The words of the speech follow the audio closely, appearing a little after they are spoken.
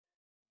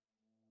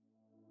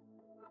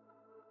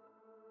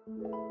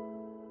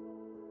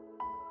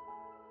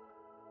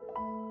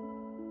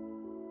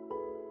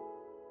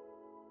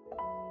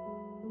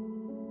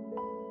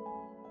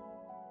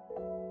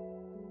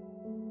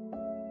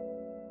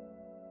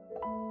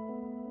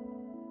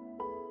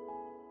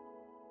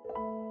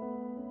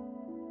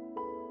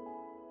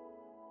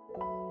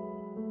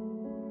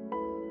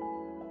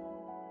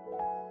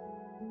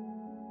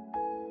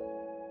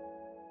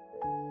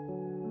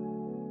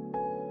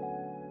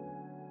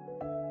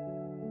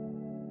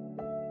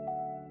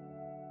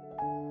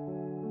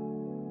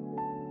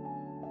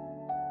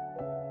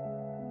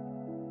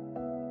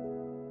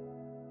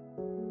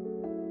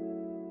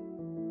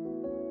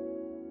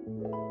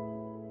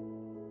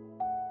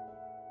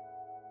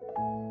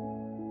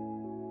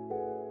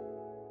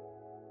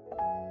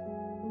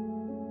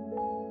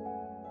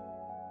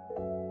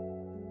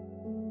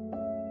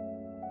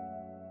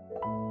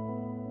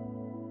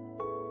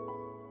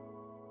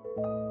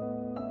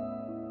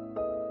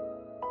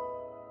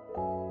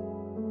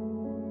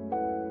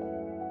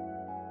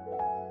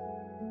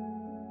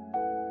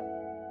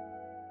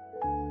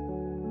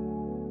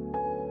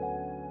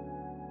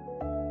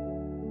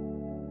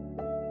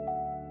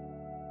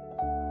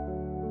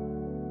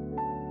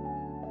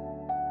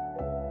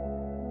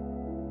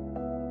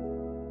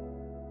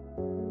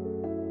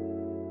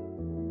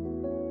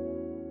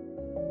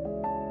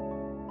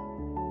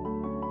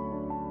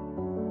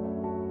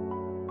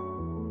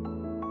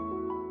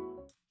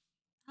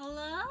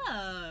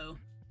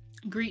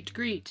Greet,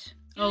 greet.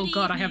 Good oh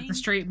god, evening. I have the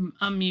stream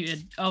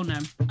unmuted. Oh no.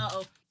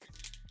 Uh-oh.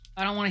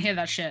 I don't want to hear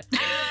that shit.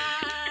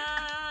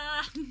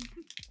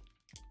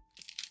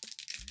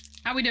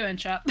 How we doing,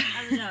 chat?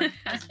 I don't know.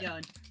 How's it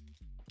going?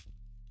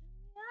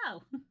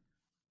 Oh.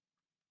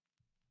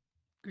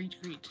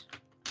 Greet, greet.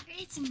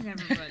 Greetings,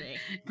 everybody.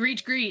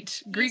 Greet,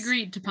 greet. Greet, yes.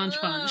 Greet to punch,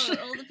 punch.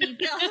 All the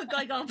people. Oh,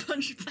 I got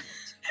punch, punch.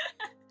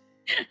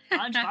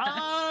 Punch,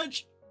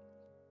 punch.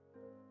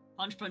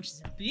 Punch, punch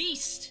is a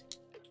beast.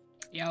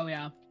 Yeah, oh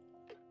yeah.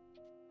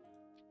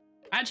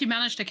 I actually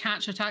managed to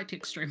catch a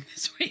tactics stream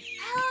this week.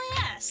 Oh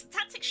yes,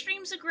 tactics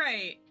streams are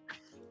great.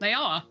 They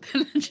are.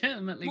 They're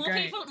legitimately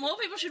great. More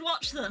people should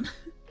watch them.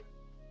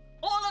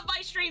 All of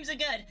my streams are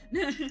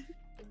good.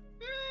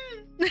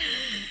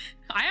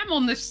 I am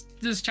on this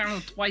channel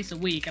twice a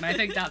week, and I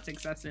think that's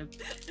excessive.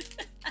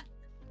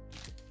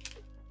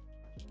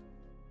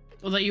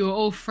 Although you were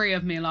all free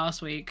of me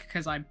last week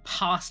because I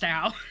passed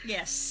out.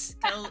 Yes,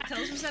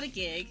 Kels was at a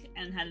gig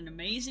and had an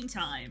amazing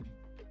time,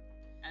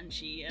 and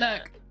she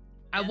look.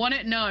 I want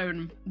it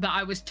known that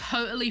I was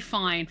totally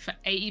fine for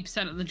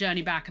 80% of the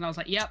journey back, and I was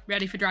like, yep,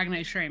 ready for Dragon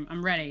Age stream.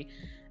 I'm ready.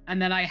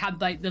 And then I had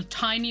like the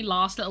tiny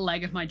last little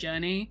leg of my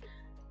journey.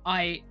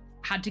 I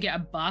had to get a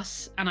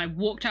bus, and I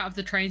walked out of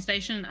the train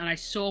station, and I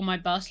saw my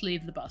bus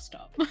leave the bus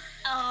stop.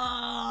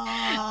 Oh.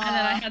 And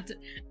then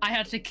I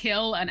had to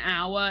kill an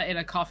hour in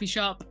a coffee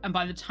shop, and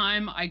by the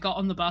time I got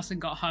on the bus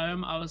and got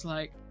home, I was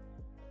like,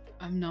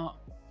 I'm no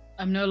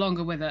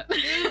longer with it.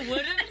 Who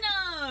would have known?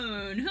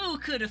 Who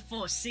could have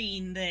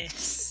foreseen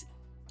this?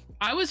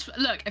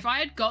 Look, if I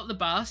had got the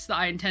bus that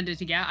I intended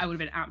to get, I would have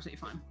been absolutely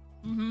fine.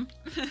 Mm-hmm.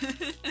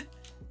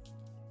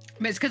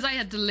 But it's because I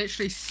had to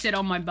literally sit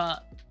on my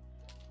butt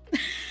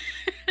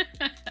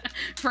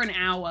for an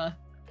hour.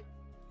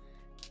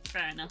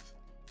 Fair enough.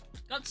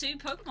 Got 2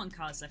 Pokemon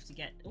cards left to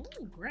get. Oh,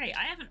 great.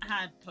 I haven't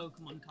had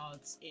Pokemon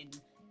cards in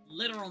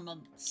literal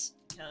months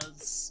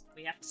because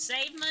we have to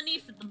save money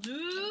for the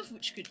move,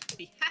 which could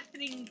be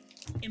happening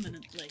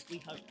imminently, we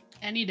hope.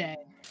 Any day.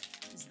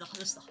 This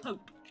is the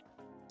hope.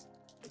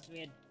 We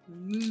had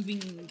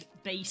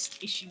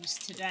moving-based issues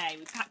today.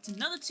 We packed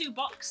another 2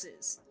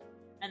 boxes,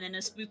 and then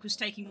as Spook was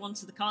taking one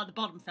to the car, the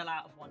bottom fell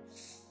out of one.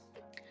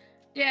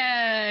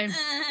 Yay!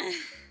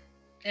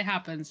 It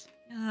happens.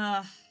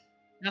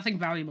 Nothing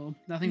valuable.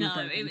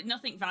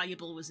 Nothing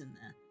valuable was in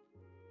there.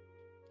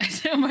 I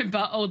sit on my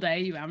butt all day,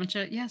 you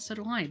amateur. Yeah, so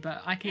do I,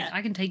 but I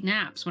can take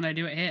naps when I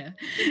do it here.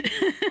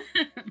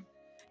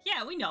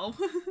 Yeah, we know.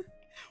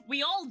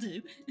 We all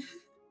do.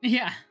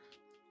 Yeah.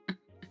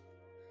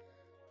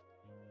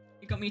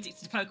 You got me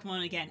addicted to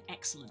Pokemon again.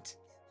 Excellent.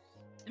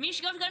 I mean, you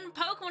should go on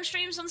Pokemon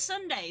streams on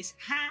Sundays.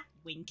 Ha!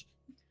 Wink.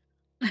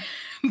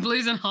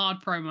 Blue's in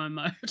hard promo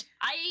mode.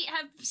 I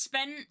have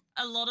spent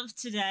a lot of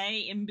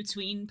today in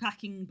between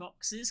packing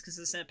boxes, because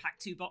as I said, I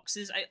packed 2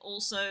 boxes. I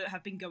also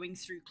have been going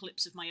through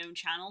clips of my own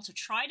channel to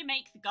try to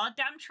make the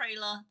goddamn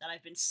trailer that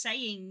I've been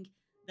saying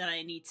that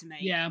I need to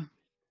make. Yeah.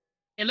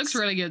 It looks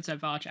really good so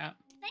far, chat.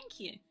 Thank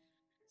you.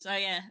 So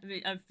yeah,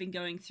 I've been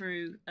going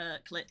through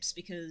clips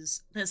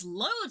because there's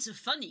loads of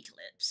funny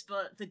clips,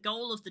 but the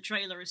goal of the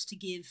trailer is to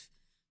give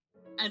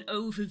an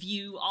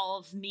overview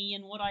of me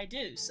and what I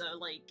do. So,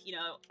 like, you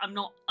know, I'm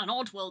not an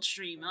Oddworld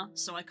streamer,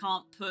 so I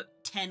can't put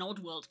 10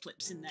 Oddworld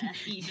clips in there,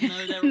 even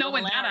though they're not all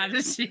with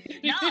hilarious. That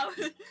attitude. No!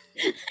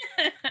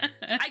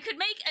 I could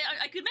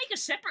make a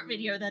separate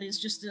video that is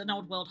just an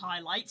Oddworld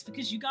highlights,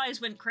 because you guys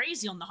went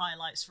crazy on the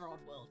highlights for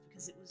Oddworld,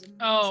 because it was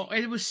amazing. Oh,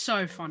 it was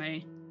so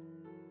funny.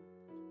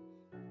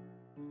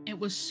 It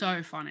was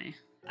so funny.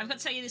 I've got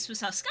to tell you, this was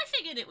Husk. I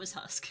figured it was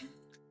Husk.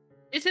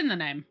 It's in the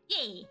name.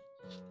 Yeah.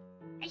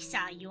 I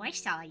saw you.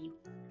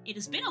 It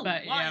has been a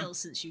while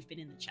since you've been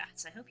in the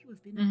chats. I hope you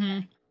have been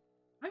okay.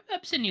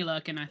 I've seen you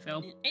lurking, I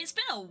feel. It's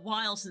been a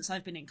while since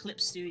I've been in Clip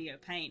Studio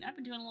Paint. I've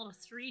been doing a lot of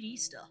 3D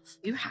stuff.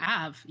 You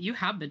have. You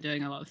have been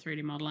doing a lot of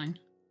 3D modeling.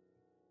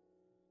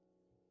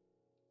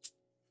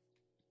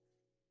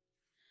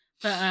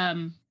 But,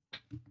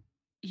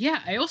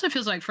 yeah, it also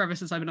feels like forever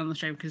since I've been on the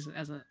stream because,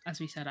 as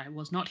we said, I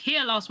was not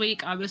here last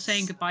week. I was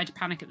saying goodbye to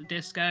Panic at the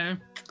Disco.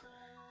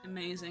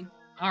 Amazing.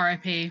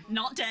 R.I.P.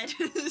 Not dead.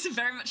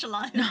 Very much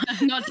alive.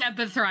 Not dead,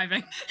 but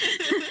thriving.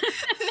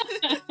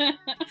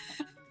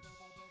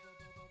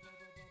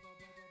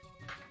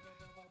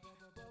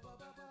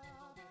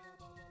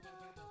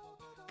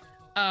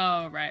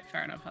 Oh, right.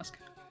 Fair enough, Husk.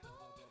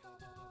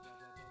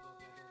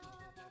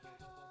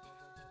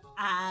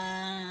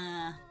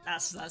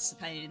 That's the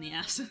pain in the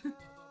ass.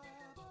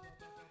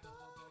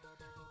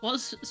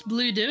 What's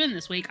Blue doing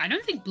this week? I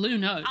don't think Blue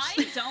knows.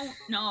 I don't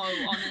know,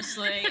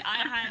 honestly.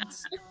 I had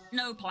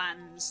no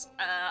plans.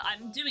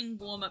 I'm doing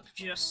warm-up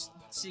just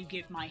to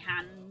give my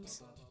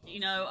hand, you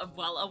know, a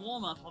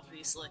warm-up,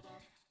 obviously.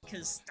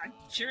 Because I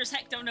sure as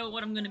heck don't know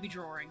what I'm going to be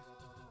drawing.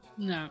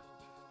 No.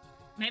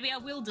 Maybe I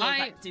will do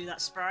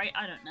that sprite,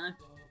 I don't know.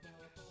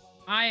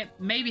 I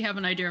maybe have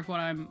an idea of what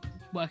I'm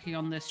working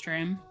on this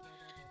stream.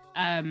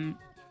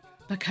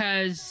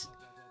 Because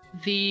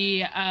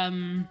the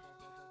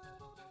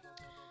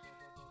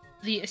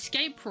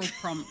escape rule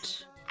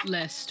prompt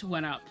list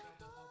went up.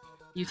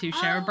 You two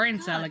share a brain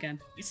cell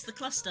again. It's the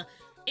cluster.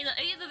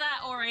 Either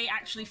that or I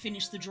actually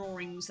finish the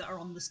drawings that are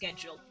on the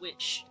schedule,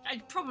 which I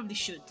probably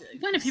should do.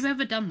 When have you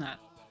ever done that?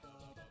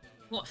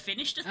 What,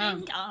 finished a thing?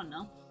 I don't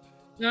know.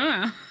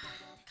 No.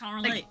 Can't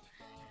relate.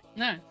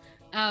 No.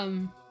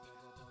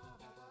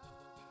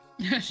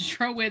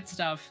 Draw weird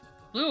stuff.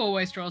 Blue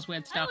always draws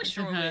weird stuff. I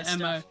draw weird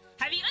stuff.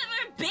 Have you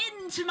ever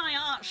been to my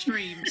art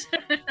streams?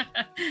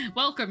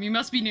 Welcome, you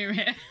must be new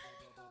here.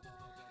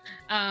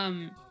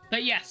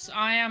 But yes,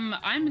 I'm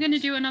gonna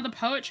do another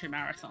poetry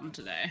marathon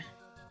today.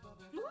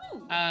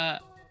 Ooh.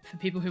 For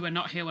people who were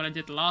not here when I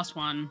did the last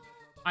one,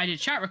 I did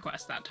chat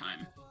requests that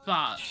time.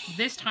 But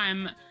this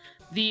time,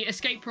 the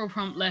escape rule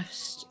prompt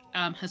list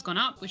has gone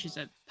up, which is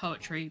a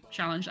poetry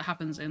challenge that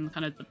happens in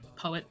kind of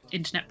the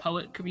internet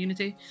poet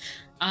community,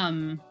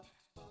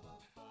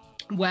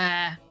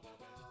 where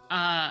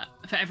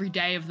for every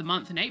day of the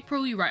month in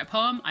April, you write a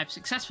poem. I've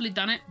successfully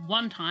done it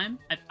 1 time.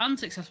 I've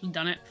unsuccessfully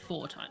done it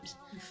 4 times.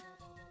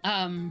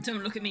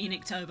 Don't look at me in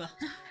Inktober.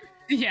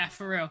 Yeah,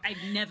 for real. I've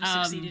never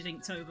succeeded in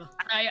Inktober.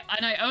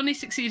 I only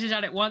succeeded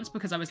at it once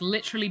because I was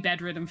literally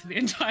bedridden for the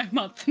entire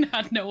month and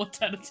had no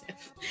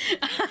alternative.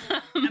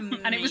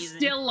 And it was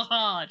still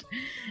hard.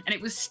 And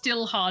it was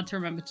still hard to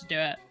remember to do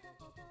it.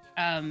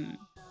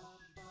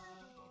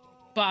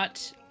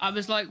 But I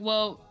was like,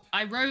 well,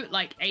 I wrote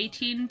like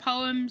 18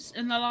 poems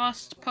in the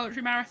last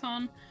poetry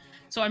marathon.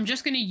 So I'm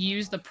just going to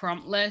use the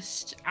prompt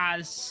list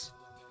as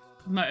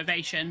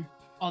motivation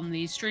on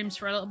these streams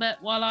for a little bit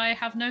while I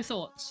have no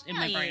thoughts in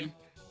my brain.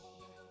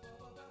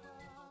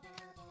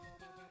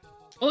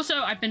 Also,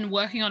 I've been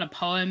working on a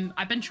poem.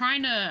 I've been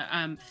trying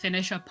to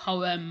finish a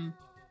poem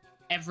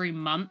every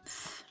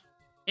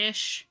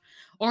month-ish.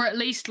 Or at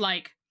least,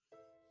 like,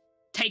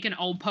 take an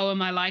old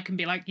poem I like and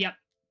be like, yep,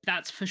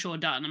 that's for sure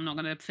done. I'm not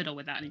going to fiddle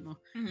with that anymore.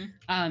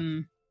 Mm-hmm.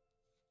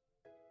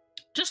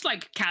 Just,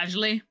 like,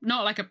 casually.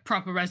 Not, like, a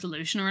proper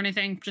resolution or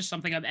anything. Just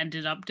something I've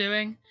ended up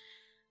doing.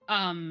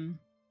 And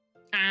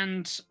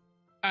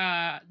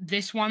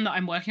this one that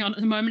I'm working on at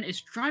the moment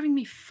is driving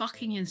me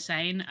fucking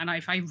insane. And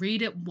if I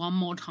read it one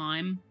more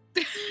time,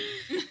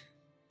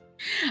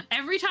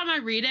 every time I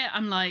read it,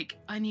 I'm like,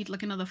 I need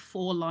like another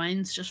 4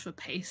 lines just for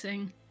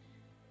pacing.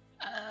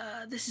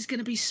 This is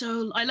gonna be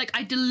so.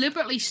 I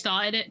deliberately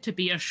started it to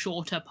be a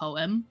shorter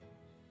poem,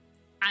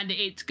 and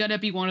it's gonna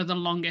be one of the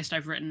longest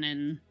I've written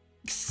in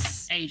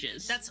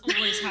ages. That's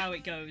always how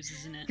it goes,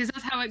 isn't it? Because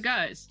that's how it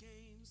goes.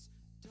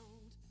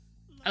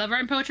 I love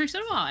writing poetry, so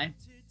do I.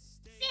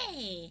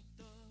 Yay!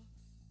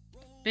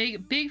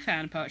 Big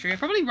fan of poetry. I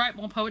probably write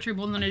more poetry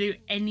more than I do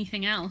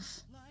anything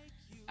else.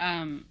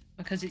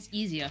 Because it's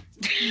easier.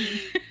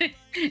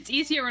 It's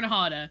easier and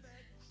harder.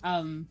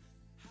 But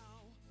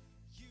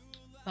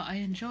I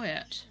enjoy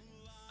it.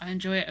 I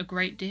enjoy it a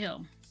great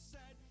deal.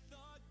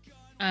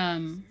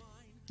 Yeah,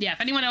 if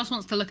anyone else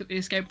wants to look at the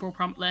escape rule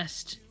prompt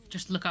list,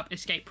 just look up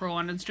escape rule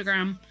on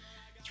Instagram.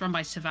 It's run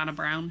by Savannah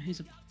Brown,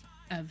 who's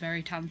a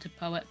very talented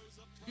poet.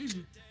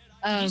 Mm.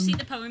 Did you see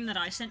the poem that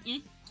I sent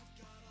you?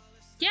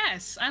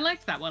 Yes, I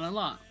liked that one a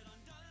lot.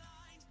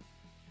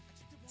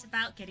 It's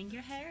about getting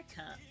your hair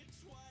cut.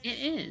 It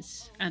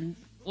is. And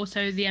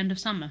also the end of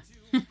summer.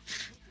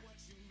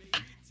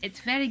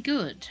 It's very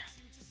good.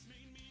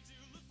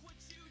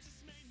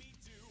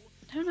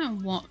 I don't know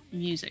what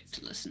music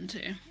to listen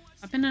to.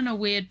 I've been in a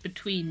weird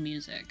between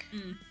music.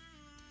 Mm.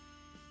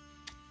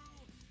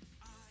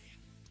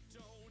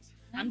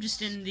 I'm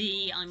just in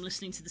I'm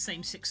listening to the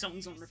same 6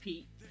 songs on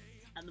repeat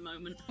at the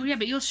moment. Oh yeah,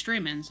 but you're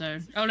streaming, so...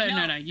 Oh, no,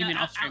 you mean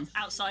off stream.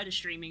 Outside of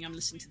streaming, I'm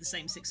listening to the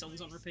same 6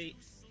 songs on repeat.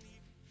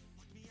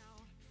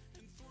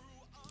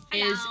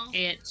 Is Hello.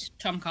 it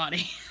Tom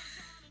Cardy?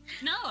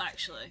 No,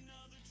 actually.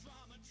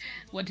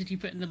 What did you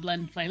put in the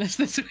blend playlist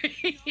this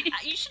week?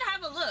 You should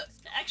have a look.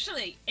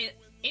 Actually,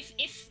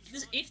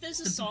 if there's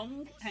a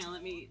song, hang on,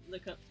 let me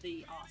look up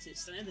the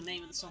artist. I know the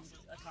name of the song,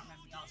 but I can't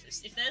remember the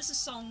artist. If there's a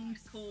song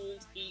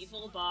called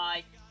 "Evil"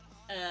 by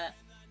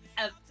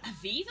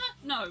Aviva?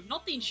 No,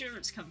 not the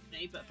insurance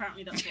company, but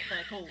apparently that's what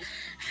they're called.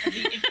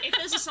 If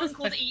there's a song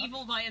called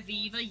 "Evil" by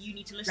Aviva, you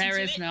need to listen to it.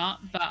 There is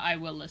not, but I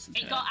will listen to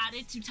it. It got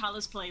added to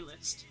Tala's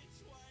playlist.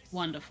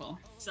 Wonderful.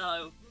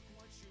 So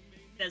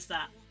there's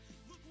that.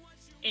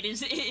 It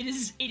is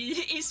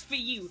for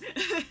you.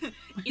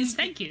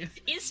 Thank you.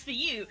 Is for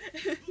you.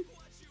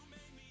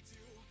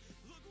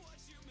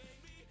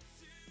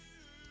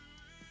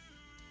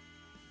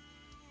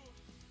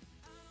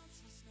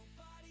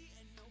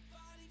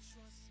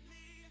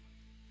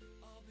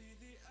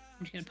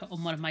 I'm just gonna put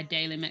on one of my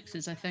daily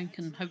mixes, I think,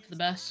 and hope for the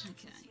best.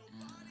 Okay.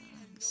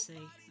 Let's see.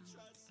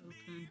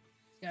 Open.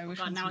 Yeah, which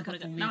God, now I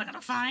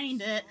gotta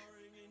find it.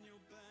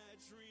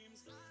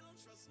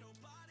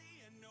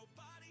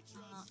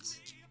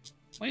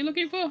 What are you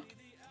looking for?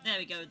 There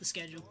we go, the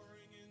schedule.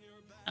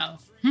 Oh.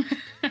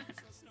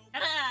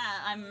 Ta-da!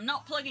 I'm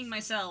not plugging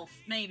myself.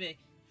 Maybe.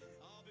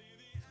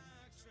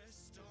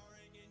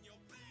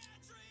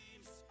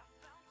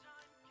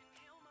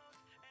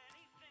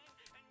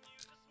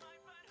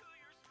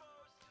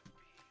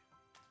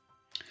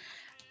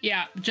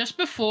 Yeah, just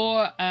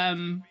before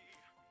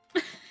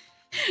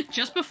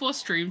just before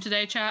stream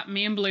today, chat,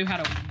 me and Blue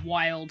had a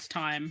wild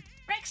time.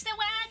 Rex the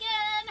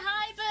Wagon!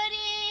 Hi,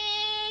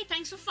 buddy!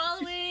 Thanks for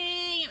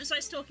following! It was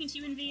nice talking to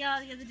you in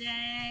VR the other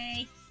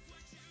day.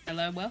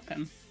 Hello,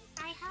 welcome.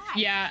 Hi.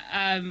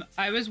 Yeah,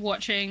 I was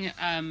watching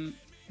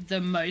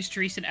the most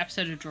recent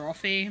episode of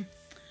Drawfee,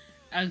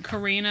 and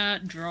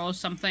Karina draws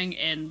something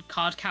in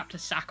Cardcaptor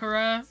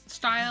Sakura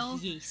style.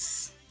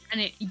 Yes. And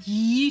it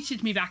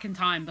yeeted me back in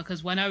time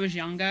because when I was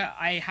younger,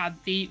 I had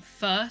the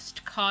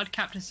first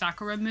Cardcaptor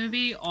Sakura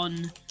movie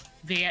on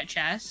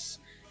VHS,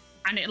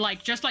 and it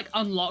just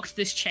unlocked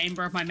this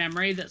chamber of my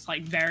memory that's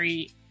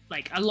very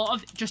a lot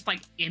of just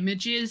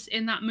images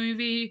in that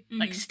movie,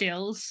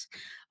 stills,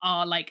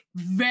 are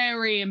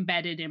very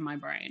embedded in my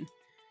brain.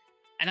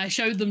 And I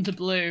showed them to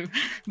Blue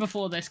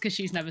before this because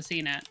she's never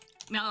seen it.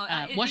 No,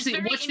 watch the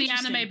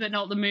anime but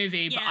not the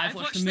movie. Yeah, but I've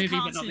watched the movie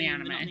but not the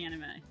anime. But not the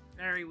anime.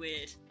 Very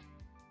weird.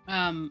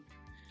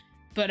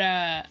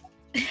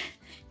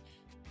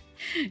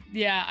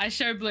 Yeah, I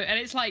showed Blue, and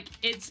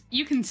it's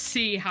you can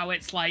see how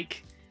it's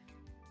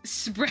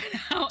spread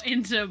out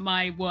into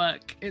my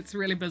work. It's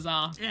really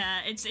bizarre. Yeah,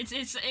 it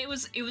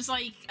was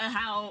like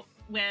how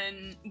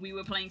when we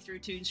were playing through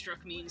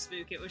Toonstruck, me and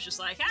Spook, it was just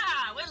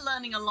we're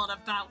learning a lot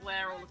about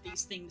where all of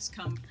these things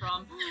come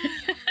from.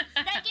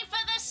 Thank you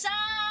for the sub.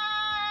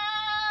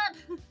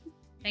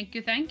 Thank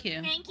you. Thank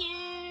you.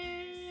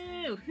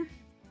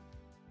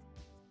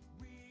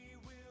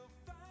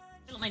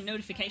 I feel like my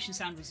notification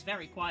sound was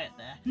very quiet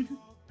there.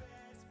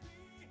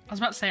 I was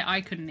about to say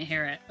I couldn't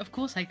hear it. Of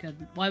course I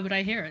couldn't. Why would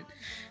I hear it?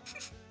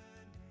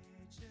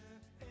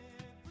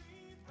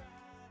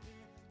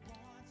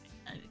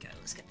 There we go.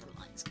 Let's get the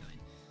lines going.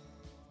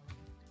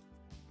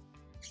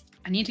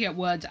 I need to get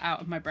words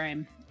out of my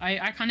brain.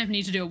 I kind of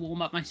need to do a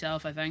warm-up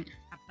myself, I think.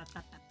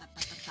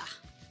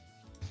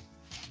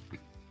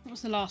 What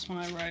was the last one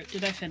I wrote?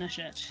 Did I finish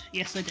it?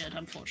 Yes, I did,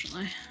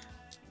 unfortunately.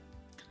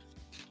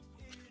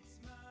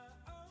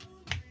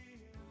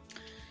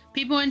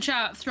 People in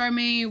chat, throw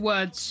me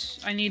words.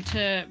 I need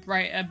to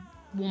write a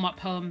warm-up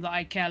poem that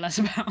I care less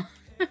about.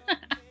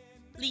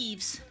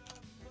 Leaves.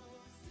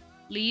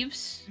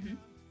 Leaves? Mm-hmm.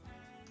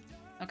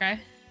 Okay.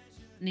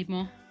 Need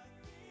more.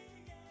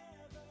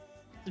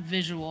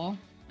 Visual.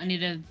 I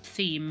need a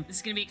theme. This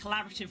is going to be a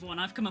collaborative one.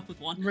 I've come up with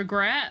one.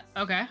 Regret?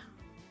 Okay.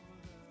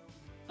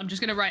 I'm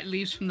just going to write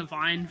leaves from the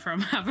vine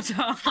from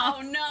Avatar.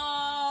 Oh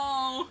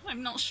no!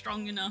 I'm not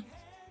strong enough.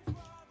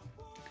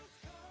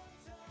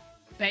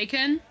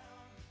 Bacon?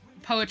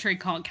 Poetry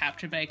can't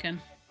capture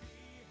bacon.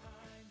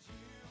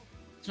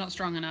 It's not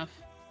strong enough.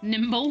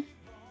 Nimble?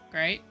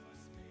 Great.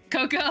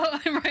 Coco?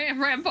 I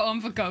write a poem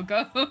for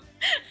Coco.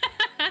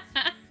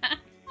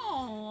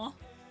 Aww.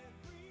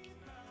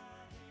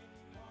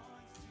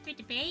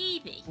 Pretty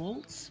baby.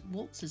 Waltz?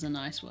 Waltz is a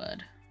nice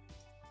word.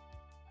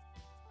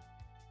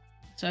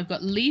 So I've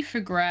got leaf,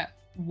 regret,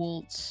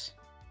 waltz.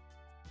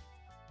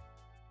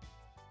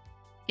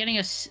 Getting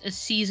a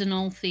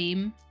seasonal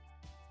theme.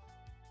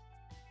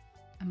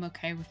 I'm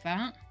okay with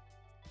that.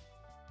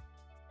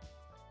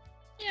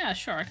 Yeah,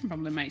 sure, I can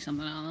probably make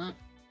something out of that.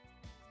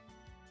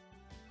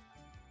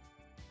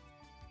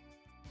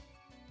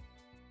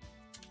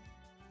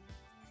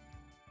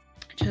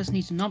 I just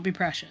need to not be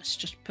precious.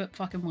 Just put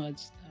fucking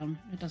words down.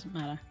 It doesn't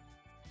matter.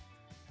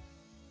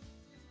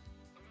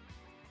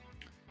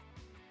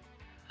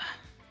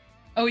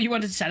 Oh, you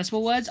wanted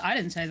sensible words? I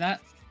didn't say that.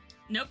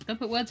 Nope. Don't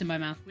put words in my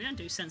mouth. We don't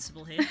do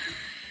sensible here.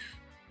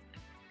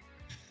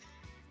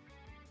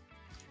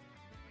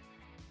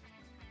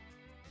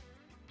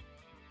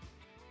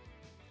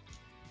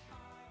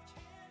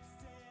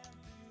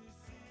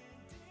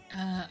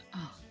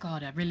 Oh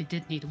god, I really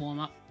did need to warm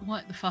up.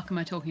 What the fuck am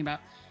I talking about?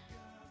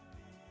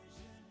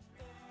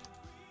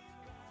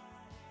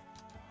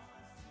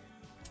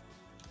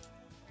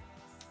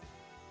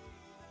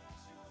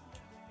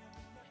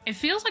 It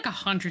feels like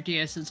 100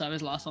 years since I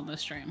was last on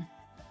this stream.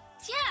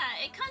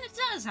 Yeah, it kind of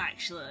does,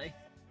 actually.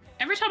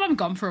 Every time I'm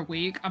gone for a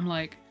week, I'm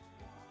like...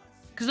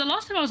 Because the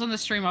last time I was on the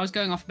stream, I was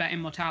going off about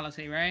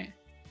immortality, right?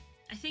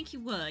 I think you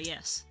were,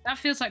 yes. That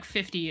feels like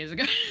 50 years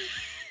ago.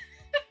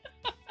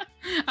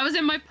 I was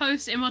in my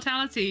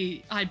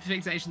post-immortality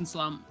hyperfixation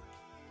slump.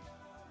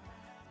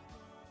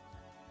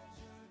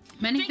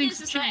 Many things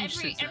have changed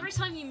since then. every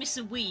time you miss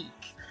a week,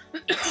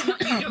 it's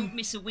not, you don't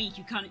miss a week.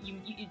 You can't.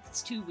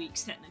 It's 2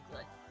 weeks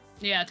technically.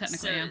 Yeah,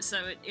 technically.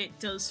 So it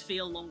does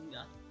feel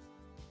longer.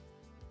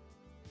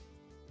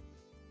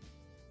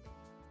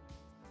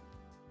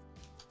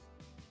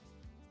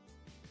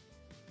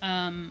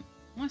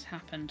 What's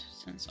happened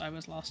since I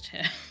was last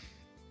here?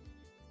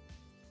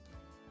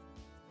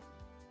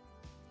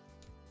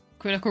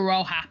 Critical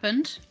Role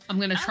happened. I'm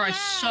gonna try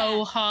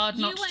so hard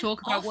not to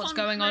talk about what's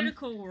going on.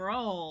 Critical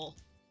Role.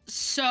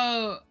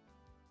 So,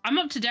 I'm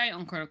up to date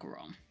on Critical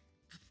Role.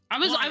 I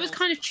was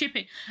kind of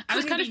chipping. I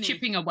was kind of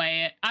chipping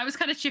away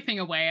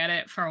at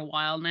it for a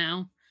while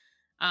now.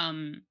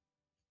 But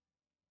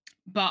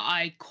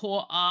I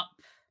caught up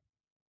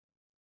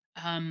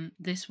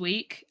this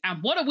week,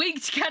 and what a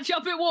week to catch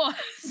up it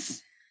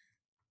was.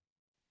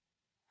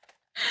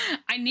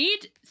 I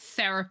need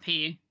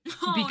therapy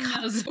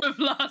because of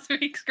last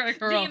week's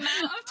Critical Role. The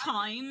amount of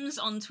times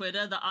on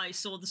Twitter that I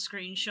saw the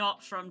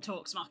screenshot from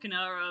Talks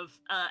Machina of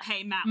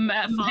hey Matt,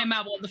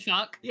 what the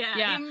fuck? Yeah,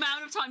 the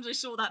amount of times I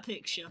saw that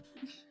picture.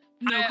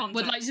 No context. I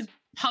would like to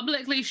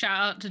publicly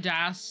shout out to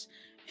Das,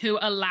 who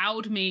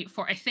allowed me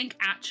for, I think,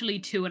 actually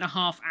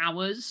 2.5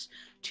 hours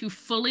to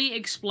fully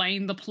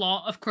explain the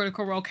plot of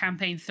Critical Role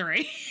Campaign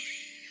 3.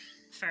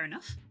 Fair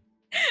enough.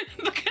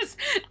 Because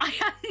I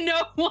had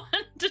no one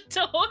to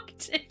talk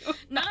to.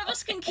 None of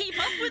us can keep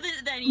up with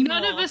it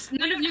anymore. None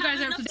of you guys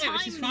are up to date,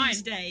 which is fine.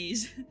 These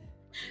days.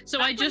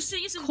 So I just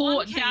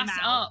caught Das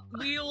up.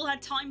 We all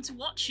had time to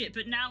watch it,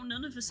 but now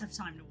none of us have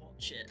time to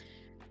watch it.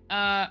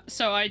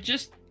 So I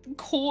just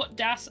caught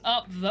Das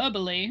up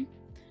verbally.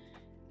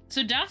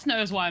 So Das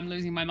knows why I'm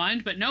losing my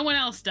mind, but no one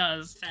else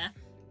does. Fair.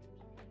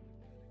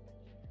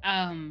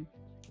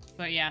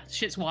 But yeah,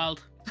 shit's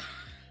wild.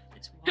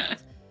 It's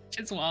wild.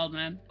 It's wild,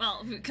 man.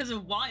 Well, because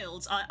of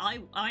Wilds, I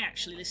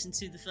actually listened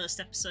to the first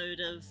episode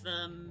of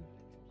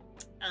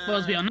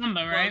Worlds Beyond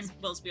Number, right?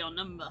 Worlds Beyond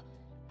Number,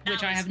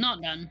 which I have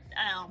not done.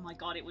 Oh my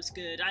god, it was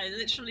good. I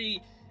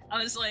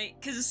was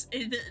like, because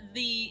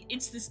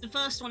the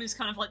first one is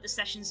kind of like the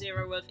session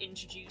 0 of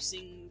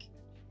introducing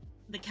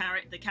the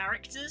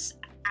characters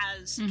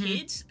as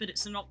kids, but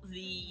it's not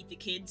the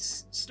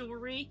kids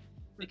story,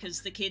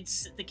 because the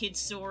kids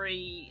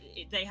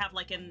story, they have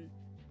like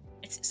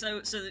so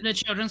the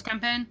children's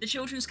campaign. The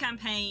children's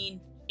campaign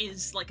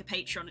is like a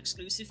Patreon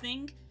exclusive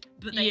thing,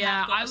 but they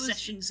have got a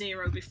session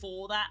 0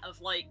 before that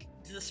of like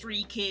the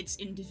 3 kids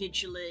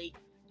individually,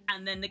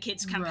 and then the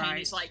kids campaign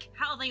is like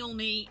how they all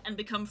meet and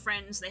become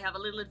friends. They have a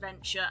little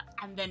adventure,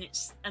 and then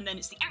it's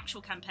the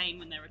actual campaign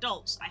when they're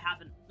adults. I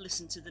haven't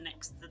listened to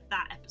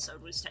that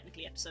episode, was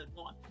technically episode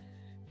 1.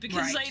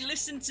 Because I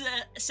listened to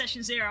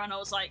session 0 and I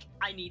was like,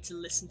 I need to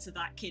listen to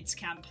that kids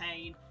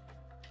campaign.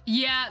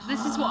 Yeah,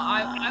 this is what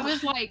I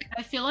was like,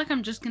 I feel like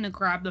I'm just gonna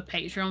grab the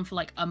Patreon for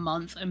like a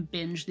month and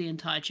binge the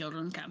entire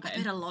children's campaign. I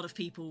bet a lot of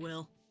people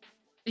will.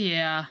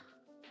 Yeah.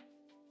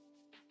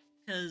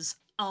 Because,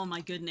 oh my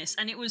goodness.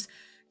 And it was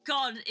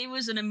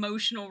an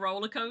emotional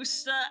roller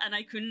coaster, and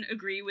I couldn't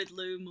agree with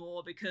Lou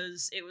more,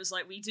 because it was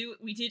like, we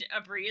did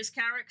Abria's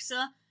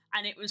character,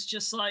 and it was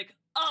just like,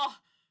 oh,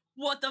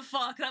 what the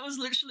fuck? That was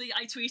literally,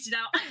 I tweeted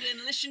out, I'm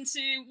gonna listen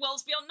to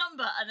Worlds Beyond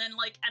Number, and then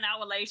like an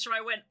hour later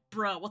I went,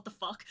 bruh, what the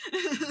fuck?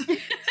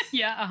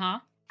 Yeah,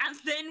 And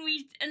then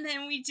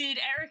we did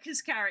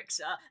Erica's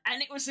character,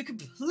 and it was a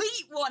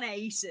complete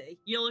 180.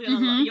 You're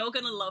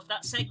gonna love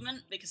that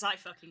segment, because I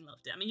fucking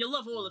loved it. I mean, you'll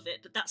love all of it,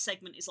 but that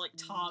segment is like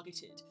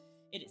targeted.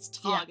 It is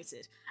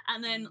targeted. Yeah.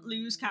 And then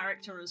Lou's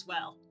character as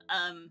well.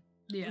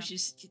 Which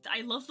is,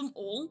 I love them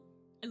all.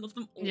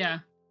 Yeah.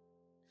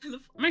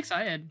 I'm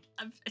excited.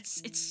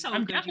 It's so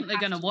I'm good. definitely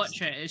going to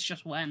watch it. It's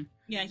just when.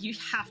 Yeah, you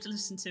have to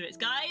listen to it.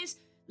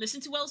 Guys,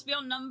 listen to Worlds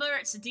Beyond Number.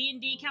 It's a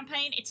D&D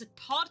campaign. It's a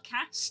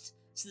podcast,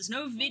 so there's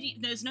no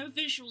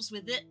visuals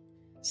with it.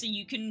 So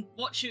you can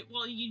watch it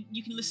while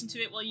you can listen to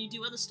it while you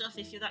do other stuff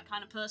if you're that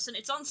kind of person.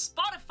 It's on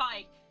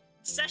Spotify.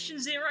 Session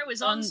 0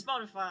 is on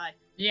Spotify.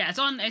 Yeah,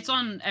 it's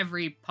on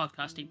every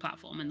podcasting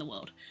platform in the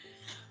world.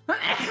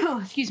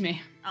 Excuse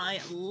me. I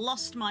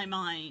lost my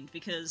mind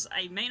because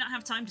I may not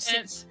have time to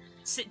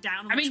sit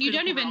down and I mean, you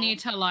don't even Role. need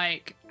to,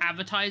 like,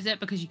 advertise it,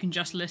 because you can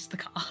just list the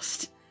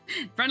cast.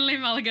 Brendan Lee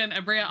Mulligan,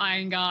 Abria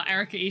Iyengar,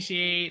 Erika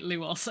Ishii, Lou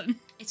Wilson.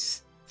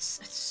 It's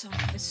so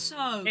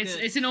good.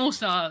 It's an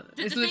all-star.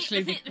 It's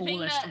literally the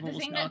coolest of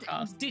all-star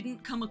cast.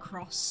 Didn't come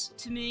across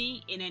to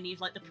me in any of,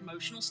 like, the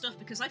promotional stuff,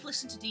 because I've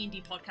listened to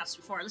D&D podcasts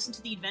before. I listened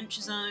to The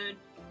Adventure Zone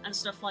and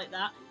stuff like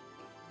that.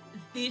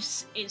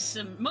 this is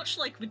some, much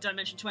like with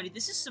Dimension 20,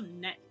 this is some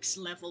next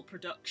level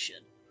production.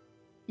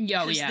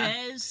 Yo,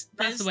 yeah. There's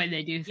That's the way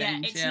they do yeah,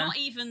 things. it's not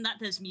even that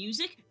there's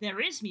music. There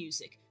is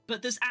music,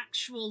 but there's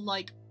actual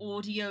like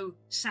audio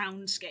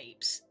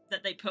soundscapes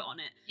that they put on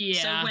it.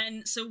 Yeah.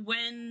 So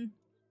when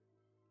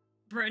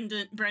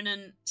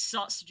Brennan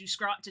starts to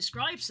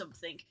describe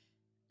something,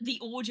 the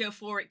audio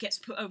for it gets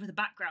put over the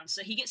background.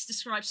 So he gets to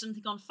describe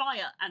something on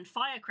fire, and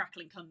fire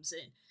crackling comes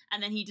in.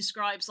 And then he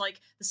describes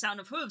like the sound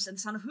of hooves, and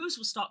the sound of hooves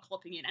will start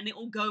clopping in, and it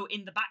will go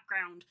in the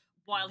background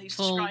while he's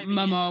Full describing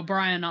Momo it.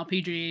 O'Brien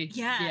RPG.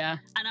 Yeah.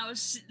 And I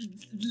was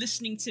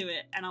listening to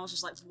it, and I was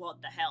just like,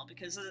 what the hell?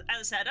 Because, as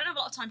I said, I don't have a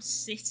lot of time to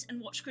sit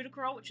and watch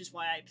Critical Role, which is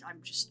why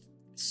I'm just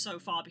so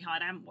far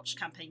behind. I haven't watched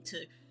Campaign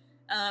 2.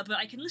 But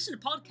I can listen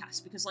to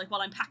podcasts, because, like,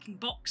 while I'm packing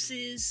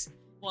boxes,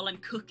 while I'm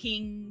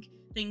cooking,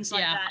 things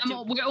like that.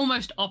 We're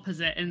almost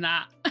opposite in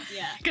that.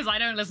 Yeah. Because I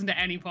don't listen to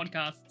any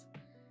podcasts.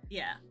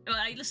 Yeah. Well,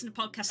 I listen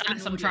to podcasts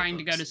unless and I'm trying audiobooks.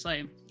 to go to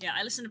sleep. Yeah,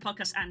 I listen to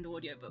podcasts and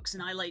audiobooks,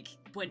 and I, like,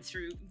 went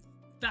through...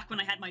 Back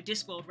when I had my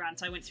Discworld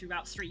rant, I went through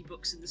about 3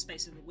 books in the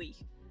space of a week.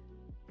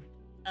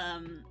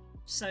 I'm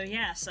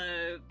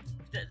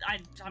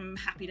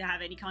happy to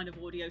have any kind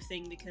of audio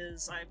thing,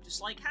 because I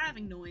just like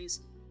having noise.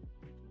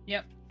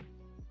 Yep.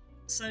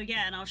 So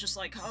yeah, and I was just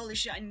like, holy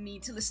shit, I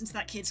need to listen to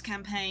that kid's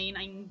campaign.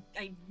 I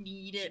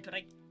need it, but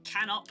I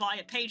cannot buy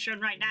a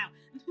Patreon right now.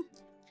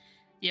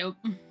 Yep.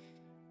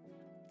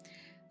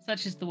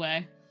 Such is the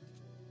way.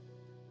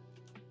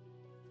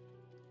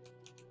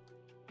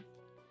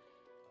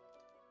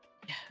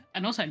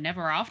 And also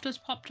Never After's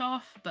popped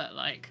off, but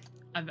like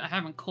I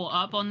haven't caught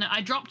up on it. I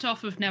dropped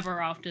off with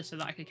Never After so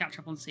that I could catch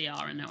up on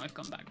CR, and now I've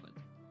gone back with.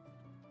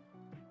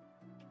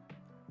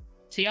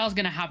 CR's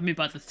gonna have me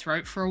by the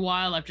throat for a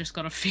while. I've just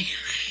got a feeling.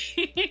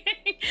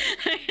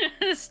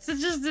 It's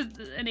just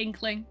an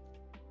inkling.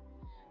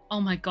 Oh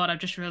my god! I've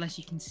just realised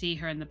you can see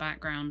her in the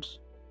background.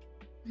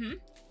 Hmm.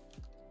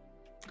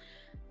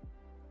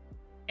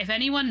 If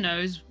anyone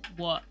knows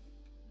what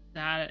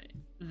that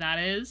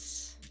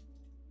is.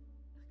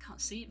 Can't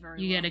see it very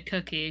well. You get a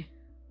cookie.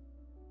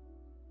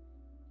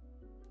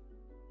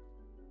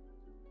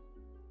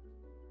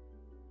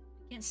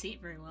 Can't see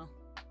it very well.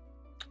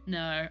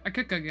 No, I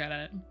could go get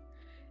it.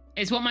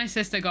 It's what my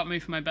sister got me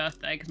for my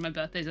birthday, because my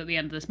birthday's at the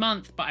end of this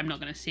month, but I'm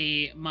not going to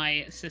see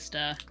my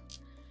sister.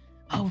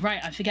 Oh, right,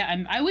 I forget.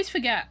 I always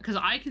forget, because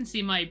I can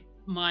see my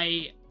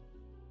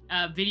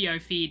video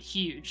feed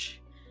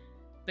huge.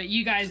 But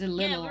you guys are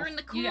little. Yeah, we're in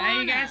the corner.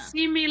 You guys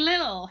see me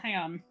little. Hang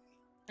on.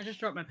 I just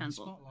dropped my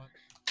pencil.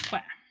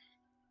 Where?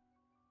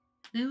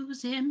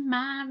 Losing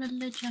my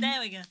religion.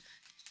 There we go.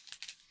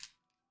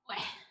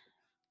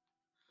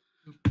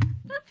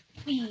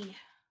 Wee.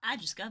 I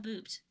just got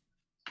booped.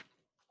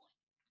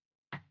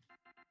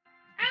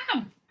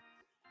 Ow!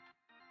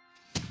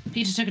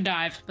 Peter took a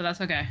dive, but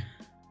that's okay.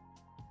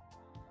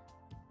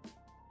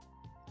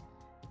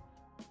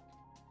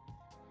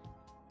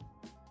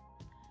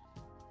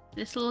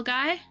 This little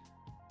guy?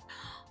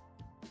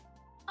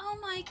 Oh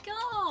my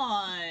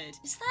god!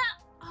 Is that...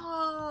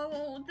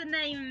 Oh, the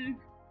name...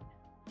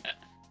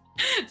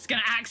 It's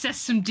gonna access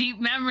some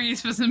deep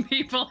memories for some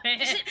people here.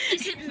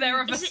 Is it if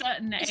they're of a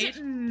certain age. Is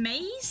it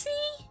Maisie?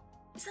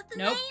 Is that the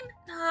Nope. name?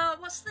 No,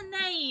 what's the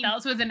name? That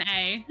was with an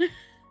A.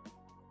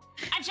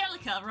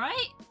 Angelica,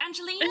 right?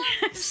 Angelina?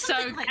 So,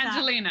 Like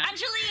Angelina. That.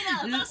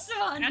 Angelina, that's the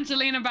one.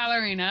 Angelina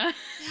Ballerina.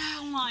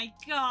 Oh my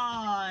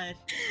god.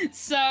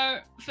 So,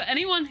 for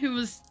anyone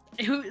who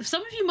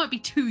some of you might be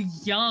too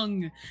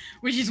young,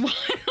 which is wild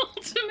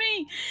to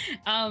me.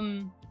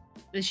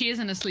 She is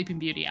in a Sleeping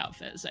Beauty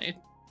outfit, so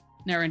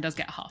Naren does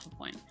get half a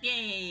point.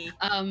 Yay.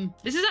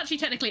 This is actually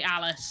technically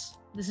Alice.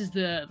 This is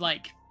the,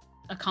 like,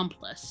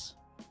 accomplice.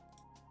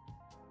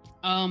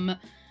 So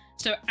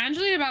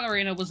Angelina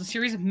Ballerina was a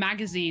series of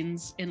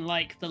magazines in,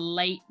 like, the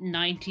late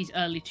 90s,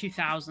 early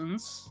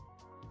 2000s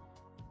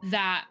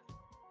that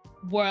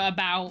were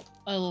about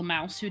a little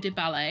mouse who did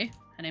ballet.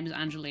 Her name is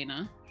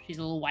Angelina. She's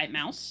a little white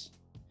mouse.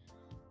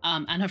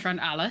 And her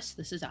friend Alice.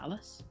 This is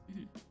Alice.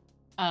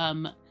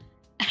 Mm-hmm.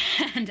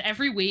 And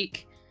every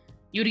week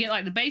you would get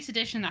like the base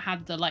edition that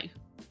had the like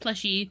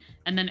plushie,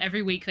 and then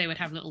every week they would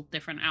have little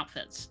different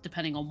outfits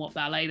depending on what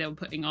ballet they were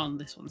putting on.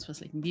 This one's for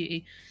Sleeping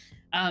Beauty.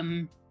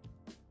 And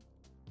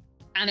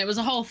it was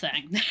a whole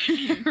thing,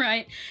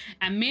 right?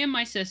 And me and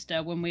my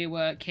sister, when we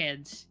were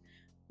kids,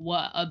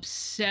 were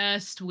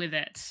obsessed with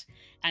it.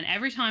 And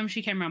every time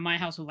she came around my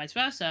house or vice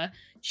versa,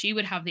 she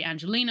would have the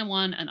Angelina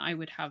one and I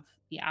would have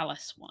the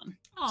Alice one.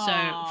 Aww. So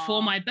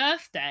for my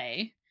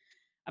birthday,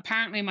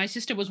 apparently my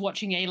sister was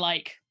watching a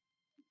like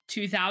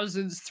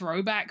 2000s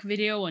throwback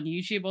video on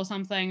YouTube or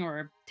something,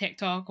 or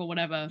TikTok or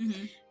whatever.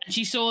 Mm-hmm. And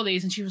she saw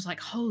these and she was like,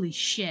 holy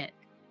shit.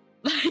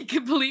 Like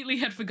completely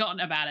had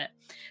forgotten about it.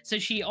 So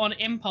she on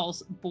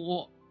impulse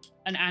bought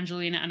an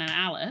Angelina and an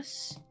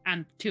Alice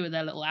and 2 of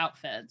their little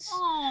outfits.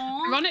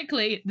 Aww.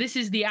 Ironically, this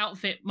is the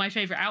outfit, my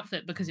favorite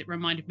outfit, because it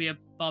reminded me of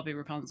Barbie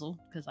Rapunzel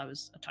because I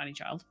was a tiny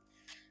child.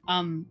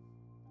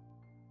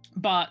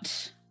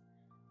 But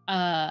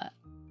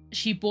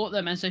she bought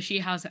them, and so she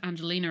has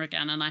Angelina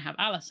again, and I have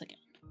Alice again.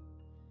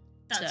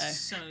 That's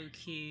so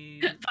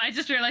cute. But I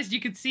just realized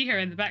you could see her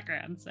in the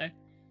background, so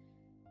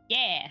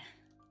yeah.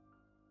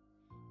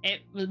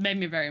 It made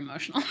me very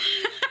emotional.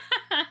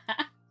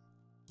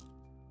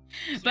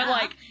 But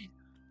like,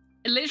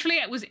 literally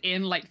it was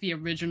in like the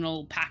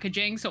original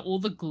packaging, so all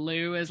the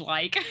glue is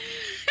like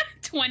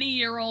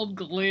 20-year-old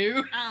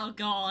glue. Oh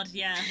god,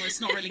 yeah. Well,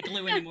 it's not really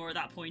glue anymore at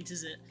that point,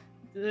 is it?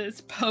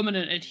 It's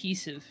permanent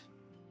adhesive.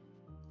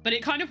 But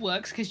it kind of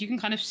works because you can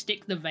kind of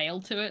stick the veil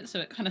to it, so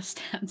it kind of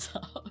stands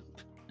up.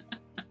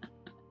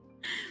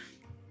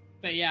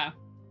 But yeah,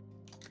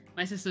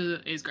 my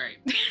sister is great.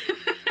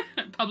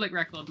 Public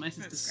record, my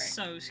sister's great.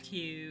 So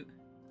cute.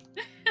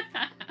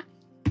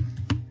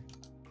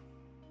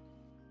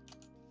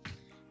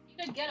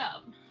 You could get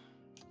up.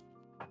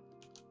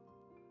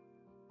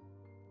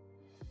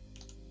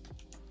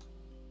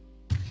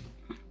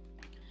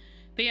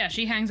 But yeah,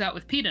 she hangs out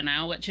with Peter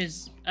now, which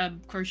is a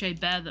crochet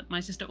bear that my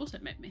sister also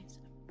made me. So.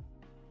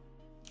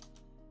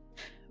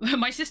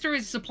 My sister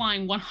is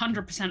supplying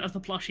 100% of the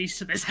plushies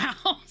to this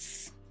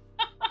house.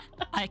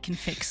 I can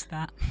fix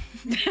that.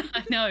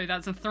 I know,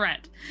 that's a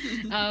threat.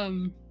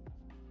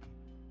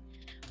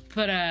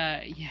 But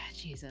yeah,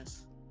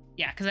 Jesus.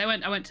 Yeah, because I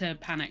went to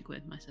Panic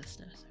with my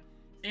sister. So.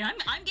 Yeah,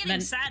 I'm getting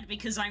sad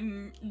because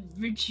I'm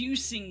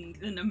reducing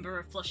the number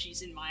of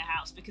plushies in my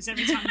house, because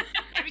every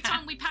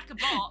time we pack a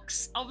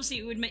box, obviously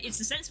it's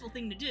a sensible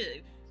thing to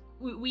do.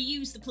 We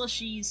use the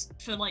plushies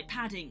for like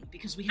padding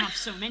because we have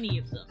so many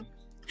of them.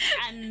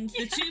 And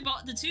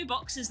the two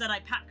boxes that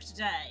I packed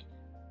today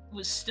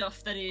was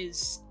stuff that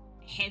is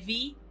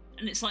heavy,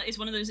 and it's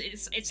one of those.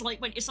 It's like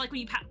when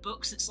you pack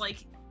books. It's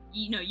like,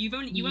 you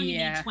only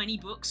need 20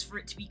 books for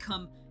it to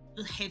become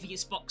the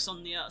heaviest box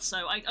on the earth.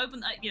 So I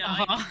open that,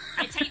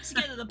 I tape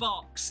together the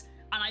box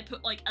and I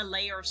put like a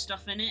layer of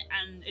stuff in it,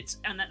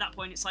 and at that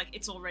point it's like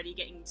it's already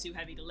getting too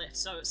heavy to lift.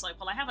 So it's like,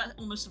 well, I have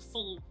almost a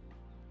full,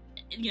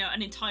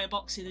 an entire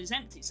box that is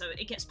empty. So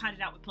it gets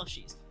padded out with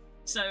plushies.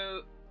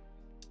 So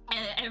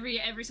every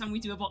time we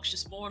do a box,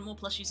 just more and more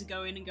plushies are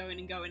going and going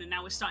and going, and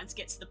now we're starting to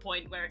get to the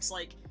point where it's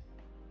like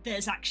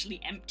there's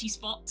actually empty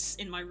spots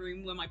in my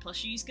room where my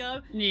plushies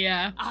go.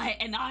 Yeah.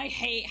 I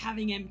hate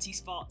having empty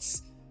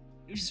spots,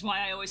 which is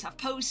why I always have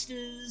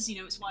posters.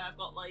 It's why I've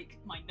got like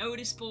my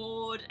notice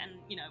board, and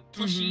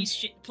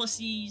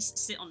plushies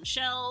sit on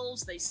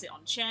shelves, they sit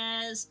on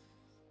chairs.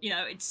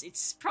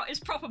 It's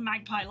proper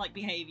magpie-like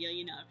behavior.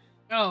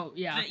 Oh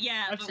yeah. But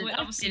yeah,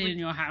 obviously in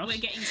your house. We're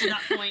getting to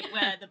that point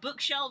where the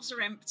bookshelves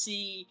are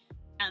empty,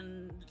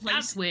 and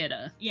that's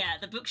weirder. Yeah,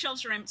 the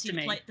bookshelves are empty.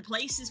 The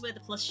places where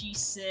the plushies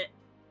sit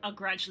are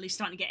gradually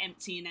starting to get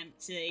empty, and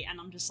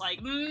I'm just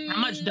like, how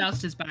much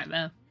dust is back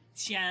there?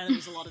 Yeah, there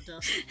was a lot of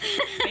dust.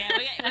 But yeah,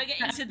 we're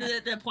getting to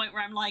the point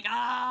where I'm like,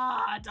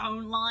 I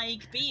don't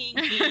like being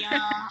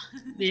here.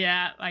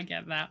 Yeah, I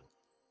get that.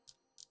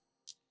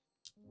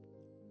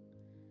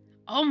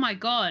 Oh my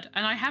god,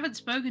 and I haven't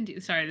spoken to you.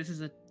 Sorry, this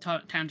is a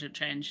tangent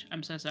change.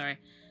 I'm so sorry.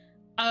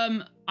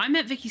 I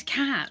met Vicky's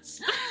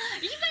cats.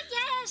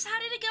 Yes, how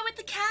did it go with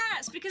the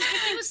cats? Because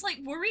Vicky was like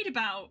worried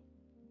about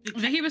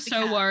Vicky was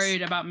so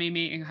worried about me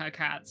meeting her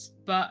cats,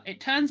 but it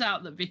turns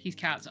out that Vicky's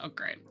cats are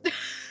great.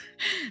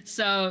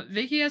 So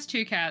Vicky has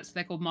two cats.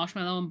 They're called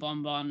Marshmallow and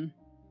Bonbon.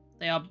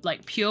 They are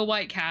like pure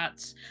white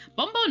cats.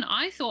 Bonbon,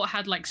 I thought,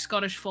 had like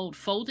Scottish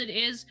folded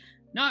ears.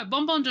 No,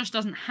 Bonbon just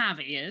doesn't have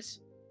ears.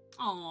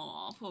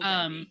 Oh, poor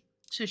baby.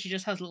 So she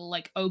just has little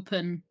like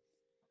open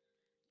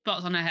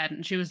spots on her head,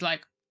 and she was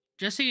like,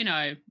 just so you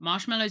know,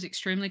 Marshmallow's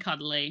extremely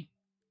cuddly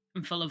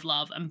and full of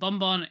love, and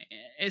Bonbon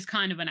is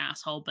kind of an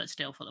asshole, but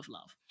still full of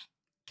love.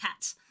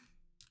 Cats.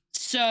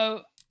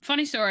 So,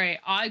 funny story,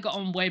 I got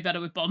on way better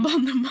with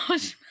Bonbon than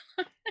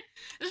Marshmallow.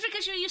 It's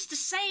because you're used to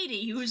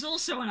Sadie, who is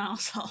also an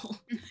asshole.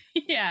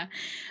 Yeah,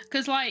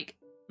 because like,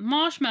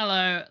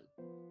 Marshmallow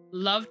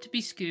loved to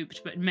be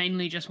scooped, but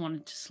mainly just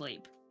wanted to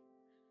sleep.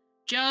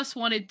 Just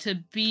wanted to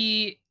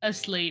be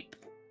asleep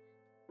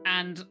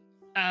and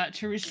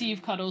to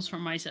receive cuddles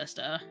from my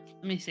sister.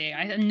 Let me see.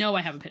 I know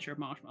I have a picture of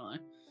Marshmallow.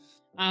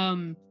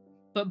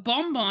 But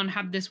Bonbon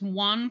had this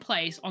one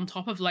place on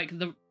top of like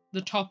the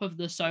top of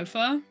the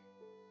sofa,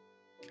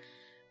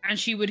 and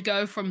she would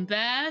go from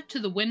there to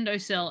the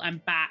windowsill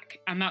and back,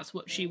 and that's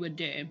what she would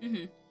do.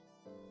 Mm-hmm.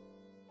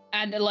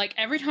 And like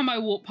every time I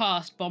walked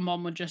past,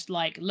 Bonbon would just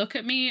like look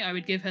at me. I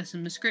would give her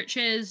some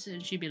scritches,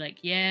 and she'd be like,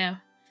 "Yeah,"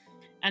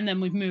 and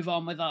then we'd move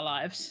on with our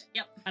lives.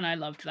 Yep. And I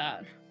loved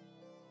that.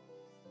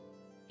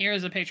 Here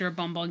is a picture of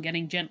Bonbon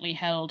getting gently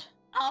held.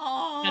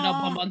 Oh,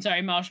 not Bonbon,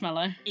 sorry,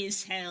 Marshmallow.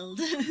 Is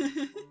held.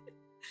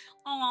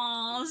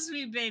 Aw,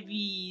 sweet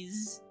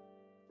babies.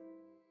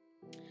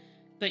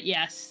 But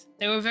yes,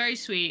 they were very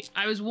sweet.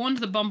 I was warned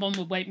that Bonbon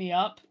would wake me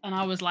up, and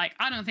I was like,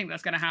 I don't think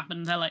that's going to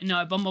happen. They're like,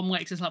 no, Bonbon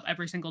wakes us up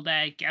every single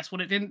day. Guess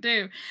what it didn't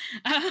do?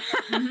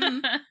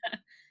 Mm-hmm.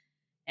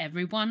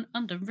 Everyone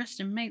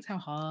underestimates how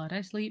hard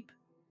I sleep.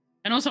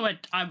 And also,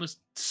 I was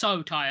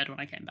so tired when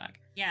I came back.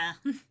 Yeah.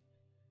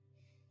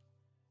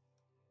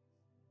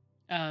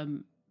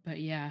 But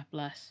yeah,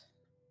 bless.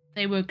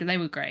 They were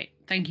great.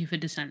 Thank you for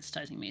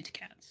desensitizing me to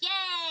cats.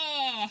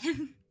 Yeah!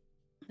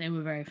 They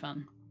were very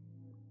fun.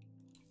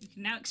 You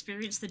can now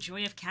experience the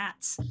joy of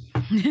cats.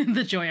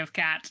 The joy of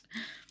cat.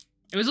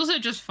 It was also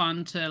just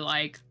fun to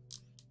like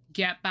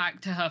get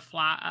back to her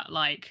flat at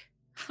like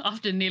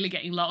after nearly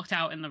getting locked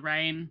out in the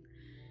rain.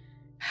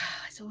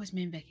 It's always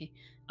me and Vicky.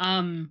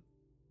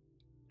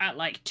 At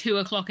like 2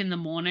 o'clock in the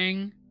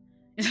morning.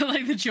 Is it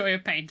like the joy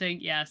of painting?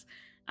 Yes.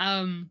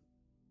 I'm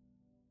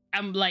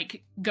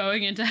like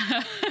going into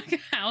her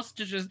house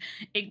to just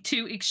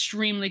two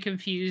extremely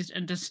confused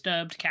and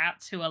disturbed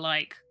cats who are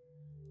like,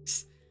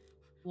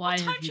 why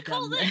have you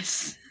done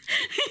this?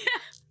 Yeah.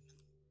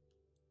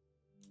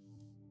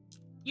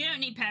 You don't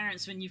need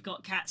parents when you've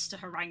got cats to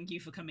harangue you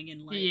for coming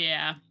in late.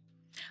 Yeah.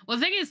 Well,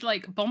 the thing is,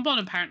 like, Bonbon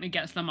apparently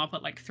gets them up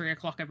at like 3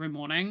 o'clock every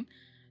morning.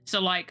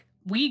 So like,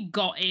 we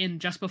got in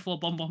just before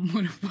Bonbon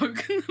would have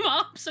woken them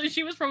up. So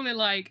she was probably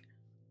like,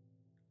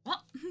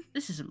 what?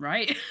 This isn't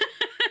right.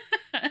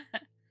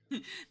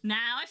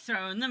 Now I've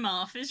thrown them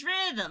off his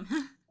rhythm.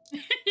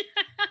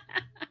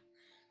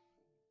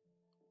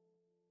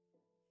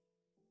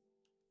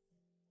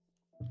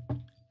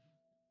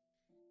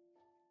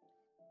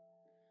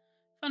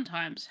 Fun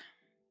times.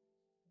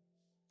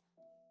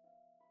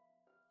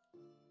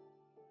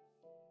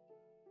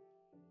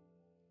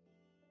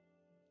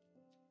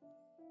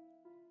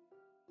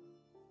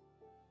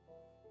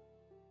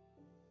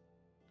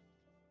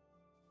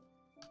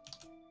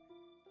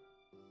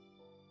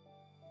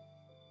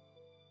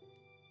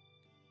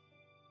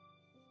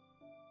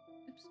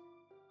 Oops.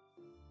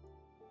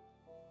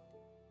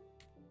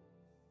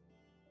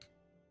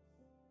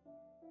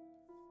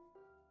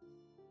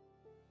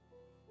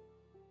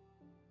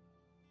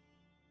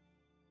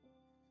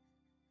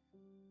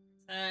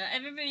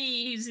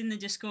 Everybody who's in the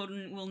Discord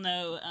will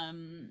know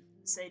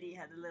Sadie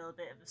had a little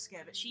bit of a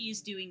scare, but she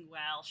is doing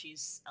well.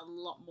 She's a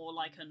lot more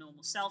like her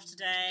normal self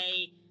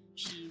today.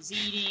 She's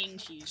eating,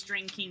 she's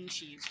drinking,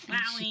 she's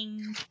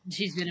bowing.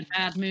 She's in a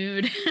bad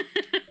mood.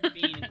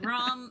 Being a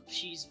grump.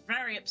 She's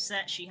very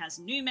upset. She has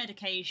new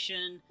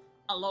medication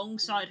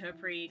alongside her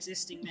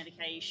pre-existing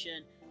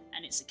medication,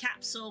 and it's a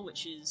capsule,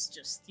 which is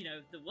just, you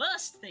know, the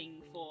worst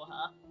thing for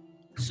her.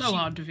 So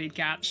hard to feed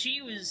cats.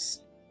 She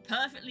was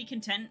perfectly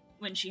content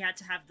when she had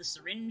to have the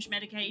syringe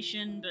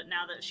medication, but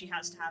now that she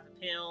has to have a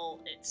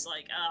pill, it's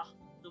like,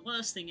 the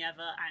worst thing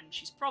ever, and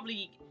she's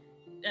probably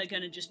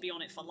gonna just be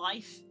on it for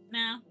life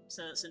now.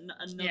 So it's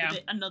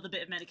another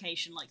bit of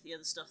medication like the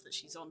other stuff that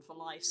she's on for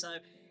life. So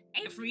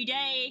every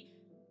day,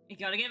 you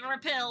gotta give her a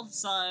pill.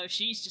 So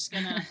she's just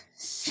gonna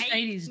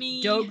hate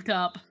me. Doped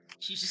up.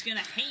 She's just gonna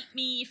hate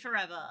me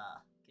forever.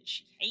 Because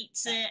she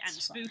hates it, and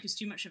Spook is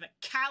too much of a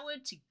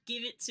coward to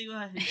give it to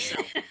her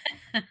himself.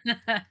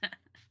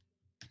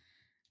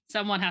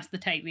 Someone has to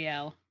take the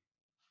L.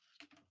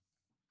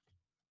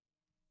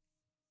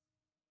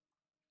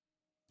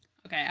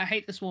 Okay, I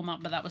hate this warm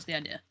up, but that was the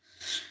idea.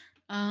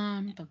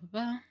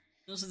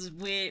 Also, this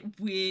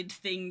weird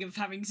thing of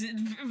having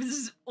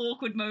this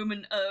awkward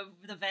moment of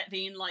the vet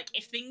being like,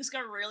 if things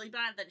go really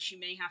bad, then she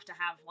may have to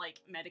have like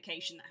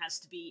medication that has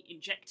to be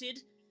injected.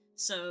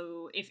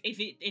 So if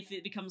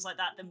it becomes like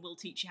that, then we'll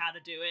teach you how to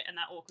do it. And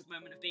that awkward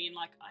moment of being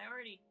like, I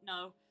already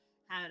know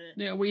how to.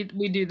 Yeah, we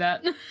do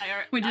that.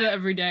 We do that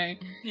every day.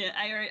 Yeah,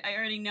 I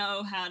already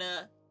know how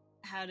to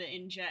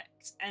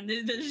inject, and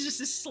there's just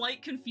this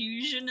slight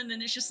confusion, and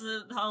then it's just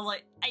the whole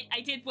like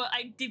I did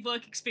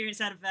work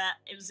experience out of that.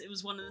 It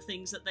was one of the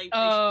things that they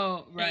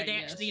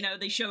actually, you know,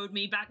 they showed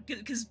me back,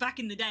 because back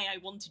in the day I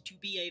wanted to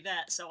be a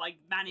vet, so I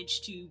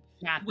managed to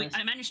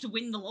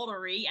win the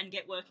lottery and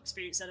get work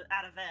experience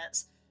out of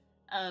vets,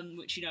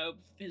 which, you know,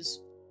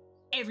 is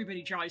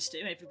everybody tries to.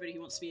 Everybody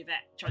who wants to be a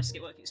vet tries to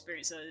get work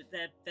experience, so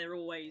they're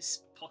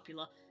always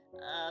popular.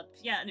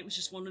 Yeah, and it was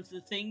just one of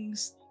the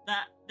things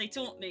that they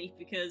taught me,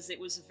 because it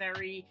was a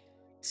very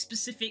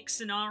specific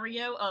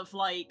scenario of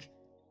like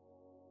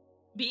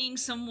being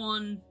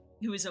someone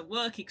who is a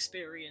work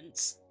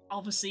experience,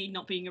 obviously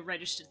not being a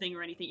registered thing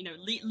or anything. You know,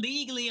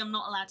 legally I'm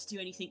not allowed to do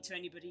anything to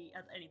anybody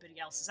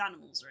else's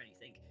animals or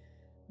anything,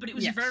 but it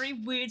was a very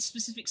weird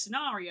specific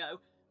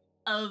scenario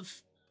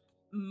of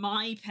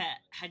my pet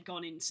had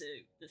gone into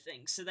the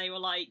thing. So they were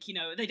like, you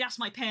know, they'd ask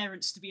my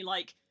parents to be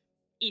like,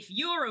 if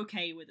you're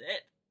okay with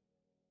it,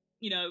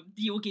 you know,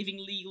 you're giving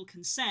legal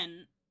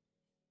consent,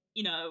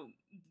 you know,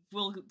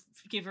 we'll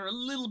give her a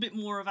little bit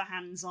more of a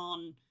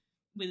hands-on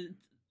with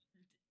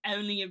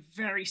only a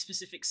very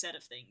specific set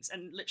of things.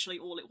 And literally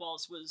all it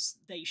was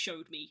they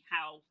showed me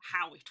how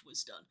it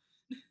was done.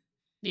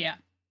 Yeah.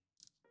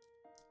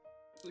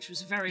 Which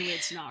was a very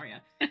weird scenario.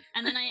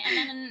 And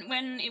then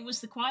when it was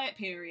the quiet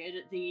period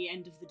at the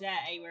end of the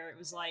day, where it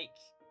was like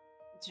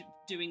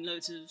doing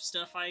loads of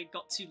stuff, I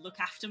got to look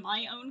after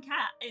my own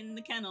cat in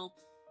the kennel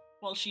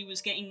while she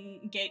was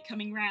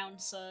coming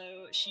round.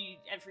 So she,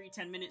 every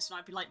 10 minutes, and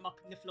I'd be like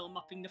mopping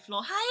the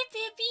floor. Hi,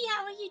 Pippi,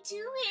 how are you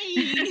doing?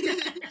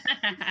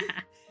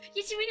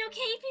 You doing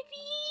okay,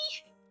 Pippi?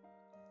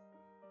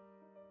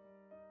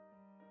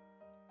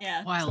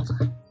 Yeah. Wild.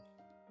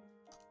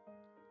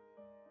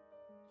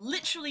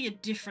 literally a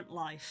different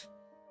life.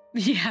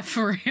 Yeah,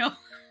 for real.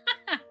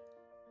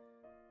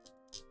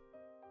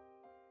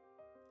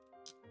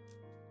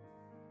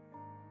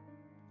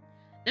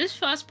 This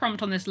first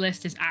prompt on this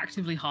list is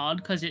actively hard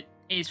because it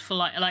is for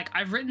like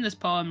I've written this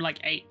poem like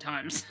 8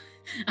 times.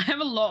 I have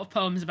a lot of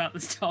poems about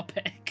this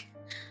topic.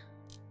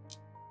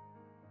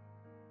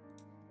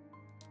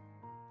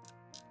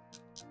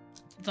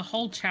 It's a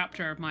whole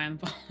chapter of my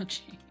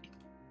anthology.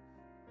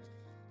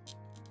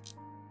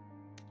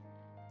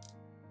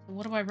 So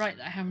what do I write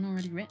that I haven't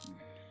already written?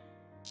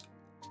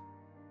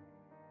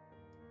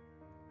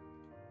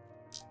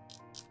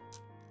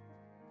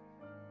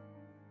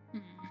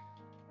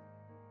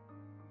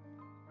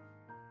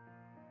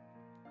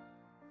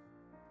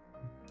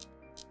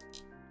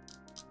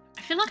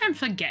 I feel like I'm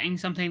forgetting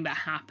something that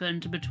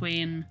happened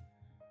between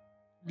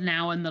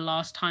now and the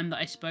last time that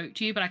I spoke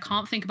to you, but I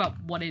can't think about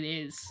what it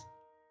is.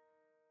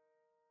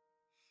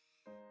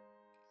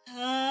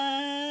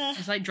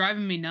 It's like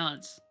driving me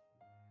nuts.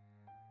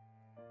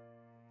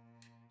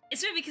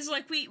 It's weird because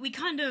like we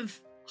kind of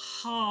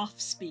half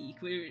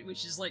speak,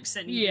 which is like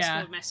sending Yeah,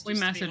 Discord messages. we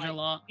message like, a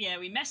lot. Yeah,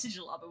 we message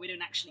a lot, but we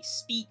don't actually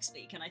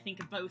speak, and I think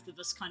both of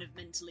us kind of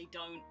mentally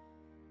don't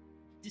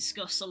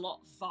discuss a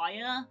lot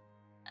via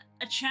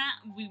a chat.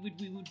 We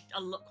would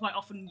a lot, quite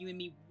often you and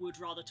me would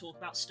rather talk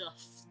about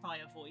stuff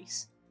via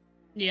voice.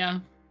 Yeah.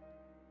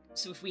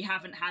 So if we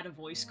haven't had a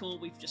voice call,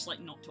 we've just like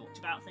not talked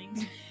about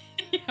things.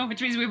 Yeah,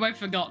 which means we've both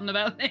forgotten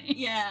about things.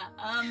 Yeah,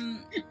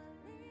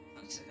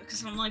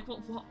 because I'm like,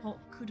 what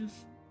could have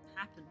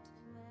happened?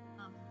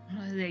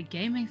 Is it a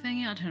gaming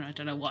thing? I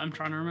don't know what I'm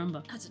trying to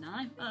remember. I don't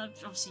know.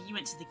 Obviously, you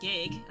went to the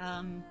gig.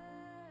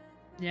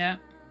 Yeah,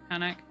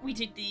 panic. We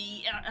did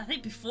the. I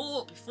think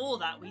before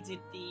that, we did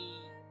the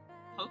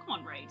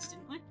Pokemon raids,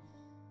 didn't we?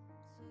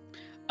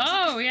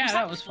 Oh yeah,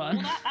 that was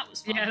fun. That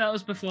was fun. Yeah, that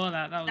was before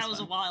that. That was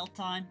a wild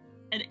time.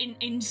 An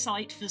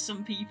insight for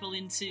some people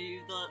into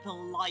the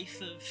life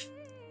of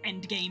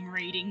endgame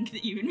raiding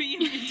that you and me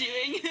have been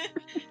doing.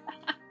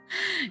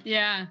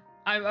 Yeah,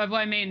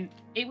 I mean,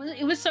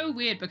 it was so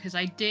weird because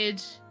I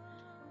did.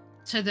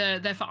 So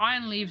they're for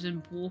Iron Leaves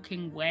and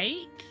Walking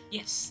Wake.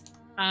 Yes.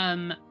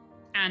 And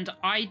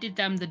I did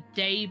them the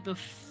day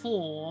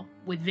before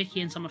with Vicky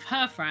and some of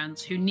her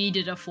friends who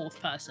needed a 4th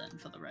person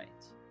for the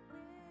raids.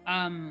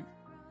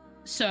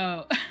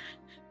 So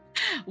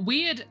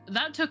we'd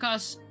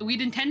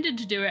intended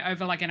to do it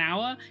over like an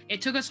hour.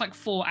 It took us like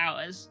 4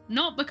 hours,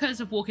 not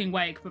because of Walking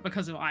Wake, but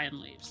because of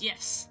Iron Leaves.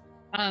 Yes.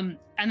 And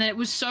then it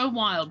was so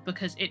wild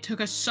because it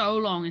took us so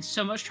long and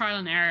so much trial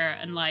and error,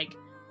 and like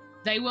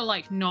they were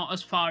like not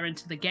as far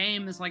into the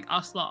game as like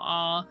us lot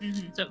are.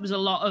 Mm-hmm. So it was a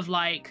lot of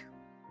like,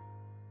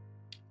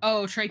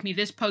 oh, trade me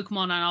this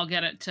Pokemon and I'll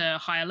get it to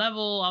higher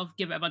level. I'll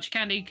give it a bunch of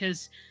candy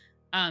because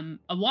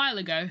a while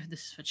ago,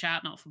 this is for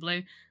chat, not for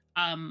Blue,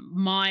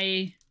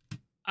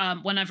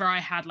 whenever I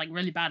had like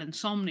really bad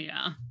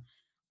insomnia,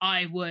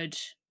 I would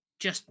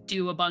just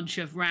do a bunch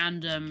of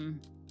random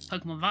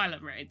Pokemon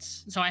Violet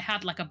raids. So I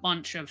had like a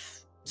bunch of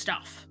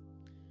stuff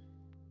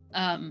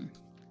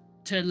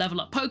to level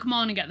up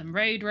Pokemon and get them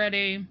raid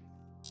ready.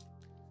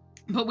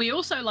 But we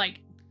also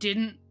like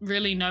didn't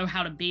really know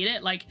how to beat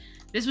it. Like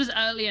this was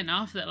early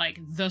enough that like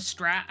the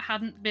strat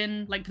hadn't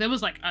been like, there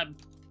was like a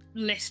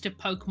list of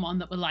Pokemon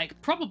that were like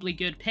probably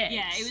good picks.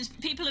 Yeah, it was,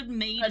 people had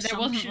made but there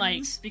assumptions, wasn't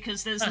like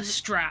because there's a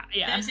strat.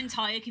 Yeah, there's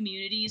entire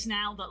communities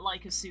now that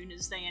like as soon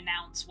as they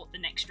announce what the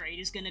next raid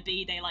is going to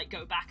be, they like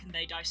go back and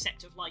they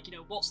dissect of like, you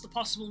know, what's the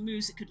possible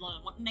moves it could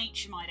learn, what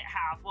nature might it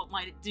have, what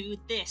might it do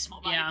with this,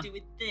 what might it do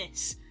with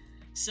this.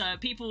 So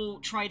people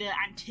try to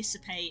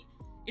anticipate.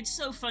 It's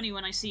so funny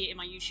when I see it in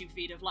my YouTube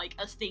feed of like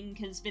a thing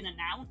has been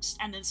announced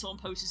and then someone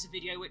posts a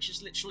video which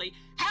is literally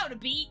how to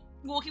beat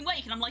Walking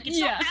Wake, and I'm like, it's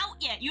not out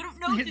yet. You don't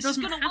know if this is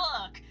gonna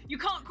work. You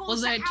can't call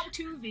this a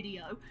how-to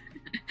video.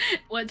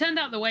 Well, it turned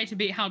out the way to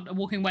beat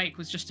Walking Wake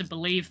was just to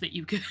believe that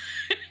you could.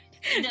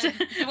 The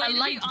way a to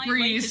light beat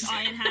breeze.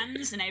 Iron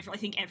Hands, and I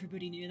think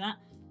everybody knew that.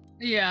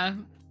 Yeah.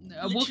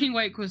 Walking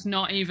Wake was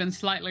not even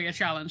slightly a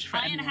challenge for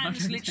Iron anyone.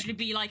 Hands literally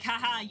be like,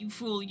 haha, you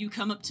fool, you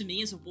come up to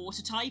me as a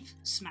water type,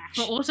 smash.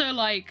 But also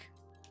like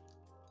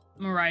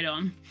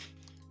Miraidon.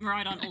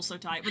 Miraidon also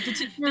type, but the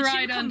two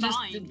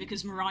combined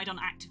because Miraidon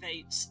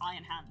activates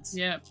Iron Hands.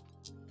 Yeah.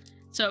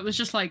 So it was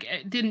just like,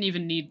 it didn't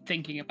even need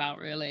thinking about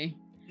really.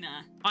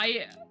 Nah.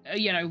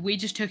 We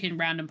just took in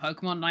random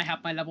Pokemon and I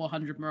had my level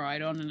 100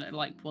 Miraidon and it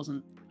like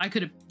wasn't, I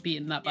could have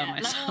beaten that by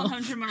myself. Level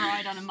 100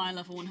 Miraidon and my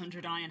level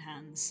 100 Iron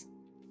Hands.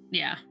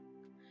 Yeah.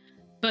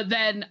 But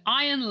then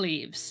Iron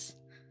Leaves.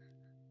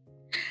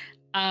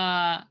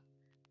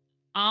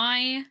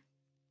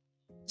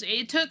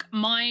 It took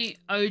my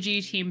OG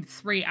team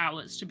 3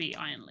 hours to beat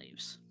Iron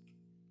Leaves.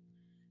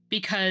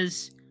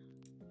 Because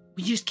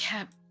we just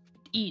kept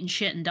eating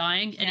shit and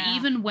dying. Yeah. And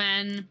even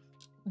when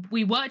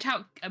we worked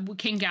out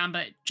King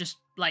Gambit, just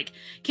like,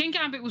 King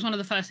Gambit was one of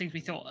the first things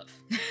we thought of,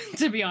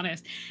 to be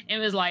honest. It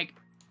was like,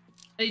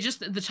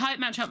 the type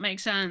matchup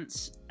makes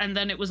sense. And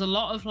then it was a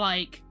lot of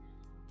like,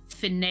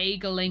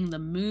 finagling the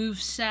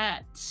move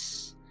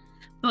sets,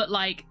 but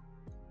like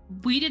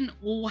we didn't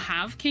all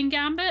have King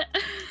Gambit.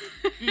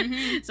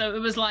 So it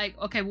was like,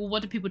 okay, well,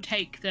 what do people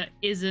take that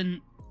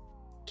isn't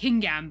King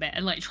Gambit?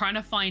 And like trying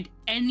to find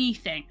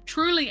anything,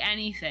 truly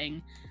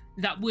anything,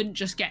 that wouldn't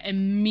just get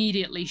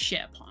immediately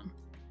shit upon.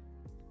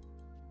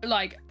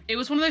 Like, it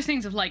was one of those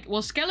things of like,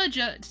 well,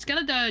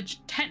 Skeledirge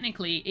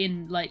technically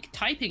in like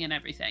typing and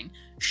everything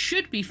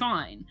should be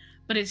fine,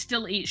 but it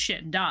still eats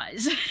shit and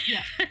dies.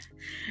 Yeah.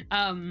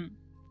 I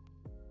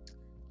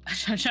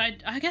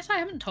guess I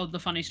haven't told the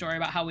funny story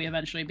about how we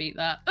eventually beat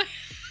that in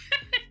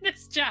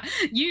this chat.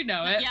 You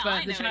know it, Yeah, but I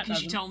know the it chat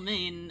because you doesn't. told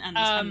me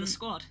and the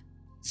squad.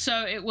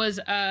 So it was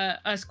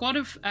a squad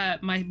of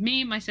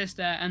me, my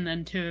sister, and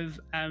then two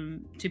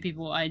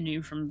people I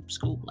knew from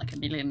school like a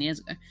million years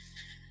ago.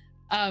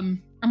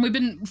 And we've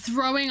been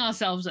throwing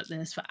ourselves at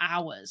this for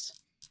hours.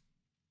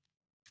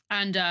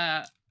 And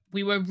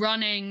we were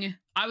running.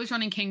 I was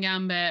running King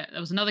Gambit. There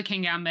was another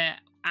King Gambit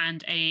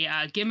and a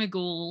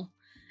Gimmighoul,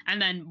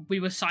 and then we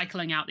were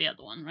cycling out the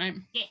other one, right?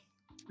 Yeah.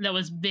 There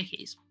was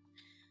Vicky's.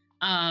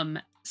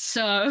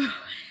 So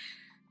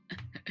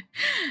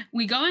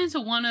we go into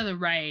one of the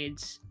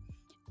raids,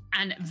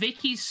 and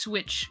Vicky's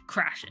switch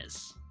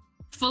crashes.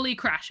 Fully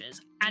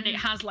crashes, and it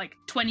has like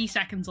 20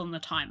 seconds on the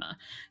timer.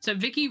 So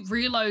Vicky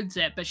reloads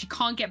it, but she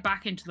can't get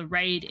back into the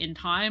raid in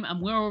time,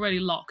 and we're already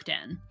locked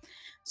in.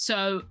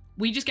 So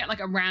we just get like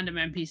a random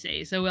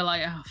NPC. So we're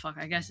like, oh fuck,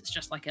 I guess it's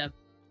just like a,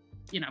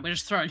 we're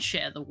just throwing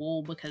shit at the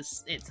wall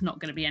because it's not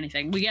going to be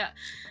anything. We get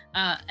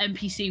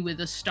NPC with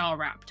a Star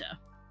Raptor,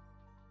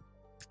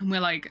 and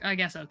we're like, I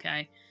guess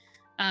okay.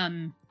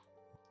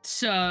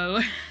 So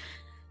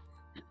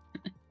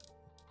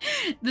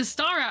the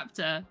Star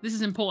Raptor, this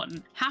is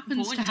important,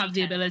 happens to have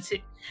the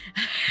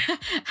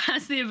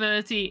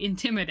ability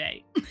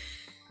Intimidate,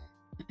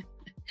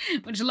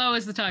 which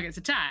lowers the target's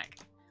attack.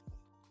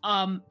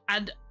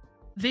 And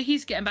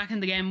Vicky's getting back in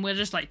the game. We're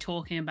just like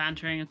talking and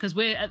bantering because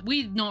we're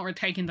not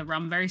taking the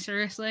run very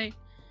seriously.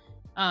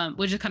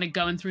 We're just kind of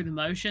going through the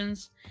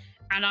motions,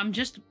 and I'm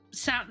just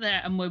sat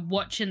there and we're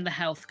watching the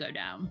health go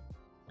down,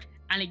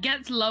 and it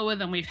gets lower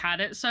than we've had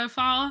it so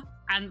far.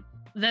 And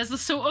there's a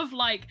sort of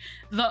like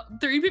the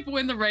three people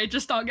in the raid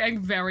just start getting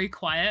very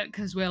quiet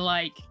because we're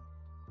like,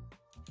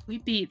 we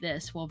beat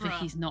this while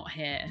Vicky's not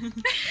here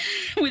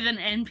with an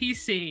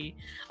NPC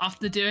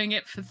after doing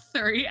it for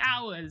 3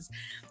 hours.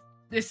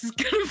 This is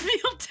gonna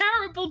feel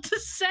terrible to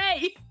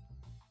say,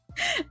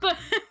 but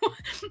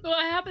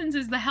what happens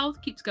is the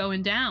health keeps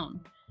going down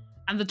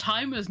and the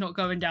timer's not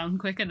going down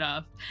quick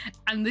enough,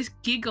 and this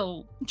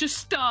giggle just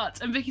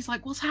starts, and Vicky's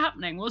like, what's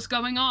happening, what's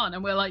going on?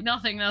 And we're like,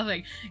 nothing,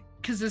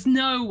 because there's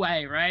no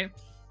way, right?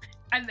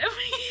 And then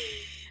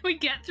we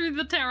get through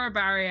the terror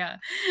barrier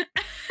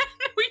and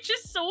we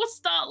just all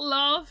start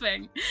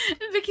laughing, and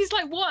Vicky's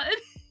like, what?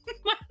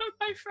 One of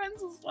my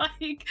friends was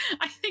like,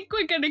 I think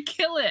we're gonna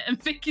kill it,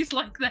 and Vicky's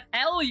like, the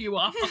hell you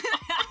are.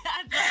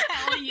 The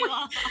hell you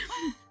are.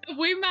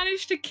 We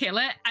managed to kill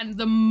it, and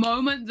the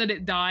moment that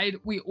it died,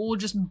 we all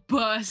just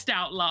burst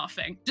out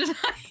laughing, just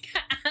like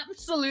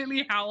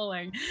absolutely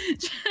howling,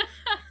 just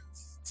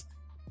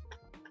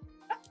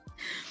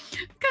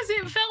because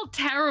it felt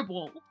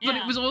terrible, but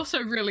it was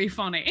also really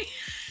funny.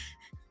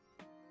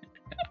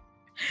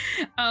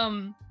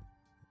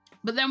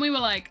 But then we were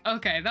like,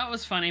 okay, that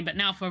was funny, but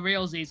now for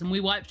realsies. And we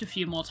wiped a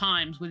few more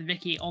times with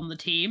Vicky on the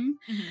team.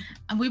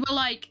 And we were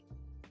like,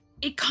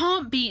 it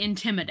can't be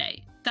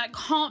Intimidate. That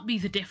can't be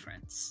the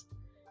difference.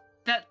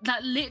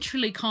 That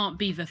literally can't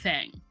be the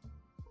thing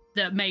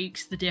that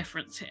makes the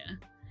difference here.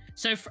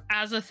 So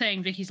as a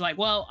thing, Vicky's like,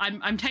 well,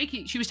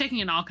 she was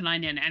taking an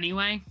Arcanine in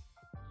anyway.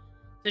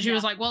 So she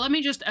was like, well, let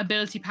me just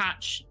ability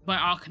patch my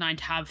Arcanine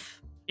to have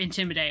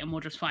Intimidate and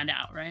we'll just find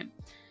out, right?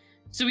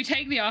 So we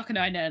take the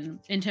Arcanine in,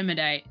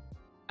 Intimidate,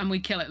 and we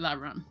kill it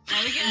that run. There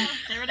we go.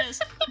 There it is.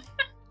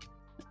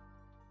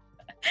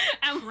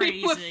 And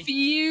Crazy. we were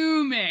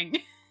fuming.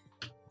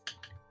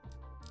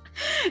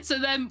 So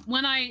then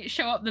when I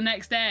show up the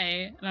next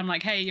day and I'm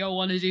like, hey, y'all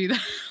want to do the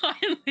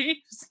Iron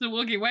Leaves, the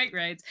Woogie Wake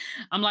raids?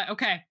 I'm like,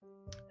 okay,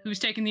 who's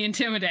taking the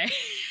Intimidate?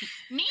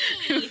 Me!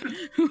 Who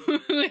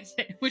is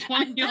it? Which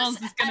one of y'all is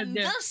going to do? And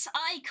thus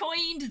I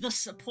coined the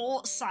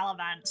support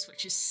Salamence,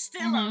 which is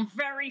still a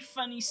very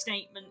funny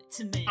statement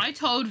to me. I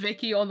told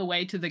Vicky on the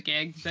way to the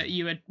gig that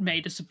you had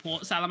made a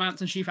support Salamence,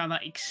 and she found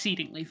that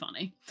exceedingly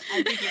funny.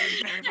 I think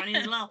it was very funny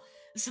as well.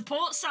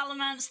 Support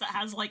Salamence that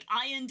has like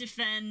Iron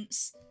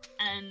Defense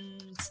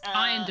and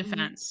Iron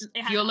Defense.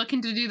 If you're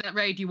looking to do that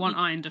raid, you want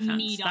Iron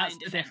Defense. That's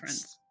the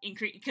difference.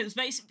 Because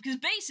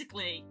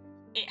basically,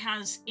 it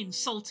has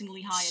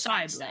insultingly high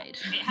attack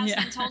stat.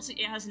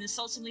 It has an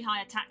insultingly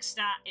high attack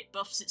stat. It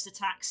buffs its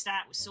attack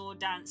stat with Sword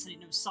Dance, and it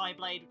knows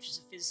Psyblade, which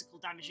is a physical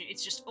damage.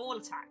 It's just all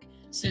attack.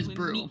 So it's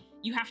brutal.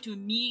 You have to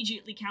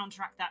immediately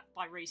counteract that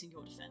by raising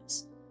your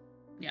defense.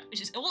 Yeah,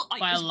 which is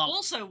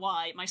also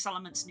why my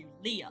Salamence knew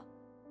Leah.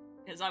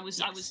 Because I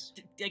was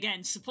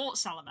again support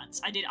Salamence.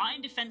 I did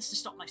Iron Defense to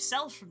stop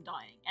myself from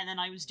dying, and then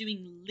I was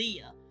doing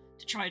Leah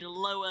to try to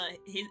lower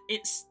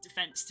its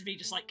defense to be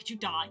just like, could you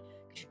die?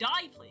 Could you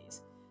die,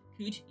 please?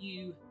 Could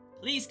you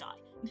please die?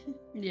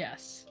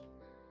 Yes.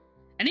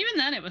 And even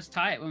then, it was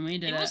tight when we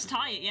did it. It was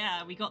tight,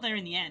 yeah. We got there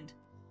in the end.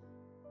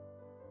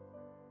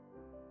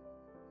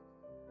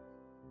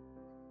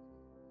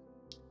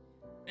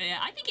 But yeah,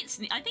 I think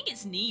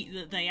it's neat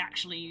that they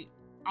actually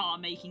are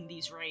making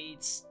these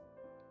raids,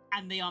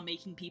 and they are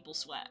making people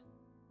sweat.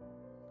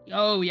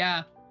 Oh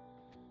yeah.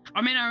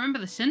 I mean, I remember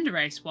the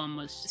Cinderace one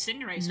was The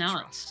Cinderace nuts.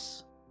 was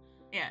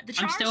rough. Yeah, the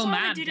I'm still Charizard I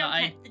mad did that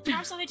okay. I- The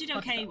Charizard I did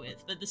okay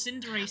with, but the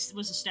Cinderace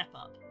was a step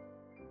up.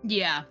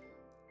 Yeah.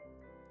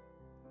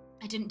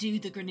 I didn't do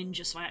the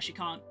Greninja, so I actually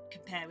can't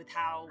compare with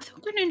how. I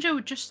thought Greninja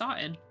had just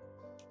started.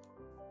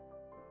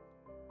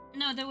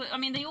 No, they were. I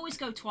mean, they always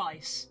go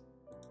twice.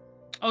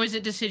 Oh, is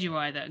it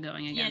Decidueye that are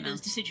going again Yeah, now?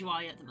 there's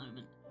Decidueye at the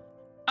moment.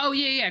 Oh,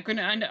 yeah.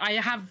 I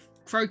have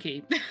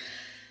Froakie.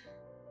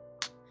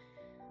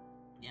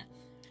 Yeah,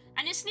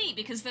 and it's neat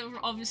because they're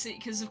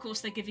obviously of course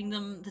they're giving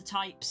them the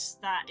types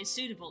that is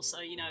suitable.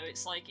 So you know,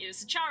 it's like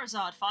it's a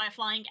Charizard, Fire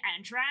Flying,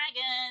 and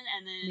Dragon,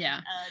 and then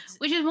Yeah.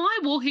 Which is why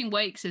Walking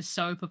Wakes is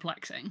so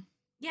perplexing.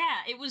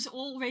 yeah, it was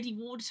already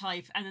Water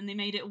type, and then they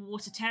made it a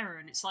Water Terror,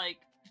 and it's like,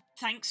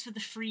 thanks for the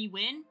free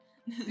win.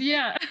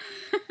 Yeah.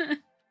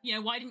 You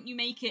know, why didn't you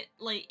make it,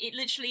 like, it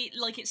literally,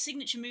 like, its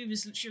signature move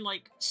is literally,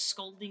 like,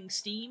 Scalding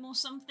Steam or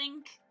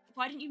something?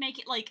 Why didn't you make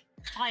it, like,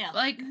 fire?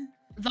 Like,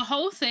 the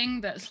whole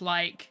thing that's,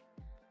 like,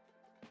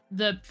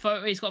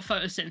 he's got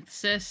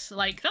photosynthesis,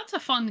 like, that's a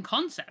fun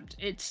concept.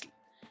 It's,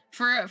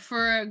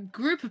 for a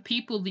group of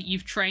people that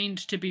you've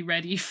trained to be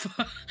ready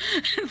for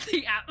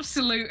the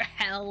absolute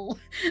hell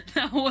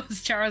that was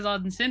Charizard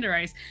and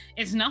Cinderace,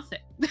 it's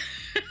nothing.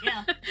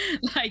 Yeah.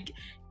 Like,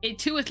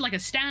 to us, like, a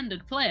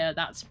standard player,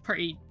 that's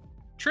pretty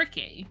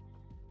tricky.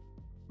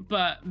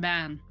 But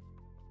man,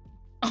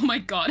 oh my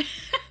god.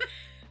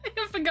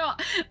 I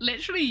forgot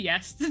literally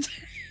yesterday.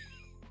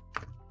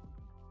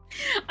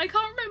 I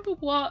can't remember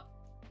what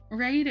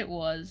raid it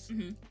was.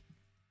 Mm-hmm.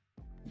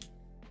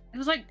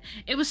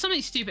 It was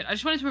something stupid. I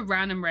just went into a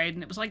random raid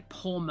and it was like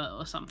Porma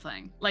or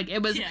something. Like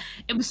it was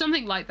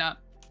something like that.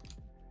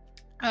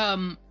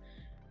 But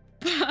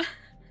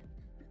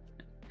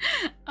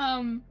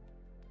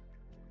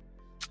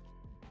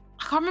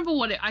I can't remember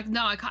what I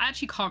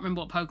actually can't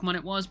remember what Pokemon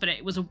it was, but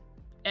it was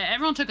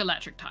everyone took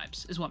electric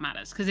types is what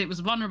matters, because it was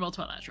vulnerable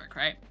to electric,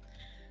 right?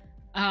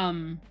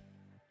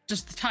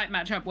 Just the type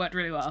matchup worked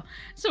really well.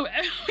 So we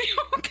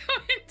all go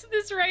into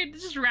this raid,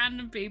 just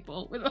random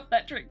people with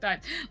electric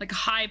types, like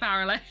high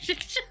power electric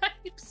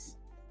types.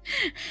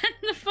 And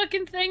the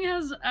fucking thing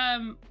has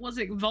was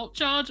it Volt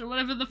Charge or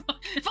whatever the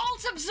fuck?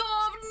 Volt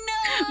Absorb,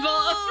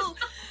 no!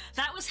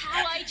 That was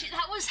how I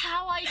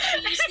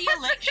chose the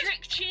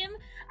electric gym.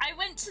 I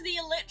went to the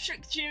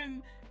electric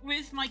gym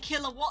with my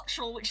killer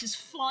Wattrel, which is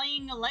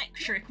flying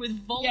electric with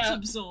Volt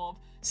Absorb.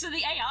 So the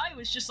AI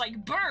was just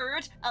like,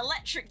 bird,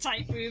 electric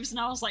type moves, and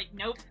I was like,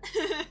 nope.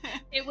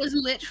 It was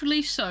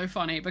literally so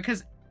funny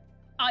because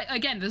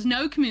again, there's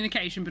no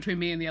communication between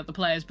me and the other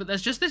players, but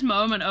there's just this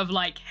moment of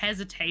like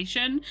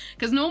hesitation,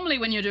 because normally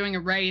when you're doing a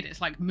raid,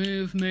 it's like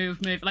move,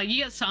 move, move. Like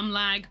you get some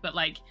lag, but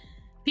like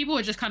people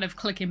were just kind of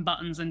clicking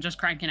buttons and just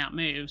cranking out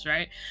moves,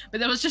 right? But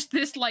there was just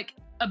this like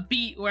a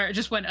beat where it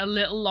just went a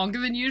little longer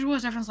than usual,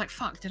 as everyone's like,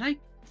 fuck,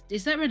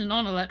 is there a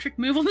non-electric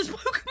move on this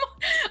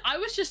Pokemon? I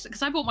was just,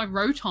 because I bought my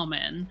Rotom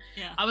in,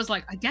 I was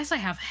like, I guess I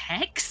have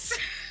Hex?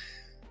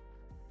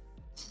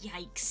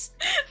 Yikes.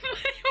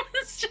 It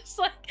was just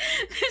like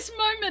this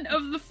moment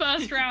of the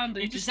first round.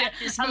 It just at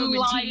this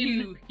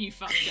moment you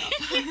fucked up.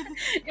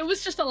 It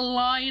was just a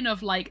line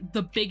of like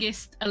the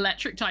biggest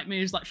electric type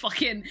moves, like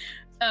fucking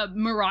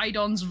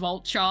Miraidon's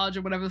Volt Charge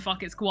or whatever the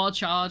fuck it's, Quad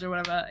Charge or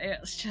whatever.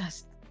 It's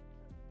just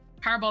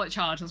Parabolic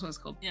Charge, that's what it's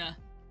called. Yeah.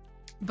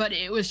 But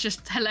it was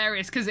just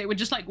hilarious because it would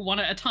just like one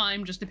at a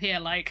time just appear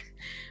like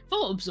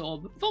Volt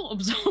Absorb, Volt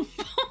Absorb,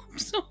 Volt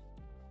Absorb.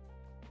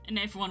 And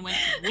everyone went,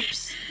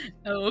 whoops.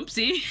 Oh,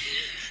 oopsie.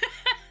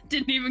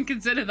 Didn't even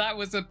consider that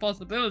was a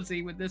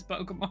possibility with this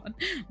Pokemon.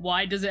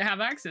 Why does it have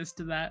access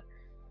to that?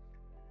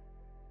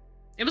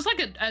 It was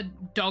like a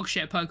dog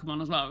shit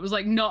Pokemon as well. It was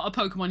like not a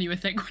Pokemon you would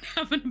think would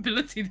have an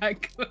ability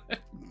that good.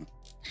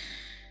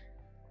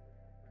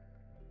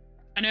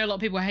 I know a lot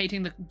of people are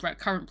hating the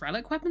current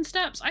relic weapon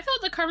steps. I thought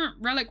the current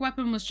relic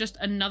weapon was just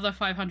another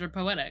 500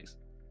 poetics.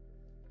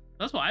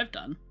 That's what I've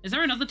done. Is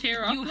there another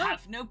tier up? You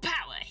have no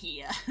power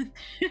here.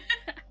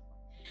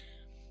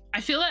 I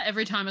feel that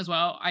every time as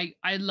well. I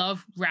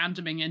love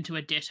randoming into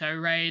a Ditto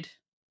raid.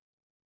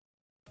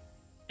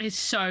 It's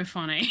so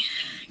funny.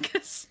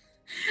 Because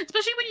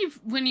especially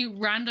when you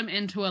random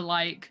into a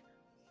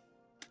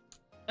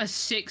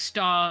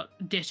 6-star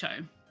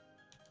Ditto.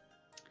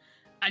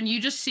 And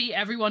you just see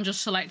everyone just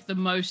select the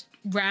most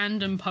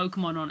random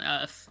Pokemon on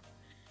Earth.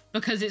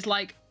 Because it's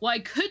like, well, I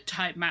could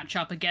type match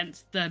up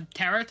against the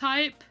Terra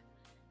type.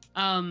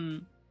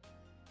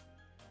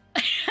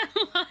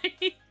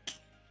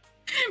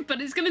 But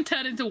it's going to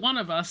turn into one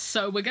of us,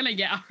 so we're going to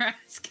get our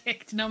ass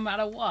kicked no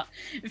matter what.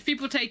 If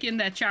people take in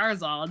their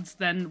Charizards,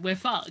 then we're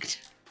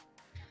fucked.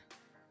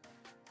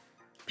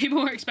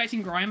 People were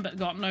expecting grind, but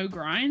got no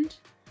grind.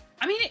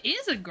 I mean, it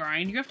is a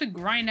grind. You have to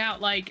grind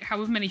out, like,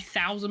 however many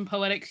 1,000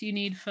 poetics you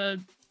need for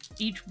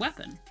each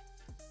weapon.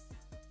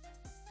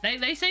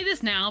 They say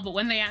this now, but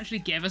when they actually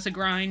give us a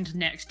grind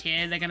next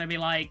year, they're gonna be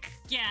like...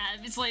 Yeah,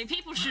 it's like,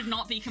 people should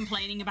not be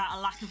complaining about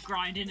a lack of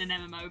grind in an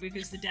MMO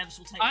because the devs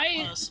will take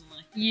it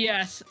personally.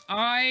 Yes,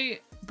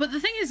 But the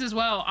thing is as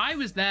well, I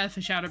was there for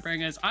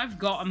Shadowbringers. I've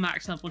got a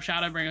max level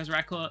Shadowbringers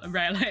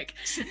relic.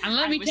 And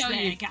let me tell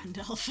you...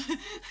 Gandalf.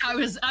 I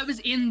was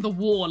in the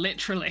war,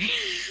 literally.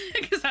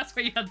 Because that's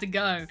where you had to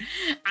go.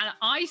 And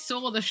I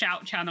saw the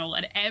shout channel,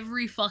 and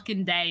every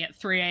fucking day at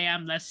 3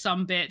 AM, there's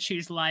some bitch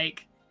who's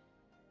like,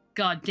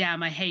 God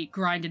damn, I hate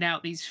grinding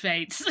out these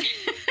fates.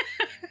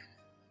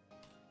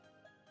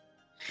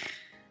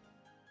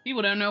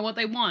 People don't know what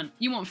they want.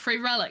 You want free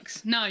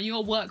relics. No,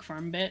 you'll work for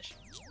them, bitch.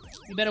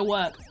 You better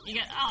work. You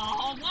get,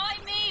 oh, why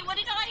me? What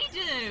did I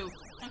do?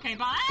 Okay,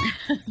 bye.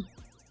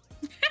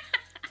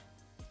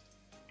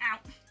 Ow.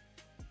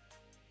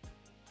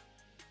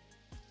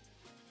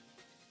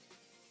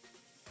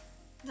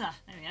 There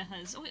we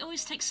go. It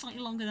always takes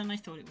slightly longer than I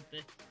thought it would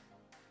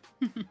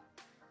be.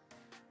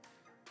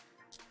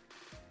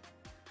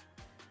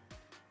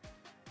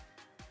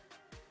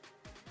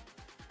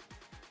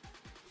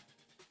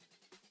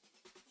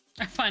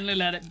 I finally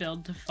let it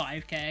build to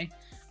 5k.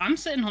 I'm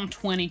sitting on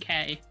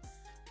 20k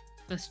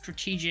for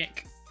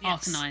strategic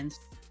Arcanines.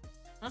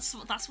 That's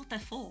what they're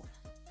for.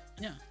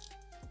 Yeah.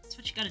 That's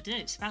what you gotta do.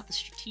 It's about the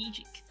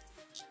strategic.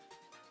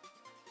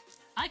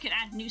 I could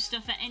add new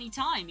stuff at any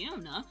time, you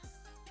don't know.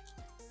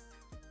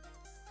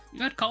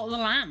 You had Cult of the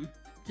Lamb.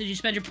 Did you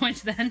spend your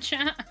points then,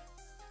 chat?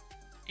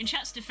 In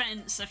chat's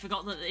defense, I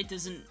forgot that it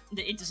doesn't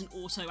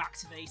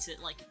auto-activate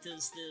it like it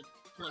does the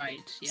plugin.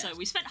 Right, yes. So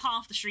we spent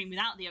half the stream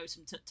without the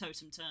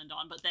totem turned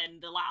on, but then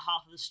the latter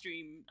half of the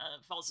stream,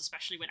 Voz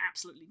especially went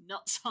absolutely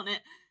nuts on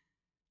it.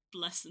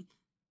 Bless him.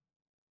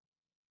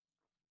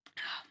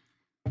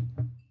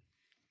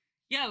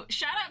 Yo,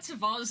 shout out to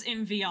Voz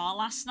in VR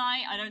last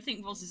night. I don't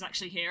think Voz is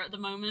actually here at the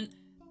moment.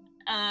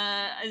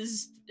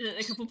 As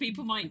a couple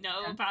people might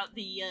know about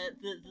the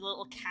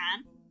little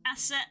can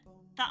asset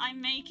that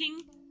I'm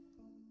making.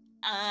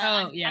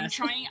 Yes. I'm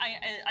trying.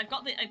 I've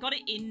got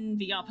it in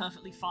VR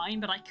perfectly fine,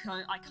 but I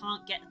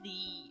can't get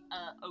the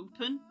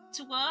open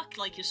to work.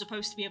 Like, you're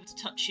supposed to be able to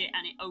touch it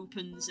and it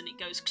opens and it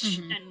goes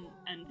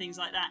and things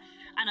like that.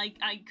 And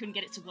I couldn't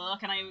get it to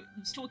work. And I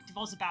was talking to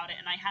Voz about it,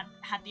 and I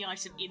had the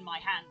item in my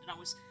hand, and I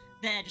was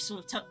there just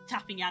sort of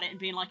tapping at it and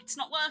being like, it's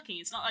not working.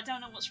 It's not. I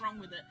don't know what's wrong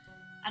with it.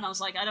 And I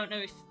was like, I don't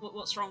know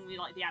what's wrong with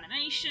like the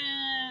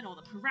animation or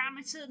the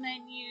parameter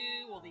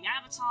menu or the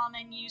avatar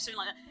menu, something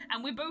like that.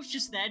 And we're both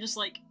just there, just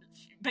like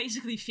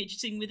basically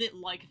fidgeting with it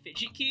like a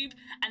fidget cube.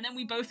 And then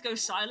we both go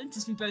silent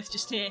as we both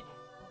just hear,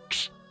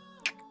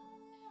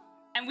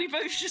 and we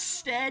both just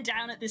stare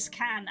down at this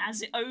can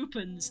as it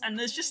opens. And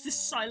there's just this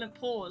silent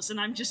pause. And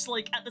I'm just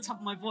like, at the top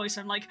of my voice,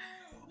 I'm like,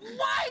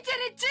 why did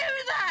it do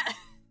that?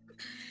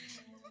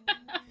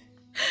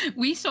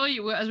 We saw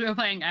you as we were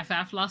playing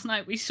FF last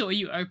night. We saw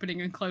you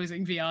opening and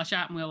closing VR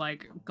chat, and we were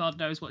like, God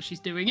knows what she's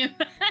doing in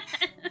there.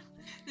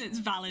 It's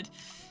valid.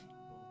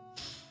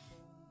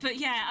 But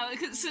yeah,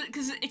 because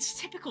it's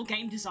typical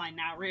game design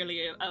now,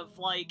 really, of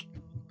like,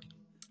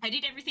 I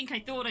did everything I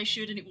thought I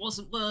should and it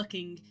wasn't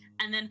working,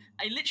 and then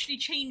I literally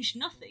changed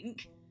nothing,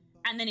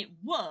 and then it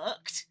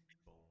worked,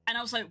 and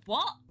I was like,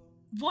 what?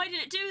 Why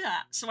did it do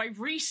that? So I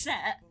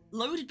reset,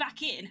 loaded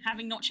back in,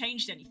 having not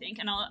changed anything,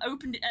 and I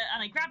opened it,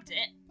 and I grabbed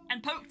it,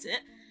 and poked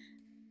it,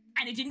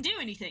 and it didn't do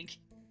anything.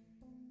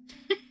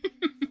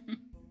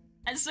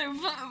 And so,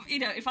 you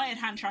know, if I had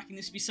hand tracking,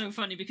 this would be so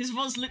funny, because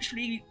Voz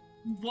literally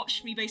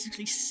watched me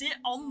basically sit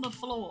on the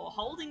floor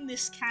holding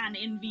this can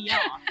in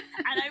VR,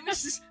 and I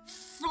was just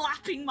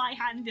flapping my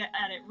hand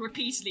at it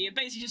repeatedly, and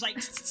basically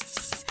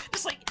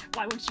just like,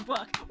 why won't you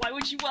work? Why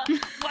won't you work?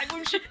 Why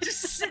won't you?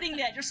 Just sitting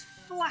there, just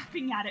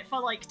flapping at it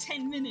for like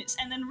 10 minutes,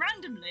 and then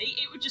randomly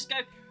it would just go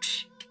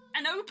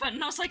and open,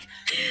 and I was like,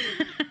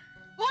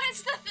 what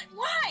is the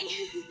why?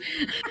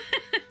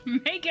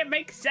 Make it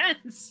make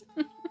sense.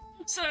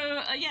 So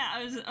yeah,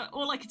 I was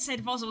all I could say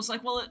to Voz was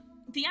like, well,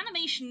 the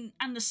animation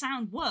and the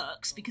sound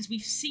works because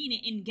we've seen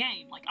it in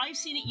game. Like, I've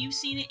seen it, you've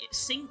seen it, it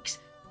syncs.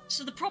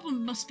 So the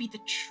problem must be the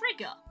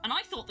trigger, and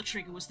I thought the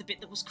trigger was the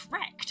bit that was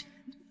correct.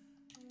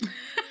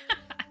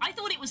 I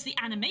thought it was the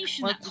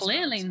animation. Well, that was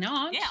clearly bugged.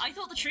 not. Yeah, I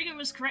thought the trigger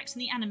was correct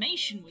and the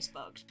animation was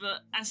bugged, but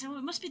I said, well,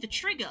 it must be the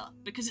trigger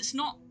because it's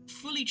not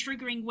fully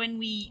triggering when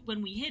we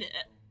hit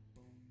it.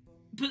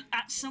 But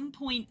at some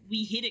point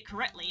we hit it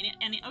correctly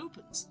and it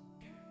opens.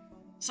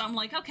 So I'm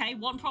like, okay,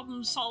 one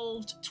problem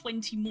solved,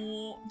 20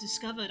 more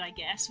discovered, I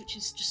guess, which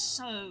is just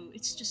so,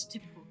 it's just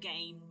typical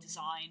game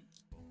design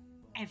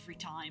every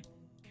time.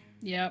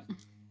 Yep.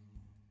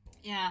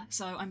 Yeah,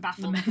 so I'm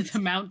baffled. The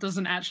mount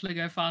doesn't actually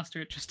go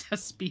faster, it just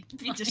has speed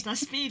lines. It just has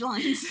speed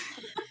lines.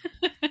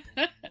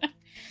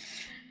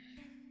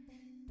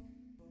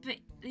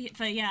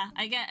 But yeah,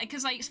 I get,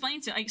 because I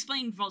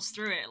explained Voz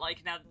through it,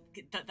 like, now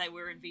that they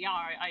were in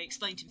VR, I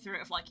explained to him through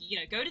it of like, you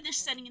know, go to this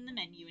setting in the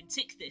menu and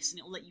tick this and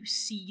it'll let you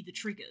see the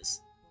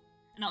triggers.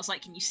 And I was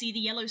like, can you see the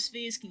yellow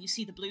spheres? Can you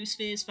see the blue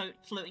spheres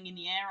floating in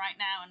the air right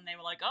now? And they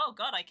were like, oh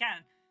god, I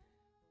can.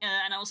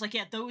 And I was like,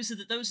 yeah, those are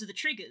the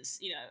triggers,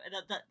 you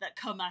know, that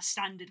come as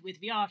standard with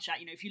VR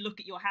chat. You know, if you look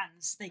at your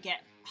hands, they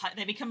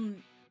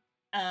become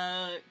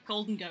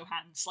Golden Go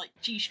hands, like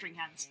G-string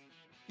hands.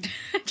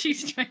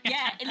 G-string.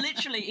 Yeah,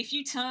 literally, if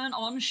you turn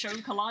on show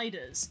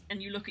colliders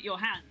and you look at your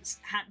hands,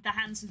 the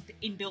hands have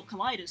inbuilt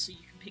colliders, so you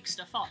can pick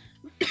stuff up.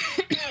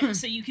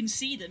 So you can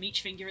see them.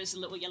 Each finger is a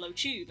little yellow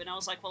tube, and I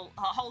was like, well,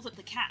 I'll hold up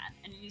the can,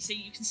 and you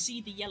can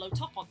see the yellow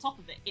top on top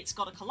of it. It's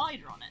got a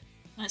collider on it.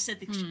 And I said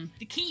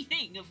the key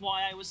thing of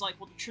why I was like,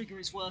 well, the trigger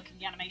is working,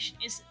 the animation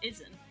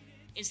isn't,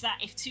 is that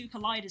if two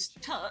colliders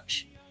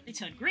touch, they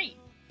turn green.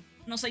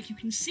 And I was like, you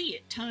can see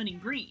it turning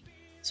green.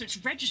 So it's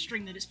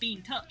registering that it's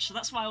being touched. So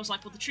that's why I was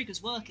like, well, the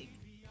trigger's working.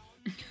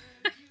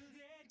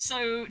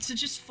 So to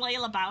just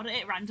flail about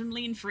it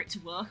randomly and for it to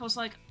work, I was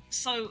like,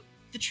 so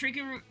the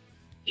trigger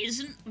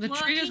isn't the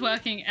working? trigger's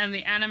working and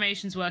the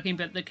animation's working,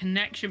 but the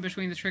connection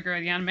between the trigger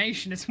and the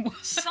animation isn't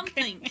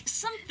working.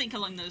 Something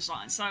along those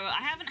lines. So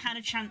I haven't had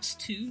a chance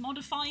to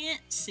modify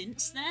it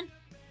since then.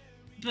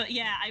 But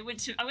yeah, I went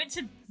to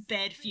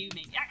bed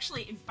fuming.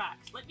 Actually, in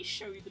fact, let me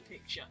show you the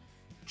picture.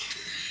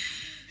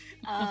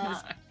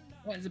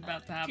 What is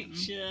about to happen?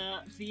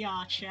 Picture,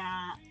 VR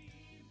chat.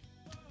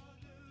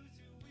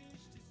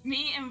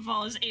 Me and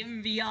Voz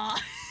in VR.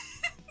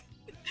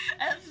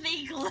 And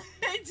me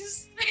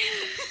just...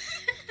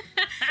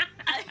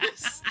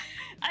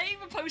 I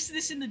even posted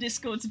this in the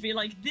Discord to be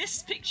like,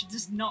 this picture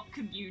does not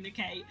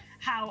communicate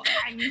how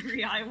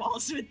angry I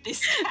was with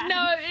this can.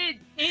 No,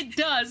 it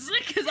does,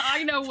 because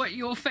I know what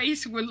your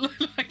face would look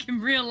like in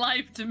real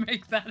life to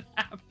make that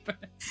happen.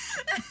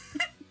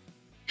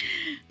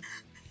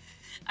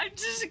 I'm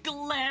just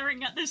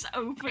glaring at this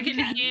open I can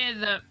can. hear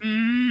the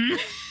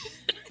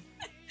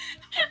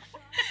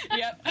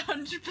Yep,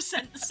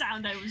 100% the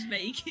sound I was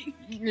making.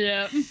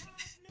 Yeah.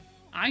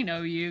 I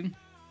know you.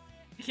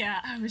 Yeah,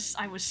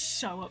 I was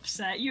so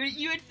upset.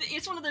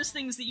 It's one of those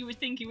things that you would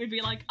think it would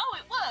be like, oh,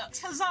 it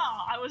works, huzzah!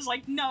 I was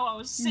like, no, I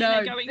was sitting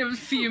there going, it was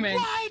fuming.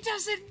 Why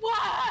does it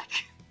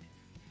work?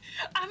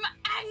 I'm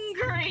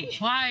angry!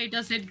 Why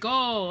does it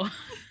go?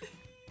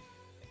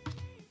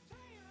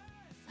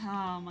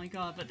 Oh my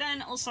god, but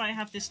then also I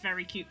have this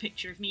very cute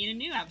picture of me in a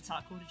new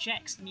avatar called a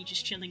Jex, me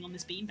just chilling on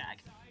this beanbag.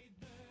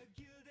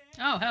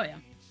 Oh, hell yeah.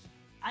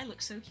 I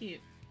look so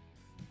cute.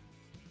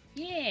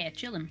 Yeah,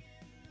 chilling.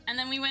 And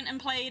then we went and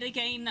played a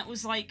game that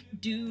was like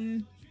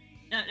Doom...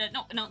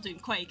 not Doom,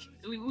 Quake.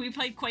 We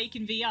played Quake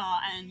in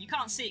VR, and you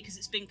can't see it because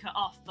it's been cut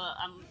off, but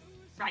I'm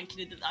ranking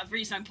it. The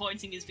reason I'm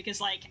pointing is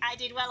because, like, I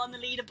did well on the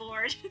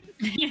leaderboard.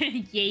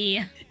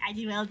 Yeah. I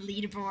did well on the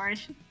leaderboard.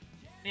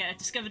 Yeah, I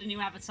discovered a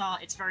new avatar.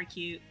 It's very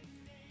cute.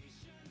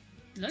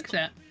 Looks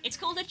it. It's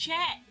called a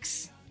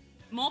Chex.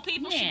 More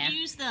people should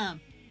use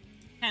them.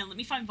 Hang on, let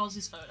me find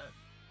Voz's photo.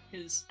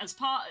 Because as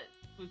part of,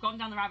 we've gone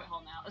down the rabbit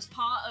hole now. As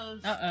part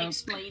of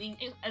explaining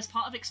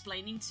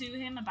to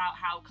him about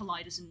how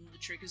colliders and the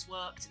triggers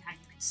worked and how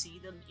you could see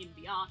them in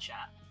VR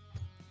chat,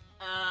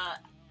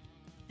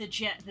 the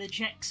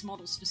Jex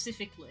model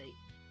specifically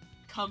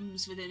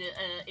comes with an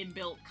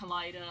inbuilt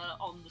collider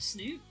on the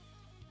snoot.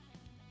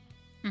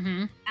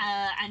 Mm-hmm.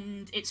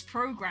 And it's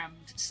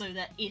programmed so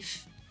that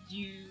if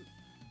you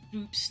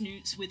boop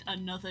snoots with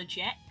another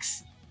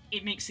Jex,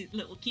 it makes a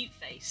little cute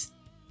face.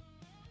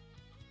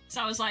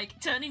 So I was like,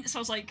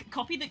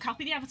 copy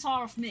the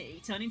avatar off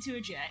me, turn into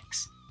a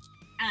Jex,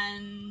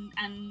 and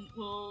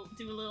we'll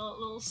do a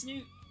little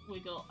snoot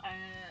wiggle.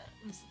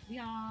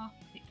 VR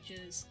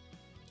pictures.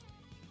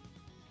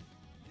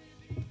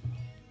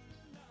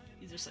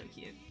 These are so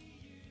cute.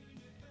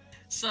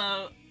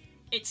 So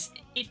it's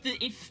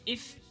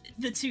if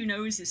the two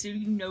noses, so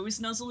you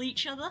nose nuzzle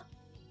each other,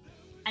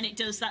 and it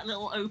does that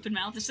little open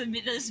mouth. So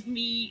there's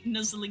me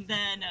nuzzling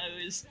their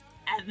nose,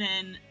 and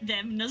then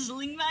them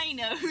nuzzling my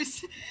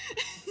nose.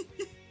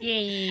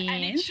 Yeah,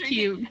 and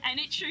cute. And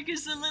it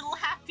triggers a little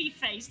happy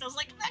face. I was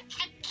like, look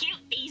how cute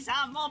these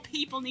are. More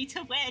people need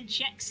to wear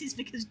Jexes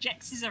because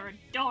Jexes are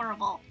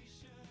adorable.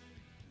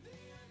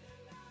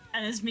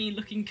 And there's me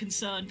looking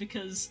concerned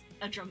because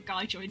a drunk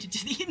guy joined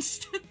into the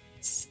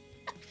instance.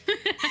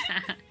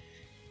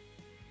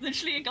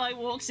 Literally, a guy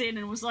walks in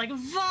and was like,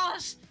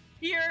 Voss,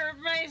 you're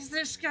amazing,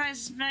 this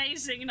guy's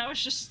amazing. And I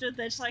was just stood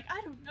there just like,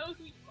 I don't know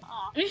who you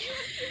are.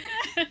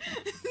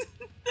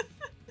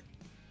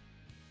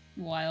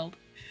 Wild.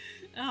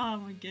 Oh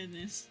my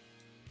goodness.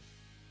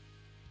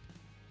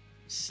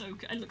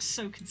 I look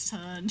so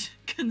concerned.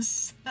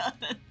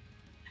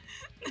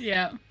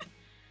 Yeah.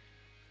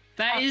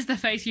 That is the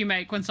face you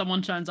make when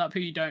someone turns up who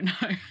you don't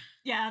know.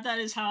 Yeah, that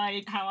is how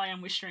I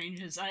am with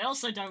strangers. I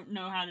also don't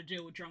know how to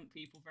deal with drunk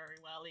people very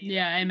well either.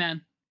 Yeah,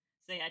 amen.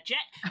 So yeah,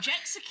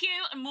 Jets are cute,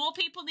 and more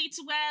people need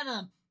to wear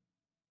them.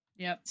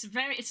 Yep.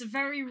 It's a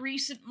very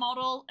recent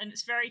model, and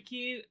it's very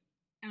cute,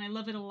 and I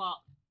love it a lot.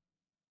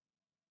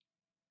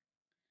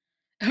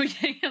 We're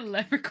getting a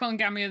leprechaun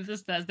cameo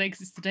this Thursday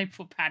because it's the day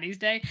before Paddy's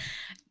Day.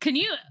 Can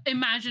you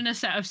imagine a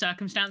set of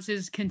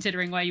circumstances,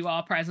 considering where you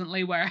are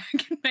presently, where I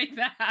can make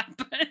that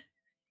happen?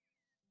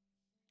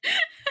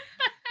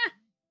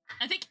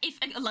 I think if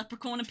a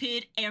leprechaun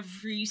appeared,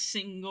 every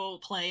single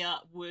player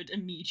would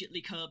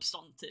immediately curb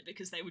stomp it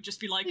because they would just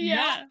be like,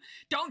 no,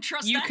 don't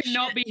trust you that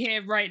cannot shit. be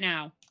here right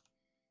now.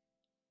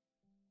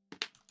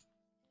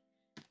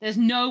 There's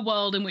no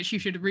world in which you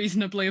should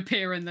reasonably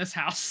appear in this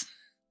house.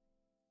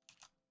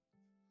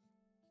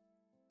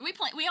 We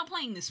are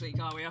playing this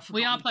week, are we?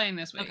 We are playing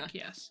this week, okay.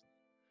 Yes.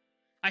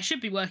 I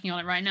should be working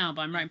on it right now,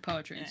 but I'm writing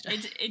poetry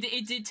instead.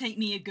 It did take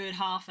me a good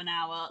half an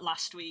hour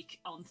last week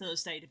on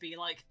Thursday to be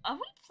like, are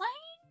we playing?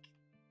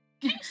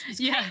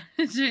 Yeah,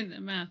 doing the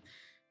math.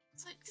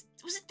 It's like,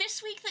 was it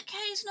this week that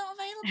Kay's not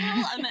available?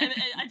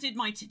 I did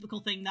my typical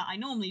thing that I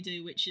normally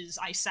do, which is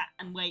I sat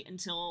and wait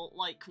until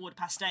like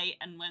 8:15,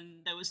 and when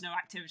there was no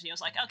activity, I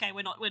was like, okay,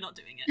 we're not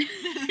doing it.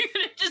 You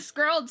could have just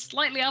scrolled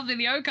slightly up in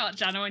the O-Kart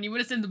channel, and you would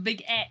have seen the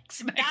big X.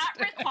 That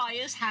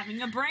requires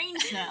having a brain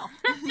cell.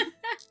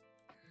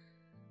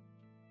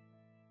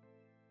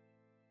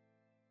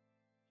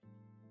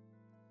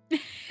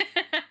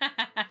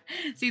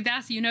 See,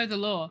 that's, you know, the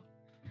law.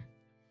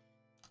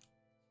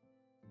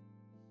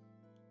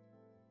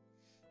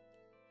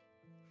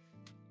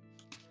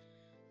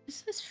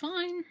 This is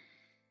fine.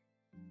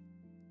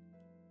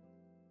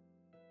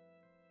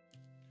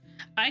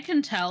 I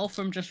can tell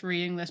from just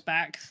reading this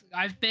back.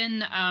 I've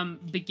been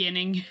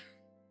beginning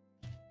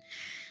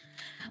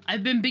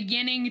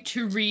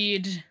to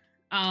read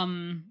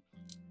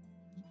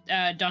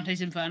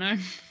Dante's Inferno.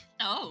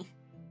 Oh,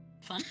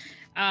 fun.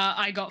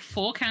 I got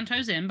 4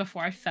 cantos in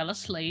before I fell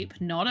asleep.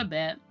 Not a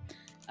bit.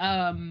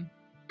 But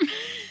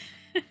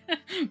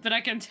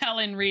I can tell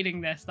in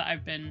reading this that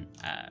I've been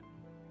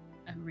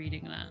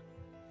reading that.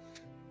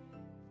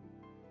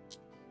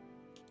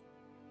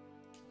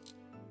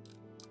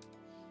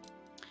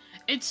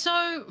 It's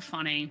so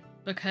funny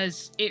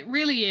because it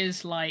really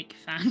is like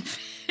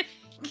fanfic.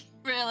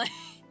 Really?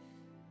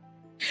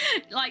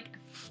 Like,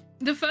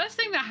 the first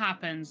thing that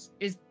happens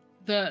is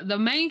the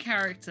main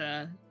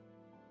character,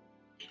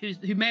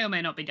 who may or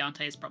may not be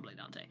Dante, is probably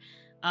Dante,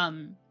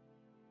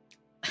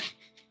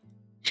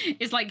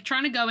 is like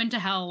trying to go into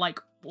hell like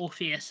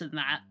Orpheus and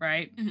that,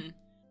 right? Mm-hmm.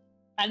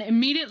 And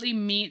immediately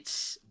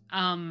meets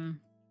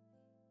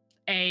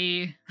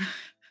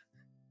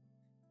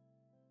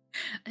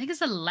I think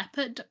it's a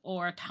leopard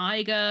or a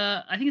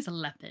tiger. I think it's a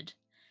leopard.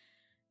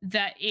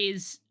 That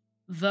is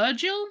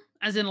Virgil,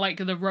 as in like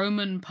the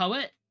Roman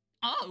poet.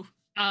 Oh.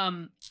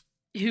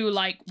 Who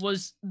like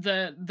was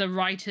the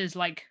writers,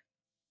 like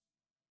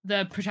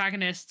the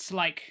protagonists,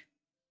 like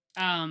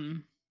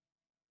who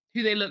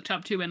they looked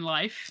up to in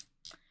life.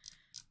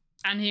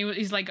 And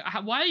he's like,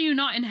 why are you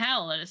not in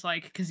hell? And it's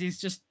like, because he's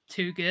just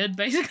too good,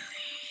 basically.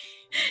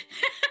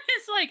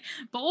 It's like,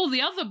 but all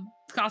the other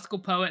classical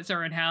poets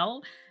are in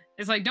hell.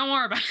 It's like, don't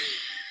worry about it.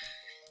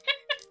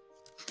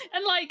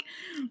 And like,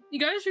 he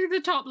goes through the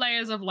top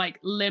layers of like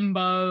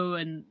limbo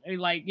and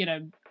like, you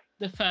know,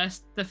 the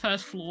first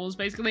floors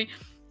basically.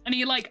 And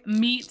he like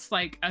meets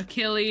like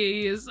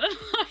Achilles and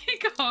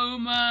like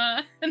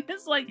Homer. And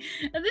it's like,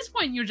 at this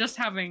point you're just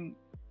having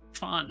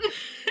fun.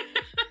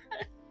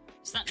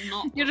 Is that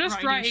not you're what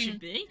just writing writing,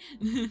 should be?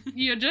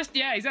 You're just,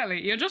 yeah,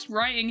 exactly. You're just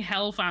writing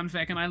hell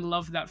fanfic, and I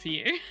love that for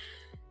you.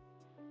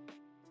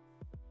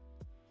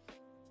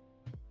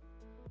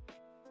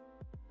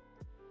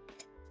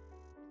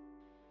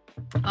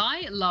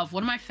 I love,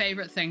 one of my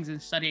favorite things in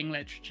studying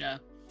literature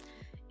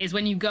is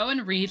when you go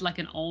and read like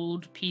an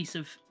old piece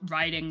of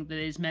writing that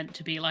is meant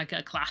to be like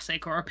a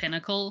classic or a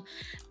pinnacle,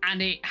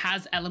 and it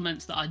has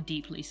elements that are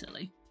deeply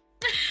silly.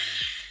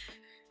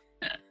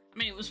 I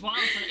mean, it was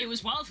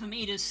wild for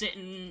me to sit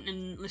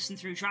and listen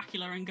through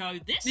Dracula and go,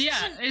 this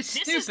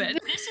stupid.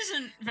 This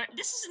isn't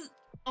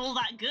all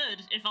that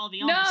good, if I'll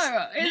be honest.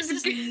 No,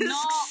 it's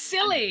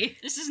silly.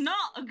 This is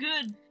not a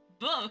good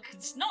book.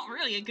 It's not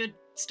really a good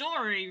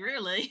story,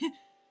 really.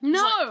 No.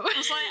 I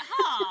was like,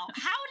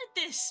 how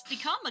did this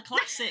become a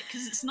classic?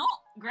 Because it's not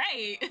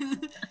great.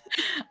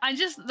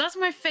 That's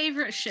my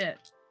favorite shit.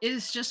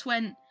 Is just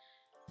when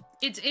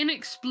it's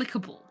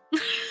inexplicable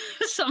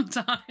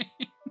sometimes.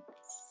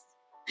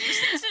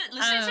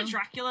 Listening to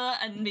Dracula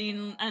and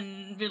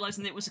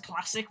realizing that it was a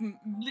classic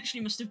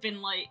literally must have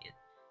been like,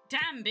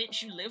 damn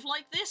bitch, you live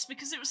like this?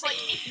 Because it was like,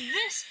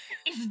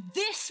 if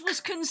this was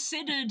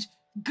considered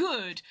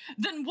good,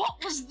 then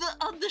what was the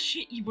other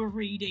shit you were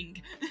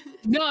reading?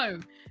 No,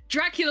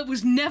 Dracula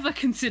was never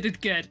considered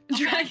good.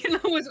 Okay.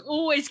 Dracula was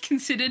always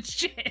considered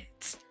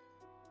shit.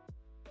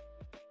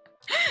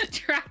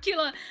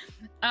 Dracula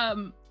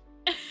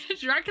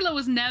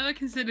was never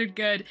considered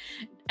good.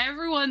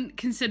 Everyone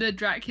considered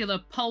Dracula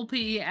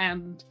pulpy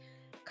and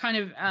kind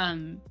of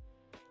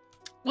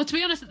well, to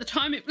be honest, at the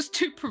time it was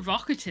too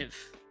provocative.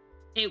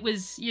 It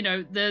was, you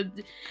know, the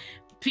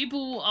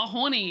people are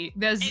horny.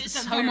 There's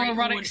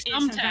homoerotic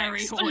subtext. It's a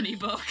very horny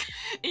book.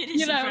 It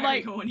is a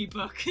very horny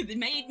book. It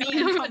made me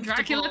uncomfortable. About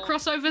Dracula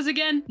crossovers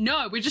again?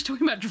 No, we're just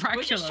talking about Dracula.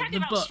 We're just talking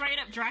about straight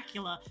up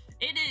Dracula.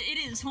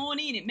 It is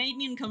horny and it made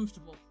me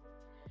uncomfortable.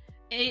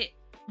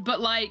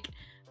 But like,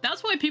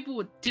 that's why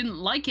people didn't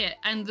like it,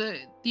 and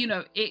it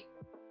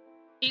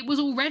it was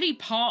already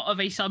part of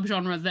a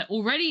subgenre that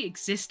already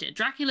existed.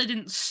 Dracula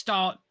didn't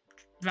start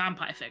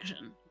vampire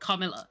fiction.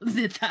 Carmilla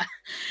did that.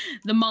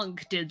 The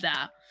Monk did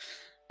that.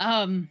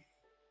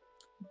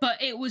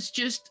 But it was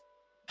just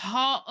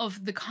part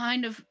of the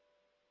kind of,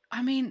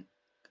 I mean,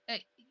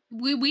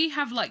 we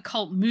have like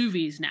cult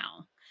movies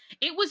now.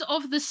 It was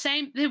of the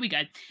same, there we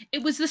go.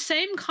 It was the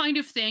same kind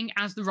of thing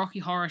as the Rocky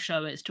Horror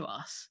Show is to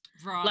us.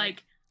 Right.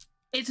 Like,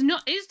 it's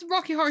not, is the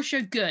Rocky Horror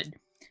Show good?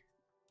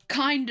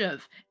 Kind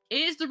of.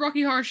 Is the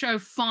Rocky Horror Show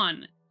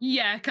fun?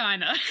 Yeah,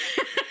 kind of.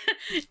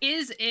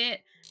 Is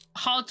it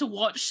hard to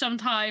watch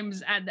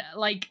sometimes and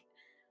like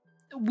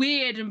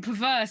weird and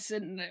perverse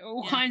and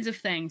all kinds of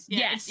things?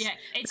 Yes. Yeah.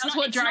 That's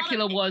what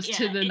Dracula was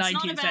to the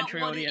 19th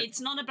century audience.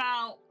 It's not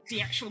about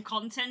the actual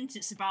content,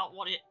 it's about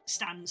what it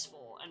stands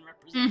for and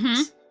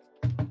represents.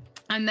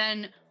 And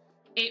then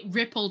it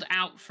rippled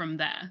out from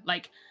there.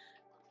 Like,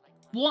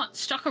 what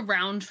stuck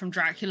around from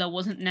Dracula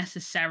wasn't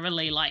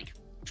necessarily like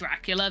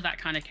Dracula, that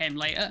kind of came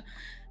later,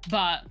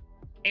 but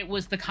it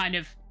was the kind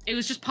of, it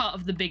was just part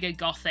of the bigger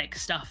gothic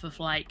stuff of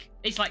like,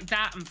 it's like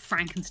that and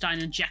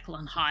Frankenstein and Jekyll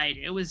and Hyde.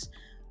 It was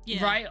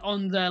right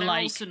on the They're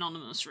like all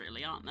synonymous,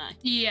 really, aren't they?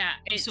 Yeah,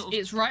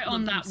 it's right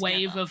on that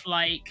wave of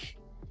like,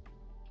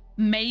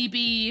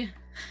 maybe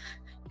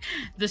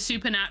the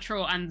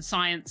supernatural and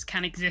science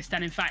can exist,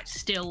 and in fact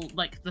still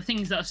like the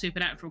things that are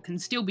supernatural can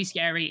still be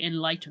scary in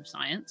light of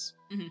science.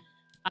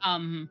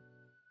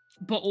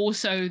 But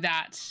also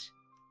that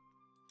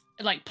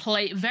like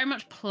very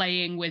much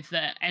playing with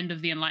the end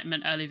of the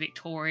Enlightenment, early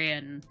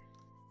Victorian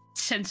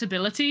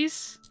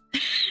sensibilities.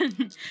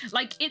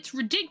 Like, it's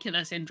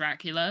ridiculous in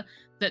Dracula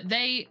that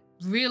they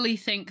really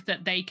think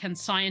that they can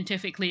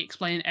scientifically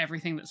explain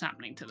everything that's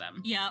happening to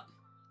them. Yeah.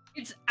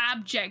 It's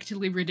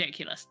abjectly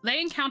ridiculous. They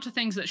encounter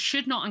things that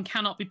should not and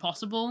cannot be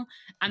possible,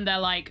 and they're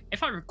like,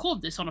 if I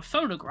record this on a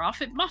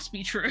phonograph, it must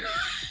be true.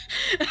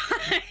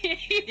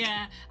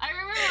 Yeah, I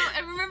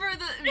remember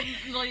that,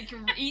 like,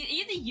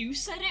 either you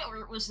said it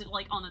or was it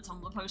like on a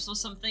Tumblr post or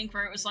something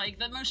where it was like,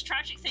 the most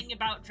tragic thing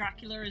about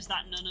Dracula is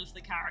that none of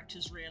the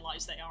characters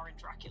realize they are in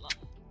Dracula.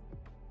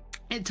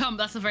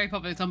 That's a very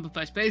popular Tumblr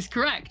post, but it's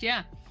correct,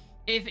 yeah.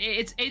 If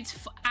it's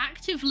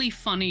actively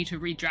funny to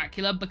read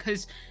Dracula,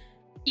 because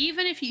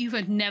even if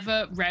you've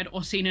never read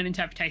or seen an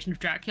interpretation of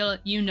Dracula,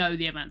 you know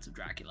the events of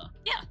Dracula.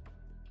 Yeah.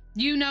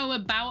 You know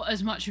about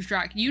as much of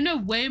Dracula. You know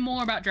way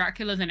more about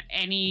Dracula than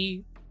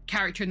any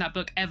character in that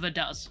book ever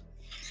does.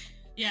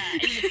 Yeah,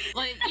 and,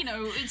 like, you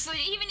know, it's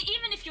like, even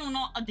if you're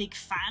not a big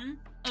fan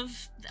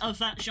of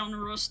that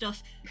genre or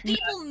stuff,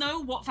 people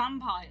know what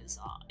vampires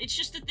are. It's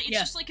just that it's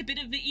just like a bit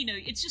of, you know,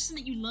 it's just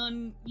something you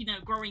learn, you know,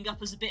 growing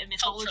up as a bit of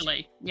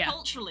mythology.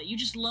 Culturally, you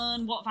just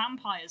learn what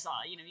vampires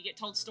are. You know, you get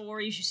told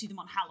stories, you see them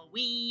on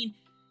Halloween.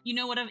 You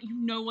know what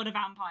a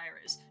vampire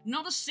is.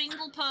 Not a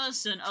single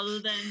person, other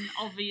than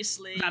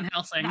obviously Van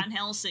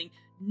Helsing,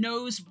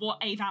 knows what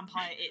a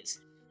vampire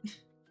is.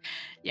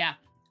 Yeah.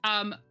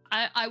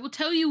 I will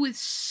tell you with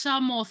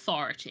some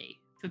authority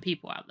for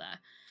people out there.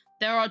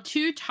 There are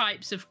two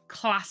types of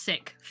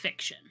classic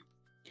fiction.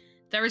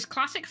 There is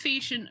classic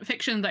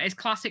fiction that is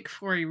classic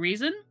for a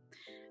reason,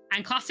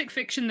 and classic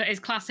fiction that is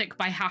classic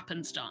by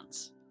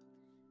happenstance.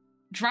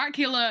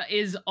 Dracula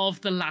is of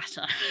the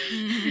latter.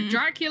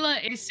 Dracula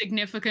is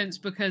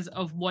significant because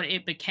of what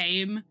it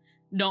became,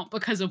 not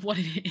because of what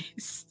it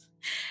is.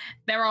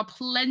 There are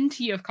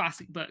plenty of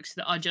classic books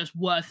that are just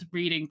worth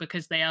reading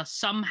because they are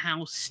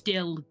somehow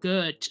still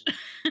good.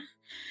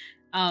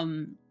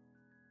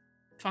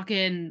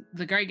 Fucking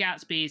The Great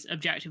Gatsby is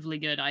objectively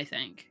good, I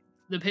think.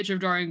 The Picture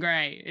of Dorian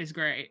Gray is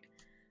great.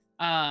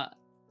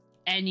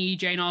 Any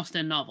Jane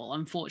Austen novel,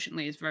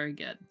 unfortunately, is very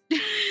good.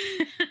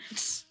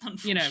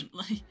 Unfortunately. You know,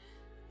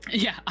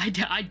 yeah,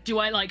 do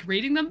I like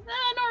reading them?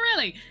 Not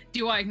really.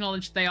 Do I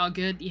acknowledge they are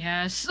good?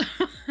 Yes.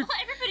 Well,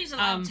 everybody's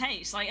allowed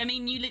taste. Like, I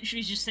mean, you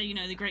literally just say, you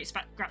know, The Great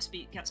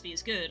Gatsby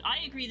is good.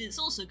 I agree that it's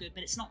also good,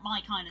 but it's not my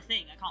kind of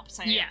thing. I can't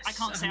say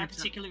I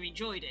particularly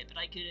enjoyed it, but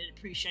I could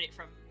appreciate it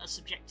from a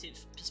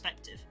subjective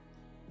perspective.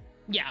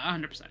 Yeah,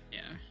 100%.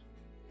 Yeah.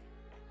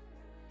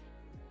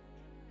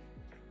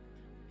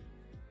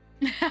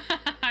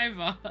 Hi,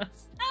 boss.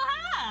 Oh,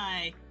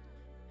 hi.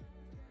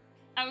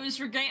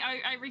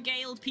 I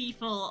regaled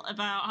people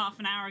about half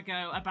an hour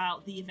ago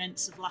about the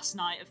events of last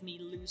night of me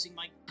losing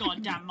my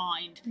goddamn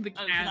mind over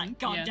that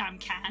goddamn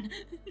can.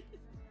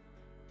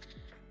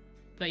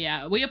 But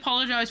yeah, we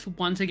apologize for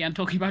once again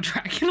talking about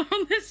Dracula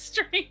on this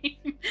stream.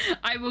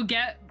 I will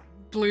get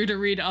Blue to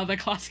read other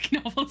classic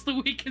novels that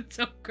we can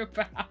talk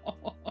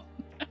about.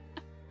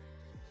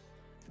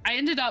 I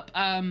ended up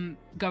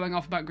going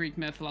off about Greek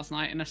myth last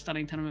night in a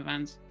stunning ton of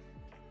events.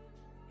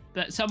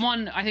 But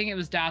someone, I think it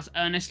was Daz,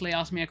 earnestly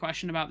asked me a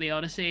question about the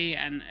Odyssey,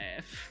 and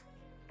if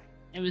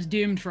it was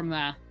doomed from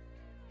there.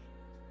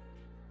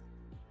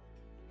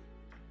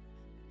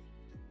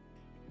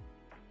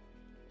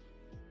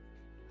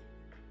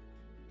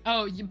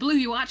 Oh, Blue,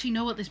 you actually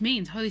know what this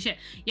means. Holy shit.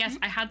 Yes,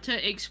 I had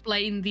to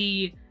explain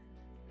the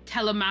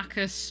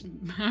Telemachus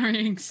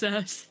marrying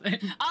Circe thing.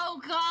 Oh,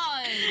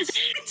 God!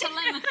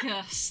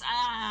 Telemachus!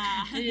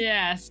 Ah!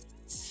 Yes.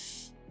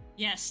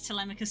 Yes,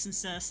 Telemachus and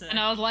Circe. And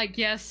I was like,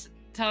 yes,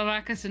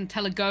 Telemachus and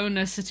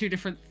Telegonus are two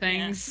different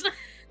things. Yes.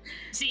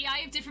 See, I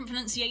have different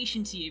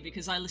pronunciation to you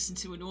because I listen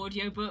to an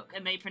audiobook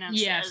and they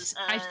pronounce it Yes,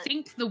 as... I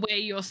think the way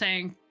you're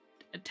saying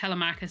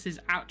Telemachus is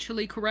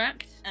actually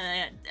correct.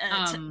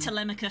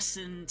 Telemachus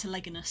and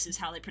Telegonus is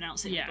how they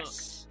pronounce it in the book.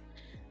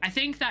 I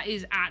think that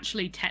is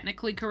actually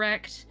technically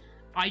correct.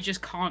 I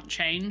just can't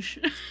change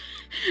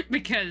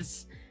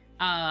because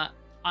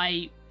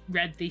I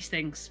read these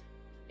things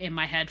in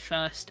my head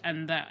first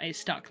and that is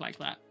stuck like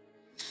that.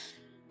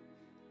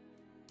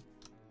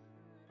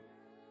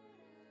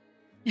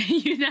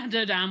 You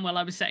know damn well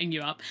I was setting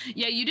you up.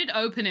 Yeah, you did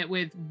open it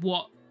with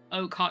what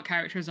Oakheart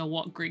characters are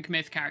what Greek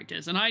myth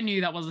characters, and I knew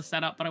that was a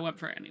setup, but I went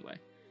for it anyway.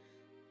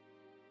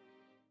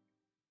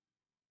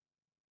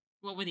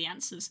 What were the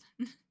answers?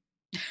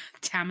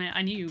 Damn it,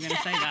 I knew you were going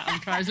to say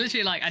that. I was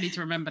literally like, I need to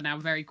remember now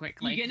very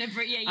quickly. You're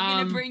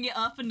gonna bring it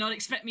up and not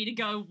expect me to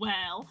go,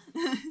 well.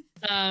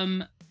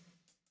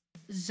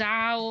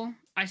 Zal,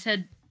 I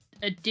said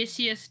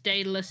Odysseus,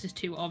 Daedalus is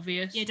too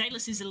obvious. Yeah,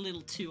 Daedalus is a little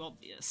too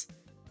obvious.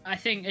 I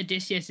think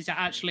Odysseus is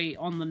actually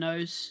on the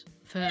nose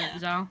for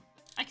Zal.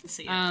 I can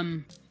see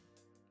it.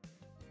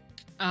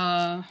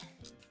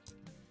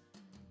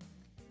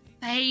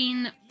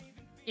 Thane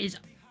is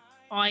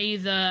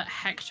either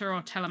Hector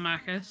or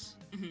Telemachus.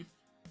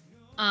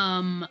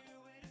 Oh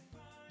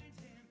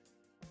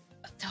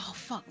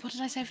fuck, what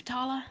did I say for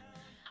Tala?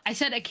 I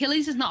said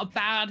Achilles is not a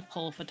bad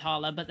pull for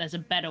Tala, but there's a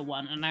better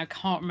one, and I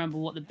can't remember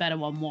what the better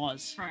one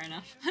was. Fair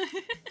enough.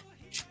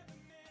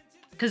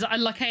 Because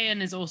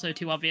Lycaon is also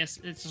too obvious.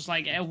 It's just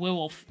like a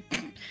werewolf.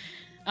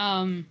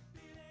 Fuck,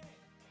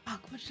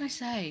 what did I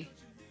say?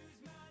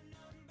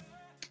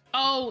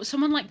 Oh,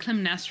 someone like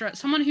Clytemnestra.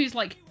 Someone who's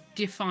like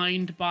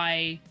defined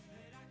by...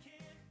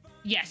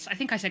 Yes, I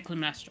think I said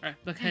Clytemnestra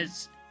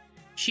because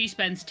she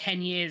spends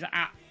 10 years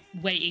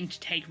waiting to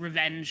take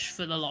revenge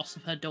for the loss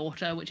of her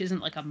daughter, which isn't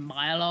like a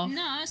mile off.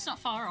 No, it's not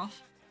far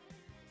off.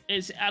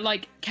 It's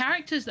like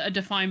characters that are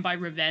defined by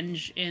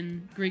revenge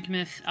in Greek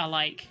myth are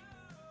like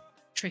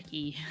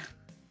tricky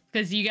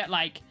because you get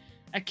like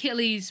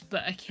Achilles,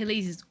 but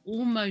Achilles is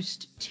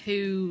almost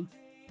too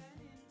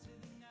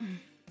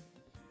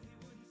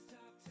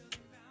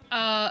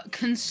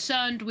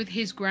concerned with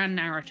his grand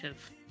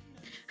narrative.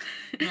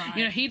 Right.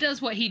 You know, he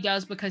does what he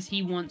does because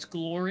he wants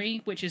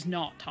glory, which is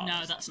not Tala.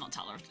 No, that's not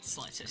Tala at the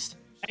slightest.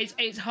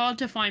 It's hard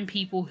to find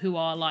people who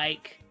are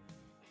like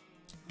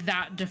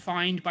that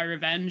defined by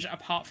revenge,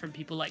 apart from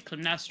people like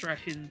Clytemnestra,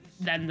 who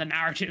then the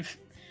narrative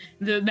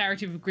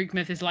of Greek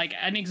myth is like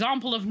an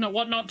example of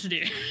what not to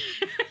do.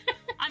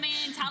 I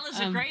mean, Tala's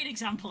a great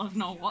example of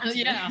not what to do.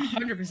 Yeah,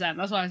 100%.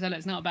 That's why I said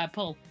it's not a bad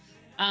pull.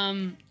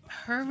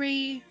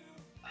 Hurry.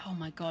 Oh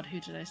my god,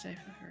 who did I say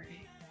for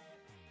Hurry?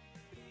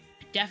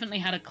 I definitely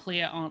had a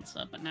clear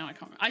answer, but now I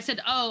can't. I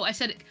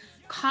said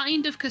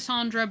kind of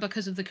Cassandra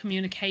because of the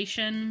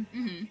communication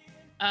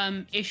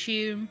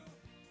issue,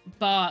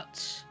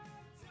 but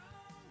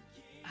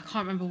I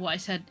can't remember what I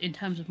said in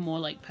terms of more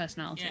like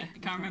personality. Yeah, I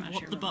can't remember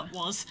what the but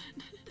was.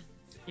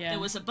 Yeah. There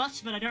was a but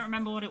I don't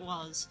remember what it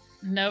was.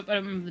 Nope, I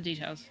don't remember the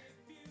details.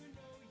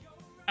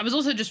 I was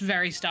also just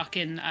very stuck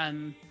in,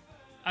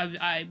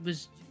 I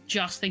was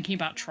just thinking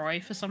about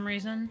Troy for some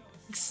reason.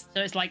 So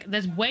it's like,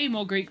 there's way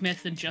more Greek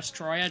myth than just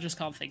Troy, I just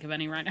can't think of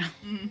any right now.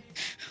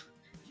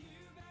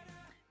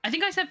 I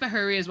think I said for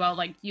Hurry as well,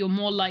 like, you're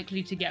more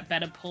likely to get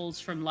better pulls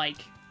from,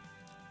 like,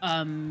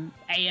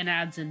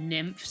 Aenads and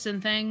nymphs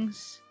and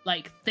things.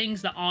 Like,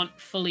 things that aren't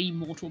fully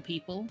mortal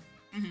people.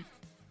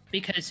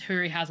 Because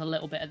Hurry has a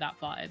little bit of that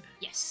vibe.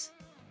 Yes.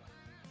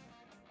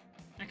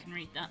 I can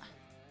read that.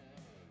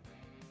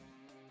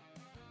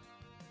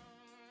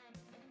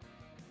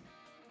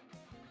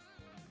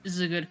 This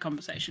is a good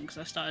conversation because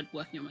I started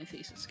working on my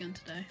thesis again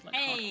today. Like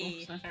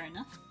hey, hardcore, so. Fair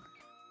enough.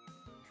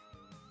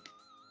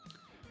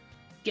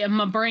 Getting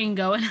my brain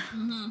going.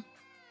 You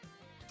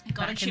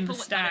gotta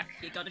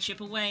chip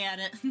away at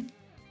it.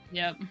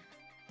 Yep.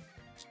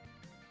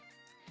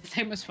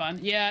 It was fun.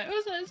 Yeah, it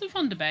was a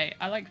fun debate.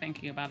 I like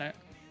thinking about it.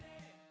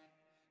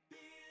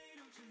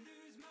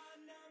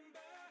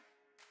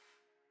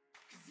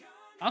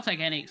 I'll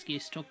take any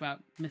excuse to talk about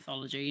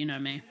mythology, you know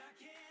me.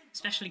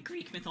 Especially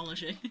Greek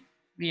mythology.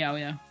 Yeah,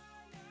 yeah.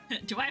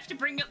 Do I have to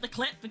bring up the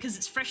clip because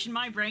it's fresh in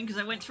my brain because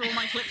I went through all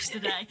my clips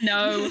today?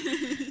 No.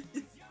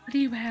 What do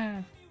you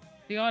have?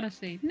 The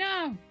Odyssey.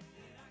 No.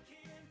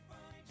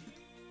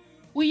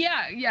 Well,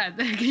 yeah,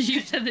 because you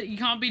said that you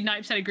can't be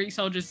 90% of Greek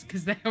soldiers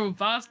because they're all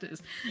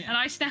bastards. Yeah. And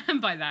I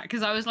stand by that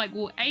because I was like,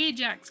 well,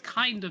 Ajax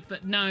kind of,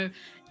 but no,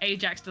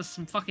 Ajax does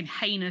some fucking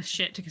heinous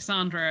shit to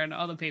Cassandra and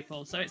other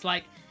people. So it's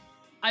like,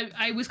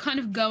 I was kind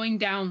of going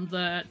down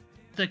the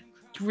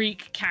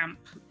Greek camp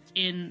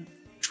in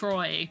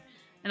Troy,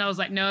 and I was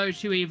like, no,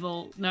 too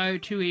evil, no,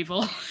 too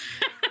evil.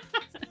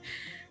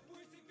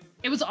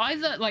 It was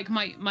either, like,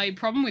 my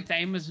problem with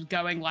Thane was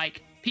going,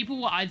 like,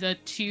 people were either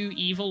too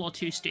evil or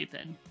too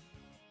stupid.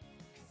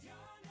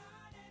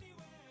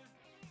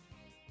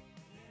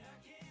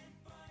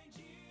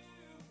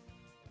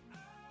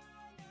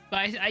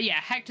 But yeah,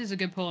 Hector's a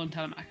good pull and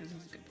Telemachus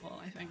is a good pull.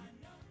 anything.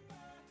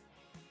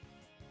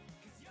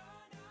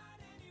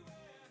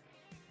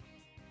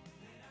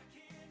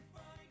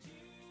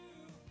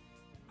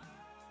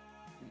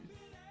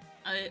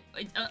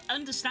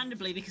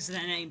 Understandably, because of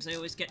their names, I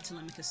always get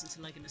Telemachus and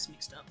Telegonus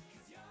mixed up.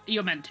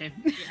 You're meant to.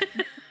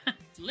 Yeah.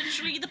 It's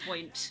literally the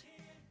point.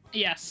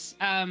 Yes,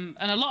 and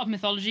a lot of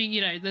mythology,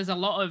 you know, there's a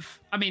lot of,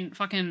 I mean,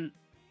 fucking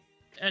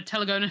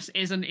Telegonus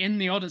isn't in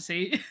the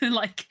Odyssey.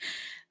 Like,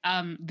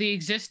 the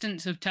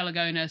existence of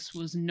Telegonus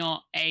was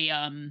not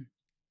a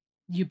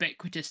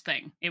ubiquitous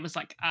thing. It was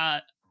like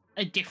a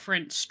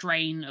different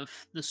strain of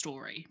the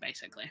story,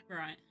 basically.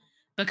 Right.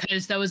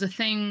 Because there was a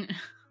thing,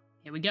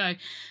 here we go,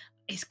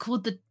 it's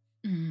called the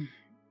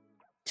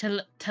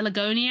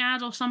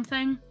Telegoniad or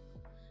something,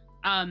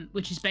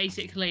 which is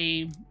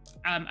basically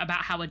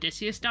about how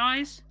Odysseus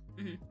dies.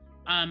 Mm-hmm.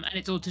 And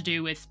it's all to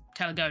do with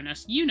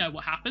Telegonus. You know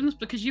what happens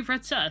because you've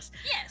read Circe.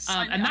 Yes,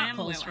 and that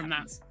pulls from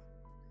that.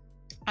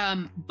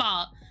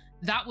 But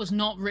that was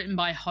not written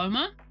by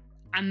Homer,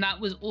 and that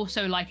was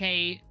also like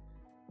a...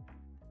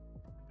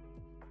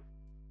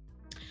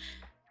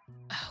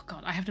 Oh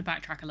god, I have to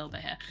backtrack a little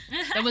bit here.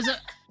 There was a...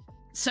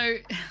 So,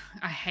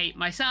 I hate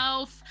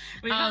myself.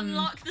 We've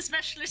unlocked the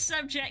specialist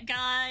subject,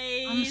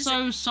 guys. I'm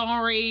so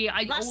sorry.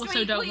 I Last also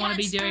week don't want to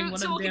be doing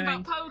what I'm talking doing.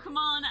 about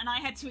Pokemon, and I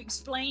had to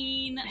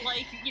explain,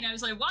 like, you know, I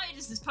was like, why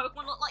does this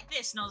Pokemon look like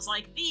this? And I was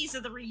like, these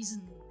are the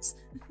reasons.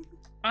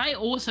 I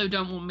also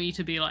don't want me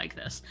to be like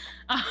this.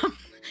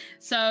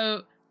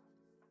 So,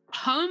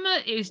 Homer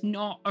is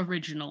not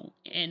original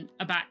in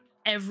about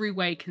every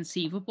way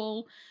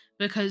conceivable,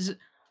 because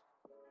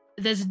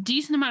there's a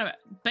decent amount of...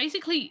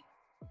 Basically...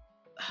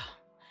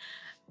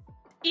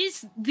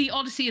 Is the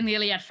Odyssey and the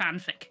Iliad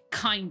fanfic?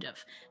 Kind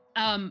of.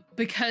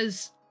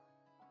 Because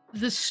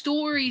the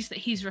stories that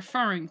he's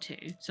referring to,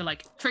 so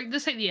like,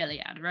 let's take the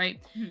Iliad, right?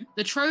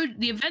 Mm-hmm.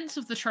 The events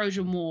of the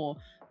Trojan War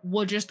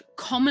were just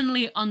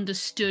commonly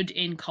understood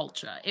in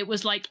culture. It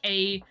was like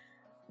a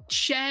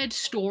shared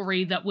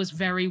story that was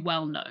very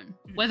well known.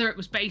 Mm-hmm. Whether it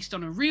was based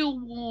on a real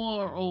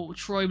war or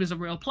Troy was a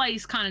real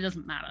place, kind of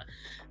doesn't matter.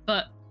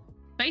 But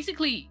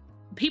basically,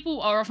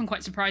 people are often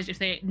quite surprised if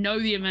they know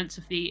the events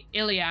of the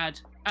Iliad,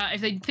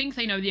 if they think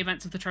they know the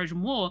events of the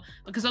Trojan War,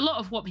 because a lot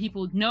of what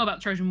people know about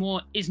the Trojan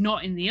War is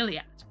not in the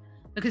Iliad,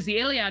 because the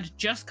Iliad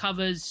just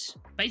covers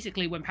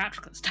basically when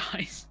Patroclus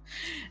dies.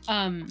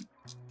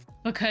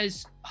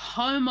 Because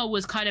Homer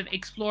was kind of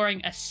exploring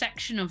a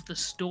section of the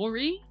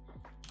story,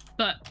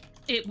 but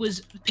it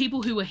was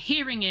people who were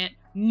hearing it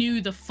knew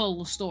the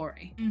full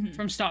story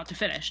from start to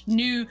finish,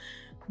 knew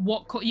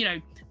what, you know,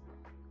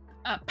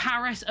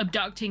 Paris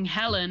abducting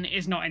Helen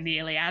is not in the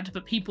Iliad,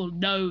 but people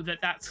know that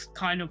that's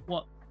kind of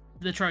what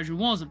the Trojan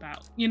War's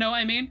about. You know what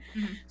I mean?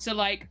 Mm-hmm. So,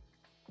 like,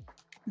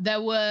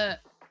 there were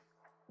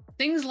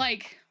things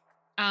like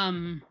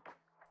the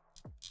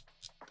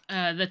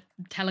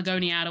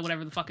Telegoniad or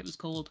whatever the fuck it was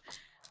called,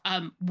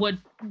 were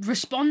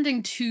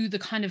responding to the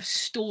kind of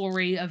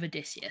story of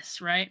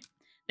Odysseus, right?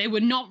 They were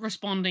not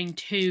responding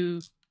to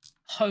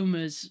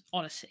Homer's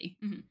Odyssey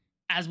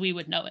as we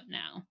would know it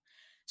now.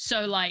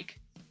 So, like,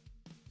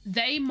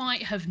 they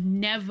might have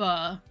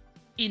never...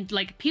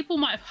 people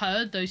might have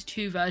heard those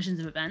two versions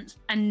of events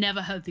and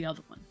never heard the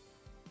other one.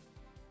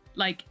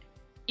 Like,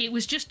 it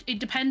was just... It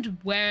depended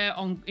where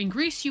in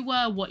Greece you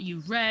were, what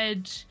you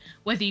read,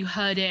 whether you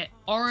heard it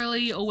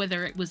orally or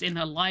whether it was in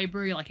a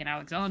library, like in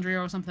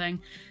Alexandria or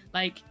something.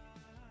 Like,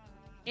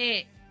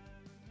 it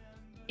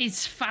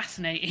is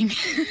fascinating.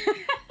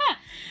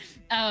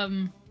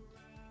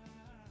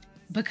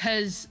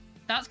 Because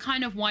that's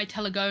kind of why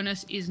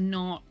Telegonus is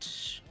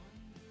not...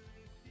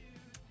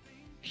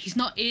 He's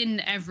not in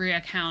every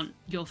account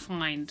you'll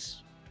find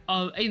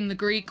in the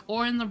Greek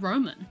or in the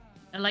Roman,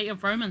 later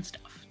Roman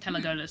stuff.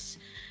 Telegonus.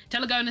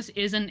 Telegonus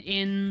isn't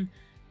in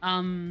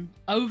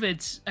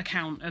Ovid's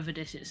account of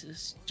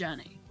Odysseus's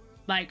journey.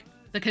 Like,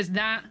 because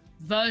that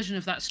version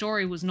of that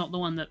story was not the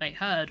one that they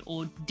heard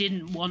or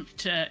didn't want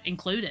to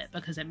include it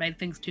because it made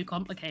things too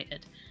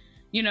complicated.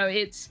 You know,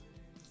 it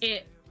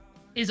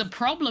is a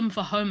problem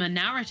for Homer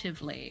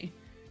narratively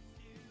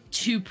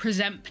to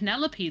present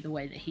Penelope the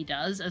way that he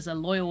does as a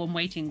loyal and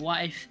waiting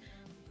wife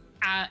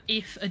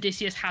if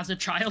Odysseus has a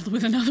child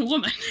with another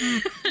woman.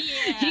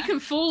 Yeah. He can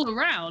fool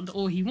around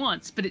all he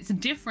wants, but it's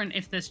different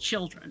if there's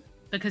children,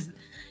 because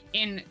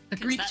in the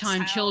Greek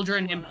time,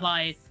 children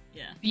implied...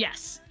 Yeah.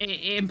 Yes,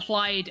 it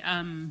implied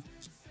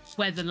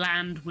where the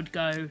land would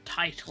go,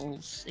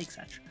 titles,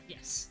 etc.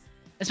 Yes.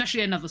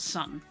 Especially another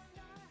son.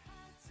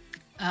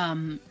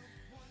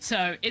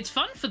 So it's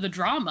fun for the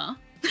drama.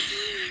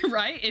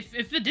 Right?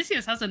 If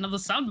Odysseus has another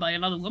son by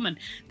another woman,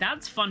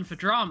 that's fun for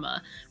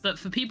drama. But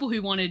for people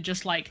who wanted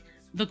just like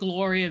the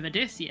glory of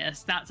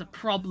Odysseus, that's a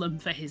problem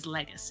for his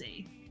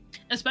legacy.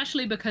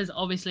 Especially because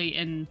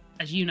obviously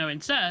as you know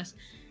in Circe,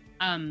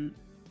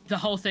 the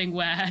whole thing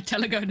where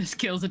Telegonus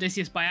kills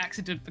Odysseus by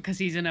accident because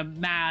he's in a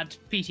mad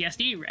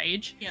PTSD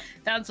rage,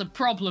 that's a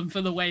problem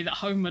for the way that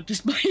Homer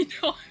displayed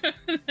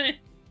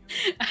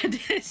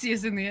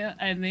Odysseus in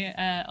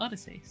the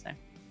Odyssey. So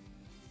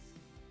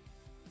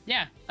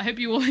yeah, I hope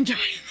you all enjoy.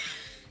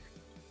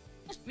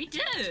 We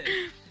do.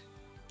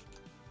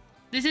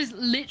 This is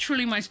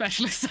literally my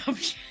specialist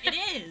subject. It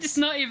is. It's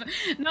not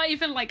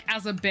even like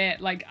as a bit.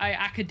 Like I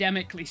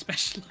academically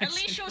specialize. At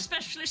least your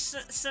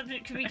specialist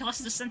subject can be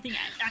classed as something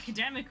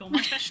academical.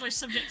 My specialist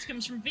subject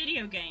comes from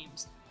video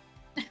games.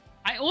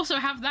 I also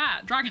have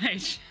that Dragon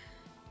Age.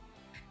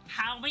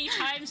 How many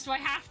times do I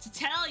have to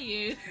tell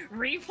you?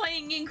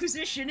 Replaying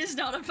Inquisition is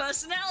not a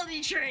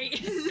personality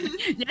trait.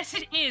 Yes,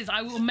 it is.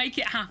 I will make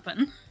it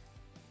happen.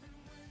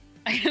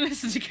 I can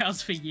listen to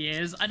girls for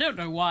years. I don't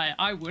know why.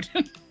 I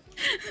wouldn't.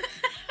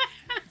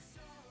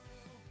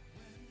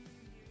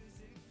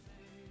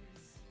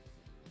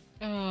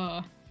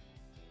 Oh.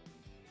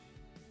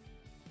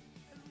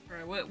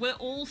 Bro, we're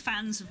all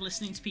fans of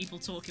listening to people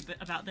talk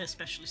about their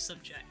specialist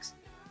subjects.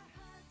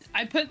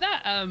 I put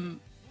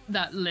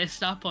that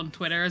list up on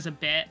Twitter as a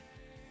bit.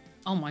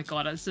 Oh my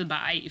god, it's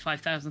about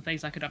 85,000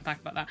 things I could unpack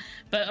about that.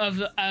 But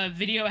of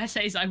video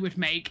essays I would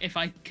make if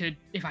I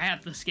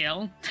had the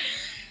skill.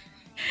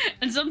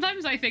 And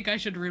sometimes I think I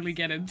should really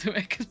get into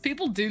it because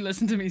people do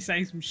listen to me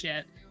say some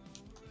shit.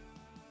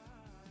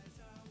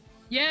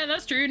 Yeah,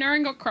 that's true.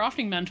 Naren got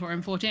crafting mentor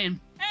in 14.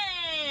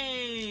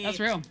 Hey! That's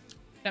real.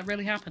 That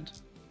really happened.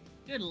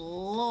 Good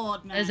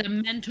lord, man. There's a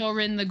mentor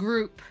in the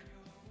group.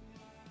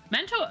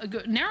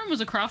 Naren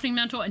was a crafting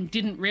mentor and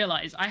didn't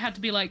realize. I had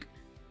to be like,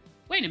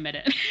 wait a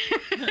minute.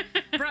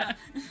 Bruh.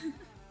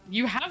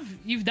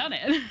 You've done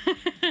it.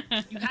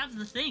 You have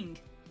the thing.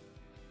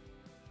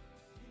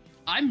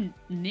 I'm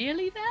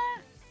nearly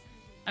there.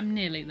 I'm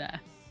nearly there.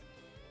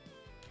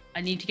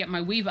 I need to get my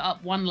Weaver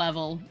up 1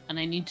 level, and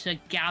I need to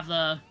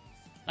gather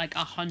like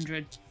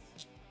 100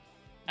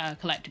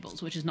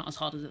 collectibles, which is not as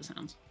hard as it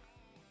sounds.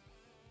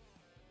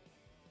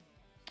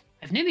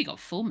 I've nearly got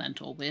full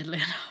mentor, weirdly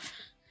enough.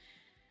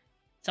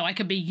 So I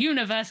could be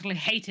universally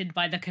hated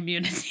by the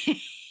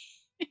community.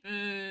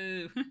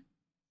 Boo.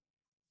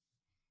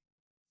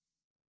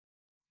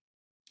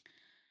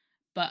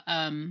 But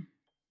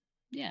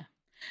yeah.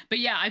 But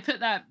yeah, I put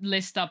that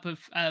list up of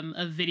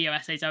video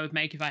essays I would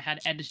make if I had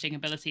editing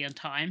ability and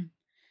time.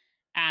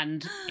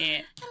 And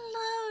it...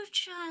 Hello,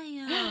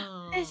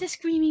 child. There's a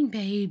screaming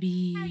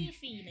baby. How are you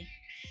feeling?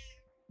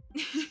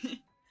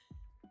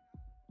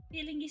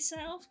 Feeling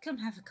yourself? Come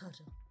have a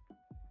cuddle.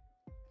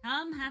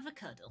 Come have a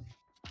cuddle.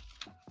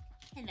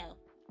 Hello.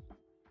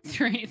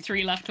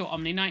 3 left to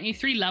Omni 90.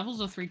 3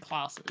 levels or 3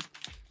 classes?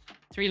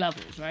 3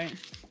 levels, right?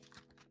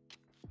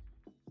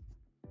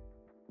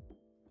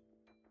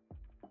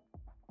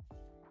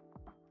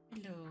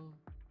 Hello.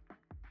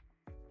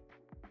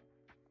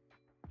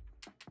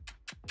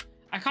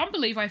 I can't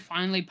believe I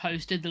finally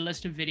posted the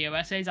list of video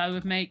essays I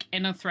would make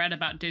in a thread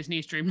about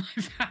Disney's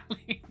Dreamlight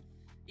Valley.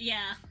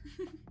 Yeah.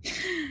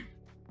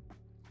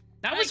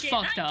 That was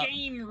fucked up. That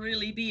game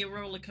really be a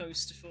roller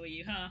coaster for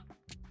you, huh?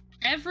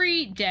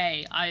 Every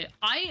day, I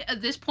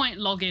at this point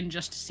log in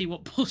just to see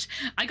what bullshit.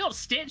 I got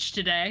Stitch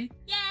today.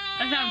 Yay!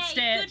 I found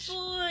Stitch. Good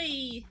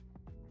boy.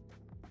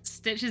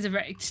 Stitch is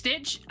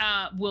Stitch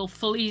will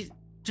fully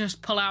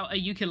just pull out a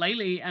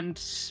ukulele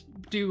and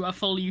do a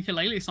full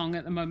ukulele song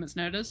at the moment's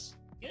notice.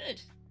 Good.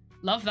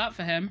 Love that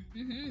for him.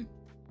 Mm-hmm.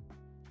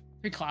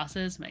 3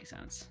 classes makes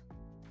sense.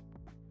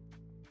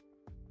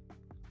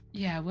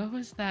 Yeah, where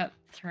was that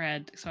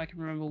thread so I can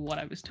remember what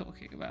I was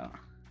talking about?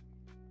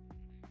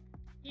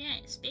 Yeah,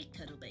 it's big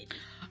cuddle baby.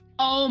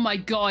 Oh my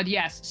god,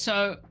 yes.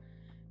 So,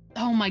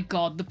 oh my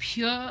god, the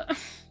pure...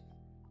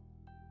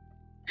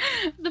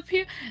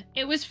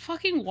 It was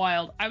fucking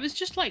wild. I was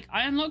just like,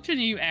 I unlocked a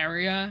new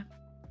area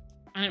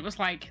and it was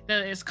like,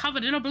 it's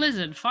covered in a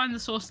blizzard. Find the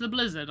source of the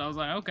blizzard. I was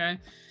like, okay.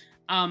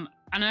 And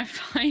I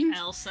find...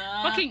 Elsa.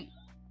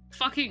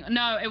 Fucking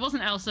no, it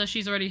wasn't Elsa.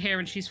 She's already here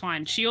and she's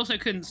fine. She also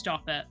couldn't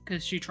stop it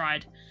because she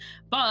tried.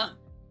 But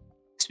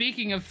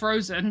speaking of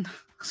Frozen,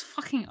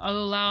 fucking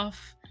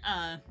Olaf.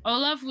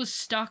 Olaf was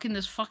stuck in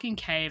this fucking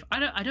cave.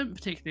 I don't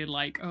particularly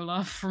like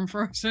Olaf from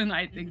Frozen.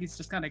 I think he's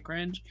just kind of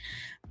cringe.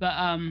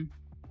 But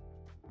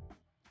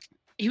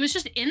he was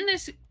just in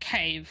this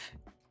cave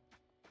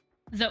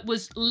that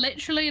was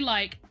literally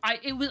like I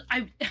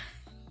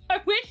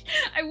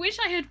wish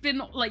I had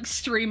been like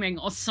streaming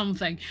or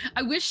something.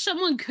 I wish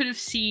someone could have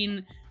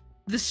seen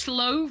the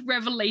slow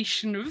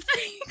revelation of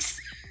things.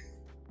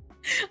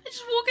 I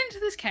just walk into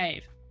this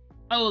cave.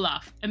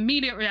 Olaf.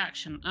 Immediate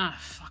reaction. Ah,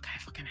 fuck, I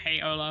fucking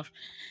hate Olaf.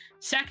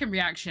 Second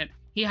reaction.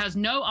 He has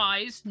no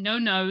eyes, no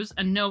nose,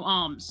 and no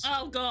arms.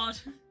 Oh, God.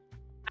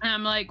 And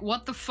I'm like,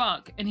 what the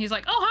fuck? And he's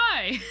like, oh,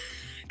 hi.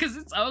 Because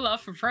it's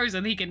Olaf from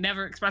Frozen. He can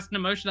never express an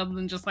emotion other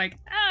than just like,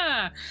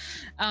 ah.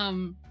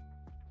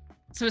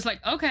 So it's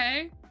like,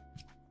 okay.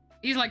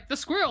 He's like, the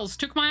squirrels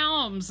took my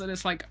arms. And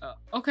it's like,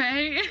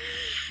 okay.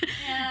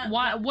 Yeah,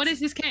 What is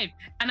this cave?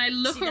 And I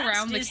look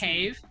around the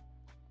cave.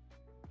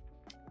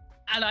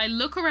 And I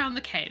look around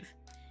the cave.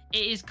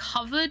 It is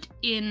covered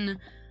in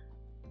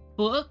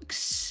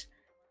books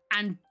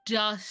and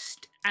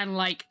dust and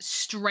like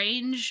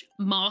strange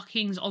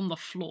markings on the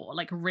floor,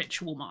 like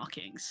ritual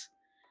markings.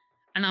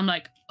 And I'm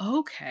like,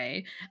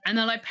 okay. And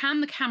then I pan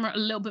the camera a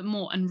little bit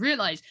more and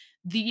realize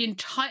the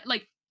entire,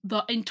 like,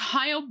 the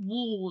entire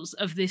walls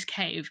of this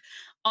cave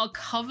are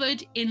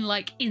covered in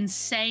like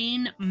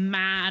insane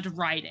mad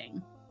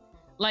writing.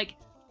 Like,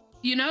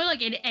 you know,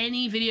 like in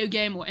any video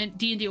game or in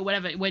D&D or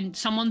whatever, when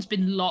someone's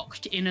been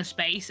locked in a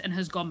space and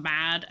has gone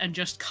mad and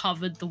just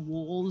covered the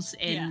walls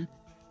in...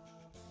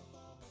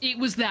 It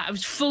was that. It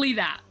was fully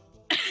that.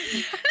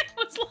 It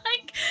was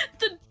like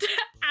the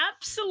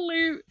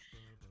absolute...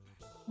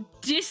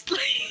 It's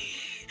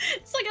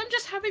like I'm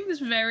just having this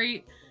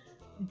very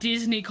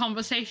Disney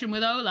conversation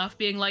with Olaf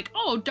being like,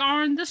 oh,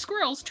 darn, the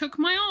squirrels took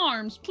my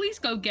arms. Please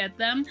go get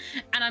them.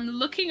 And I'm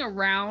looking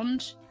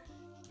around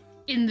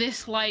in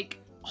this, like,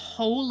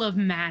 hole of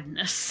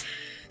madness.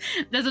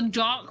 There's a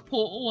dark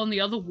portal on the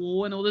other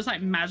wall and all this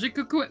like magic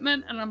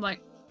equipment, and I'm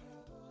like,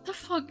 what the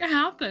fuck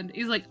happened?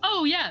 He's like,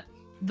 oh yeah,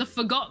 the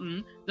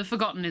Forgotten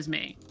is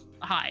me.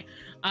 Hi.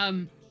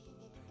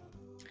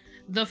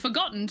 The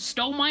Forgotten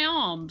stole my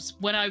arms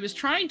when I was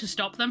trying to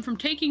stop them from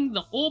taking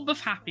the Orb of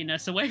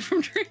Happiness away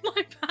from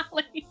Dreamlight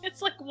Valley.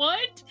 It's like,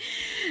 what?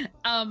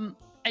 And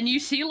you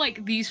see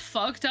like these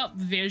fucked up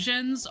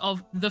visions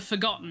of the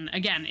Forgotten.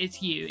 Again,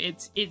 it's you.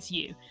 It's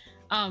you.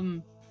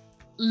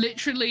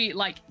 Literally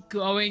like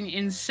going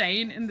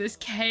insane in this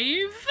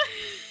cave.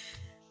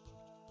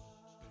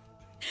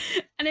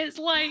 And it's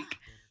like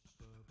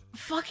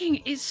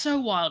fucking, it's so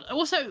wild.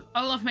 Also,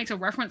 Olaf makes a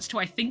reference to,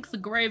 I think, the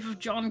grave of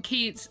John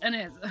Keats, and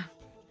it's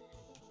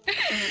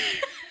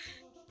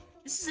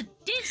this is a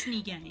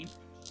Disney game.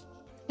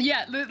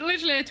 Yeah,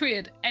 literally I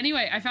tweeted.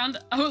 Anyway, I found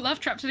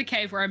Olaf trapped in a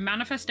cave where a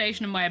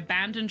manifestation of my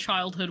abandoned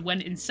childhood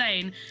went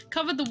insane,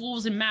 covered the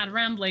walls in mad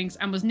ramblings,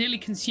 and was nearly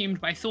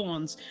consumed by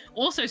thorns.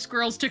 Also,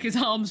 squirrels took his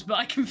arms, but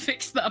I can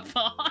fix that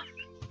part.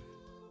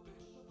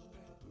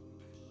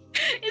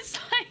 It's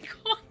like,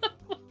 what the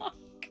fuck?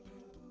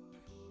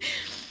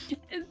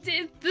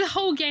 The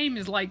whole game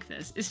is like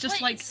this. It's just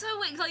like it's so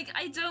like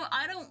I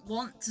don't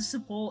want to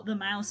support the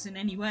mouse in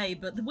any way,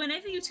 but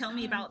whenever you tell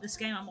me about this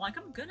game, I'm like,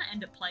 I'm gonna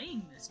end up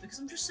playing this because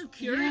I'm just so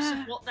curious of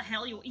what the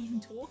hell you're even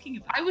talking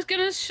about. I was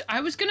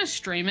gonna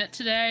stream it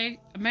today.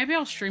 Maybe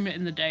I'll stream it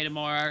in the day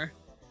tomorrow.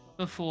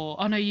 Before,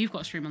 oh no, you've got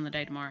to stream on the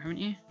day tomorrow, haven't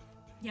you?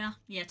 Yeah,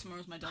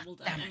 tomorrow's my double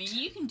day. I mean,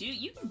 you can do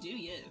you.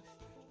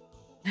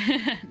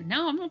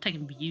 No, I'm not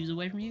taking views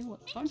away from you.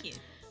 What's Thank you.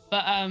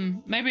 But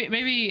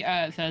maybe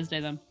Thursday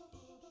then.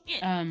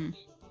 Yeah.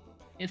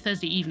 It's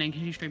Thursday evening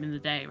because you stream in the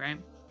day, right?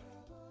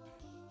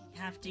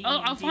 Have D&D. Oh,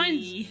 I'll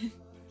find.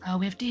 Oh,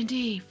 we have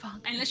D&D. Fuck.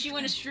 Unless you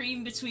want to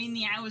stream between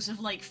the hours of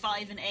like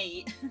 5 and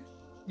 8.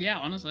 Yeah,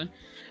 honestly.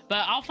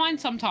 But I'll find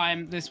some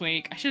time this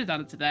week. I should have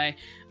done it today.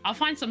 I'll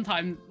find some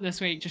time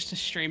this week just to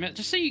stream it,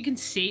 just so you can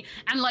see.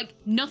 And like,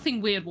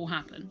 nothing weird will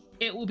happen.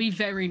 It will be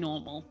very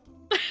normal.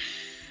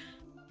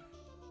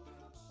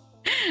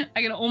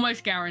 I can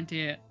almost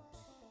guarantee it.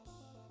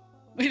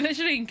 We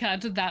literally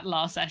encountered that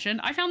last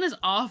session. I found this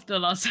after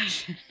last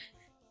session.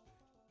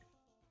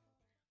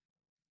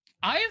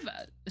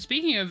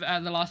 Speaking of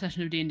the last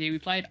session of D&D we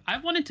played,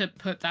 I've wanted to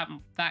put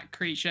that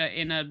creature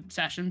in a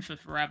session for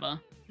forever.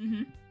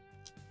 Mm-hmm.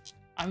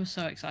 I was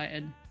so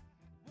excited.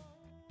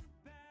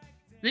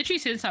 Literally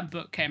since that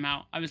book came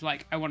out, I was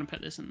like, I want to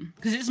put this in.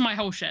 Because it's my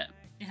whole shit.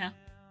 Yeah.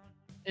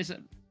 It's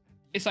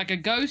like a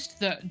ghost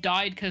that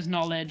died because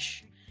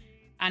knowledge,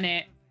 and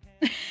it...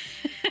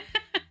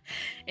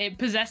 it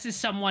possesses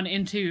someone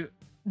into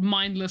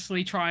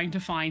mindlessly trying to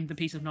find the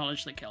piece of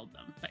knowledge that killed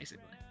them,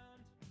 basically.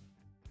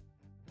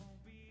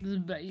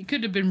 It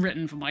could have been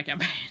written for my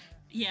campaign.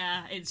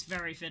 Yeah, it's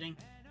very fitting.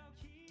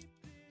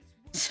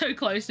 So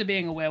close to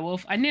being a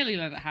werewolf. I nearly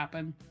let it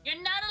happen. You're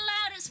not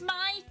allowed, it's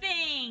my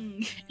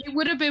thing! It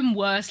would have been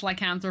worse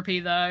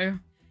lycanthropy, though.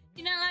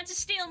 You're not allowed to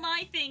steal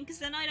my thing, because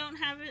then I don't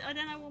have it,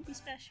 then I won't be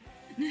special.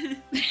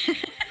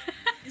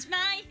 It's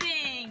my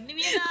thing! Leave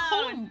me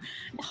alone!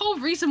 The whole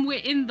reason we're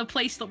in the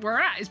place that we're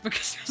at is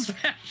because you're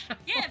special.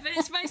 Yeah, but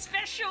it's my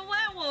special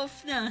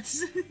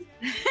werewolfness.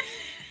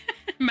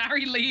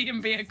 Marry Lee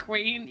and be a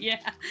queen?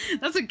 Yeah,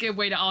 that's a good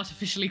way to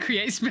artificially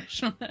create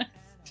specialness.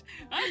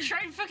 I'll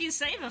try and fucking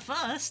save her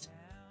first.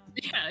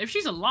 Yeah, if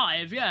she's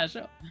alive, yeah,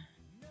 sure.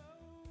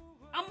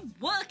 I'm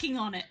working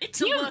on it.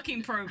 It's a work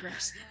in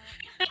progress.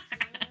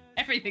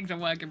 Everything's a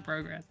work in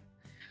progress.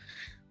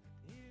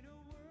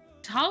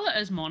 Tala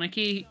as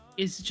monarchy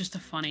is just a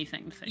funny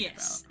thing to think about.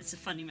 Yes, it's a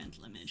funny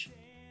mental image.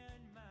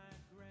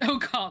 Oh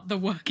god, the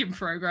work in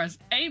progress.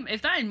 Aim,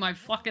 if that ain't my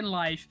fucking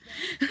life.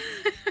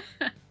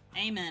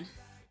 Amen.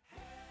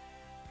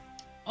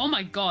 Oh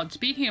my god,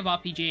 speaking of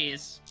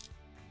RPGs,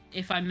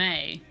 if I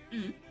may,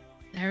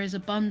 there is a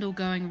bundle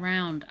going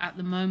around at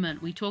the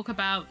moment. We talk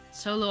about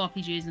solo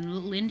RPGs and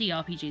little indie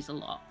RPGs a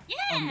lot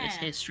on this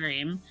here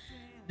stream.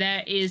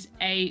 There is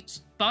a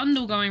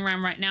bundle going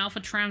around right now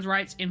for trans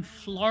rights in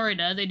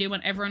Florida. They do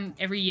one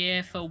every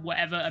year for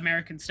whatever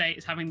American state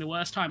is having the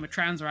worst time with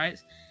trans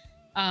rights.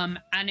 And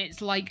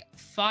it's like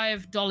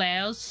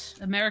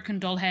 $5 American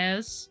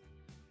dollars.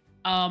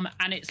 And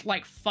it's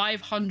like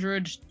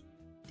 500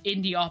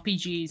 indie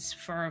RPGs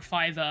for a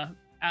 $5.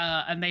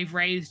 And they've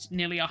raised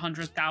nearly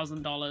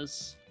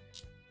 $100,000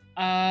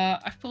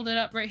 I've pulled it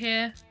up right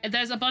here.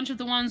 There's a bunch of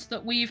the ones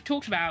that we've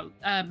talked about.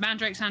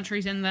 Mandrake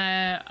Sanctuary's in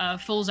there.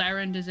 Fool's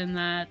Errand is in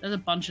there. There's a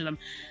bunch of them.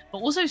 But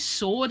also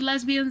Sword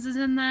Lesbians is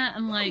in there.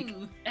 And like,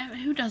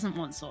 who doesn't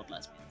want Sword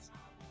Lesbians?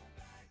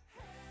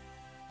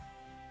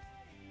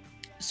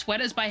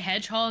 Sweaters by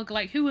Hedgehog.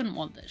 Like, who wouldn't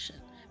want this shit?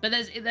 But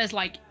there's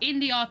like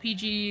indie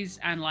RPGs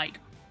and like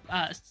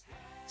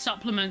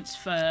supplements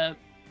for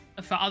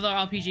other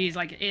RPGs.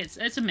 Like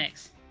it's a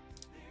mix.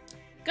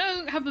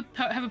 Go have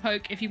a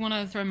poke if you want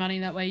to throw money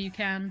that way. You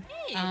can.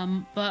 Hey.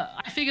 But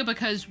I figure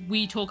because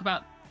we talk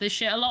about this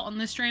shit a lot on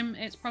this stream,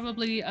 it's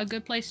probably a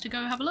good place to go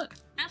have a look.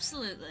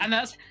 Absolutely. And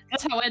that's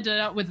how I ended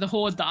up with the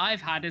horde that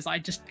I've had. Is I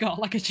just got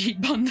like a cheap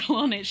bundle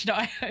on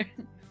itch.io.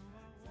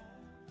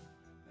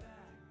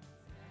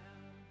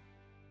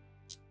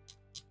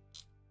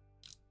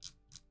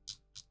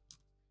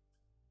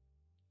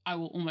 I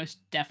will almost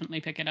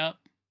definitely pick it up.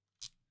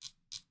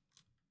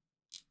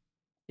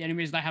 The only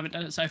reason I haven't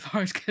done it so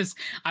far is because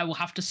I will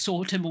have to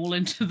sort them all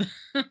into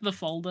the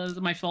folders,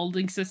 my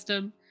folding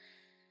system.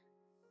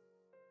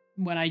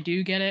 When I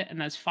do get it,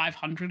 and there's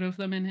 500 of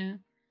them in here.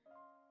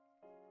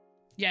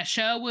 Yeah,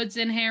 Sherwood's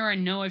in here. I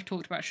know I've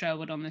talked about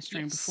Sherwood on this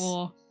stream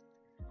before.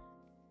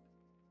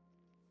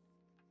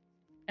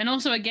 And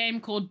also a game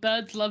called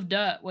Birds Love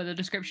Dirt, where the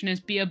description is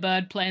be a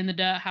bird, play in the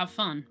dirt, have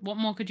fun. What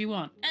more could you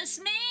want? It's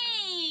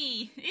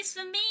me! It's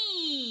for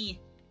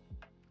me!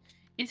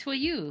 It's for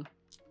you.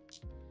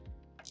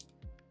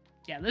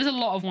 Yeah, there's a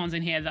lot of ones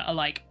in here that are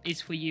like,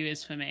 it's for you,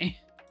 is for me.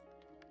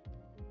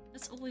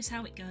 That's always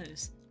how it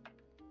goes.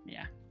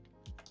 Yeah.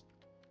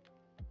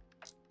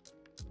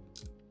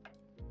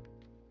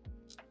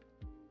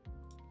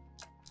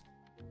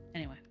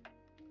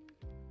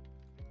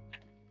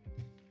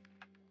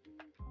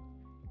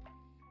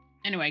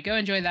 Anyway, go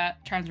enjoy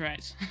that. Trans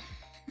rights.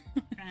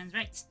 Trans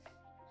rights.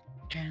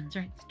 Trans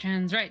rights.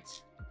 Trans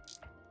rights.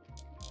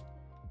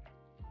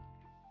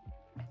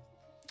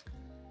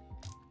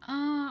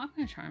 I'm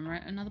gonna try and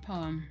write another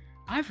poem.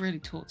 I've really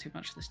talked too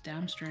much this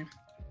damn stream.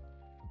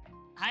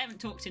 I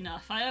haven't talked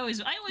enough. I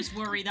always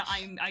worry that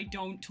I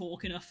don't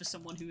talk enough for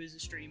someone who is a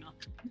streamer.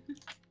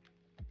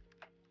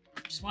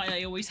 Which is why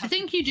I always have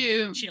you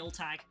do. Chill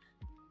tag.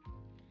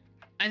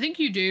 I think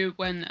you do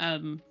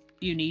when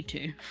you need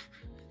to.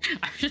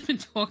 I've just been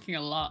talking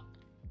a lot.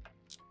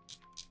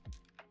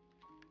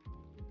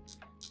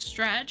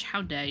 Stretch,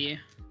 how dare you?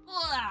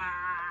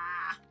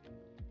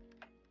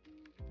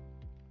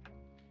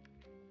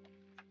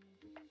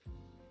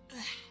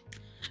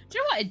 Do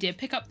you know what I did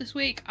pick up this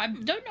week? I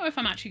don't know if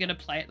I'm actually going to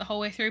play it the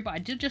whole way through, but I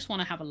did just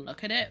want to have a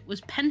look at it.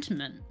 Was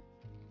Pentiment.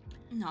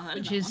 No,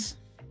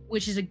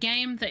 which is a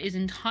game that is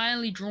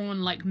entirely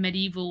drawn like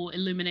medieval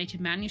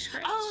illuminated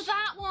manuscripts. Oh,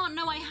 that one!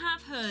 No, I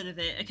have heard of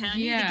it. Okay, I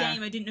knew the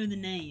game, I didn't know the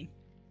name.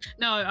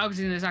 No, I was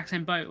in the exact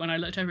same boat when I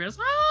looked over. I was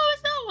like, oh,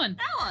 it's that one.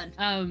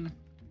 That one.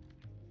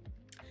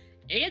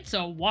 It's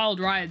a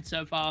wild ride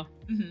so far.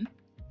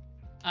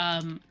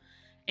 Mm-hmm.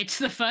 It's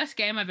the first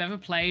game I've ever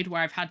played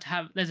where I've had to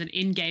have, there's an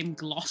in-game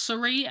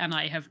glossary and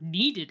I have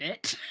needed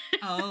it.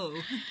 Oh.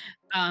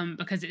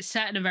 Because it's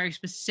set in a very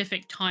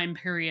specific time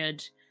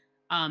period.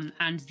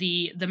 And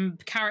the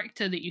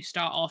character that you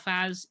start off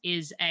as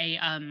is a,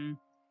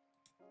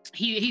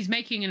 he's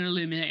making an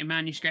illuminated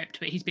manuscript,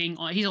 but he's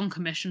on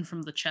commission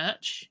from the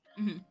church,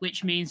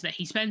 which means that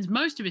he spends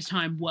most of his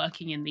time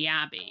working in the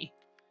abbey.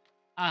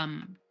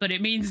 But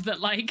it means that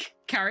like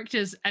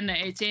characters, and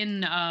it's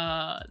in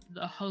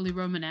the Holy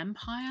Roman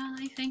Empire,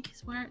 I think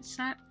is where it's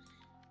set.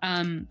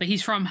 But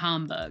he's from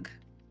Hamburg.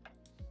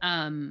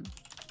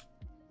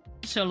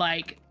 So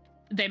like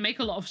they make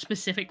a lot of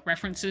specific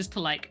references to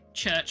like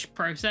church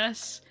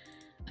process.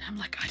 And I'm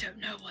like, I don't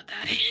know what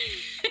that is.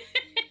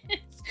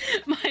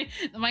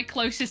 My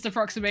closest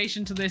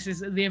approximation to this is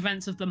the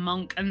events of the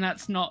monk, and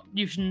that's not,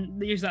 you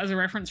shouldn't use that as a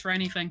reference for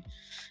anything.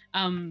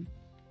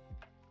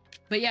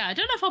 But yeah, I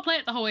don't know if I'll play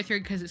it the whole way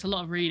through because it's a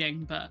lot of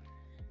reading, but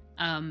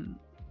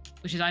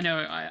which is, I know,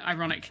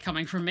 ironic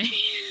coming from me.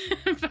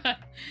 But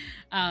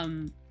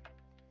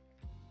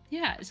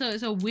yeah, so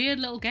it's a weird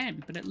little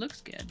game, but it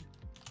looks good.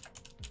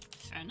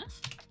 Fair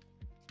enough.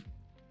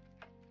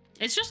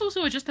 It's just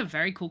also just a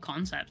very cool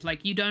concept.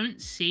 Like, you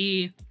don't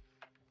see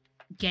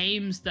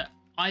games that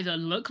either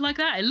look like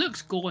that. It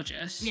looks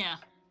gorgeous. Yeah.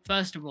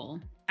 First of all.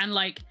 And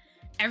like,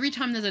 every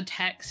time there's a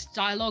text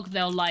dialogue,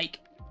 they'll like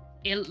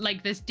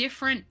there's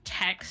different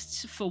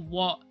texts for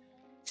what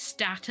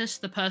status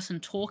the person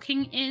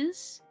talking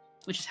is,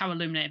 which is how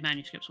illuminated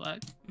manuscripts work.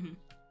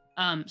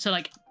 Mm-hmm. So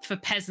like for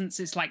peasants,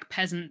 it's like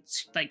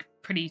peasants, like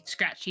pretty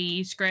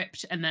scratchy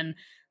script, and then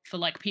for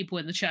like people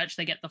in the church,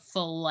 they get the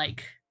full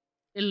like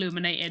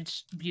illuminated,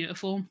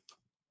 beautiful.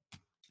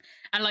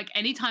 And like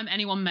anytime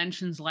anyone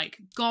mentions like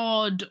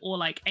God or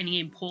like any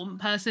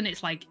important person,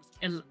 it's like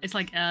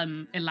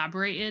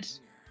elaborated.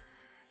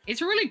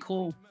 It's really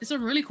cool. It's a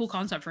really cool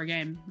concept for a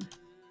game.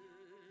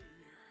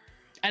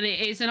 And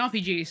it's an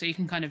RPG, so you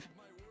can kind of,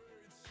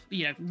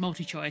 you know,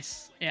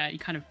 multi-choice. Yeah, you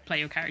kind of play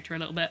your character a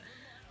little bit.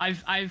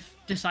 I've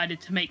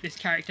decided to make this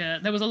character.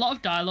 There was a lot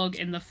of dialogue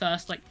in the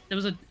first, like,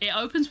 it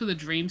opens with a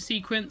dream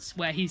sequence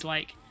where he's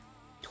like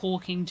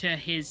talking to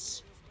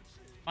his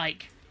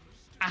like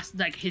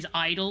his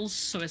idols,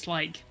 so it's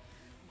like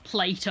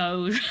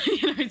Plato.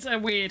 You know, it's a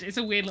weird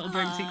little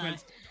dream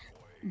sequence.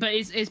 But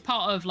it's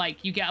part of,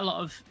 like, you get a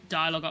lot of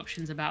dialogue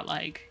options about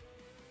like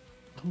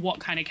what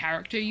kind of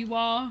character you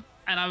are,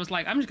 and I was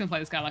like, I'm just gonna play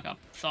this guy like a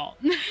thought.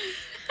 Because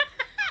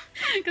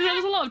there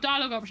was a lot of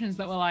dialogue options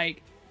that were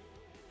like,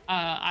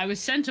 I was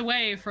sent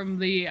away from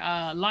the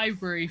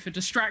library for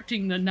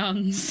distracting the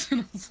nuns.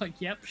 And I was like,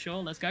 yep, sure,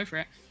 let's go for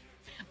it.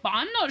 But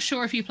I'm not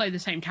sure if you play the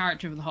same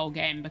character for the whole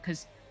game,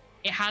 because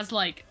it has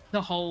like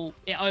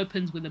it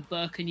opens with a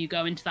book and you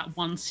go into that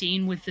one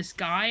scene with this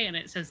guy and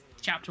it says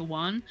chapter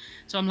 1.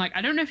 So I'm like,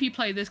 I don't know if you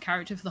play this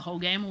character for the whole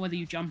game or whether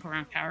you jump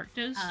around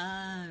characters.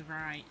 Oh,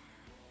 right.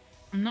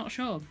 I'm not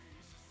sure.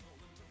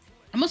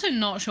 I'm also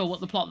not sure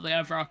what the plot of the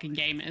overarching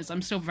game is.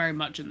 I'm still very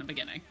much in the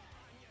beginning.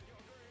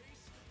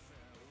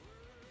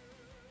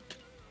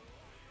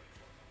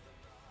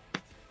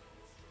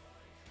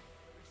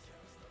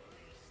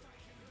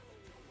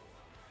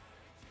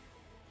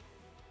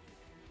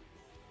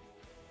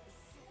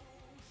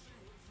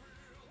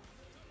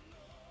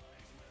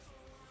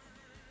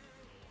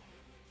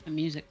 The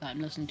music that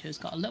I'm listening to has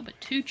got a little bit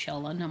too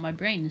chill, and now my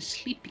brain is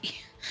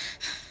sleepy.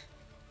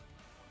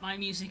 My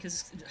music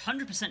has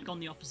 100% gone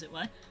the opposite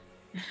way.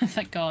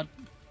 Thank God.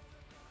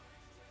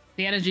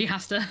 The energy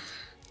has to...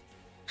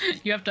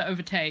 you have to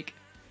overtake.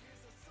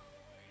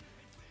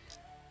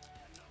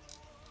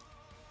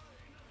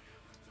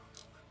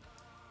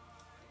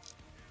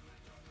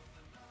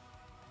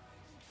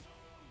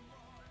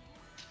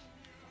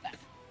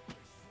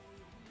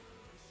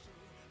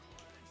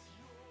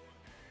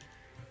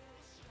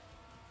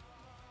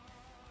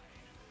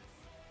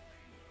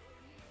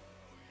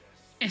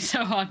 It's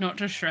so hard not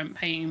to shrimp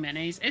painting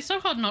minis. It's so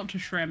hard not to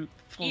shrimp,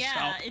 full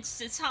stop. Yeah,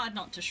 it's hard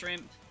not to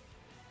shrimp.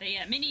 But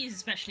yeah, minis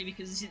especially,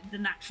 because the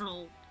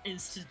natural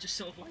is to just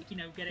sort of like, you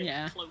know, get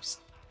it close.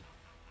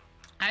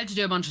 I had to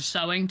do a bunch of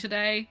sewing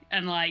today,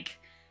 and like,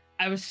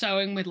 I was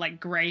sewing with like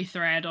grey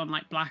thread on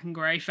like black and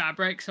grey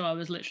fabric, so I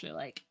was literally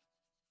like...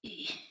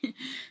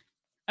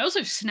 I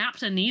also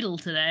snapped a needle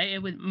today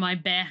with my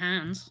bare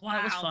hands. Wow.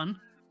 That was fun.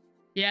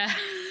 Yeah.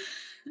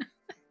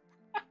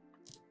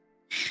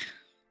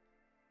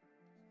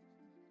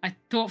 I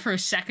thought for a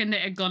second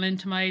it had gone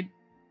into my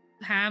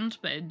hand,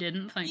 but it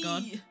didn't, thank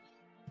God. It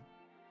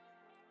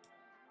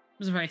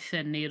was a very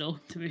thin needle,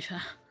 to be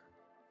fair.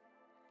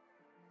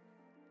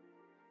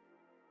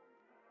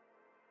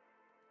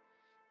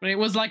 But it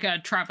was like a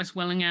Travis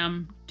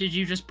Willingham, did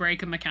you just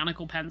break a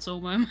mechanical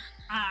pencil moment?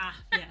 Ah,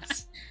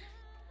 yes.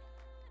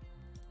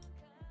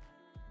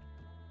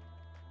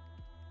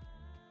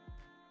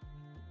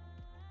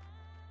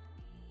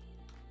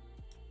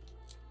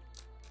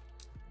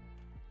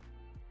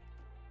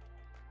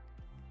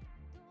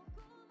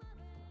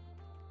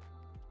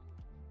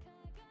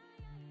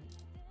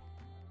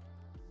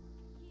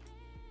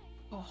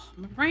 Oh,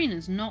 my brain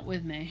is not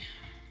with me.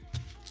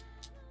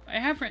 But I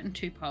have written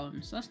 2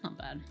 poems, so that's not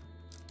bad.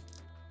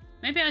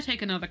 Maybe I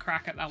take another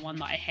crack at that one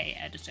that I hate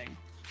editing.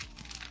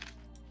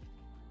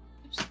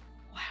 Oops.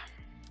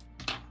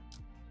 Wow.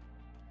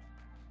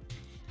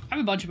 I have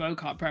a bunch of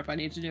O-card prep I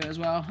need to do as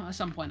well. At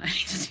some point I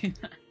need to do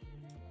that.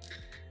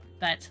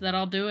 Bet that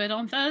I'll do it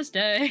on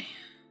Thursday.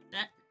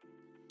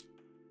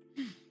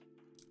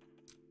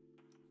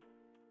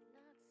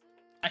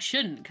 I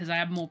shouldn't, because I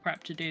have more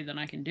prep to do than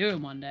I can do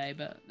in one day,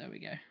 but there we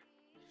go.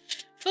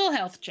 Full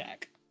health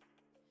check.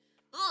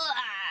 Oh,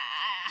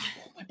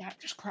 my back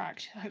just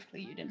cracked.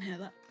 Hopefully you didn't hear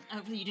that.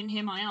 Hopefully you didn't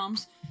hear my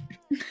arms.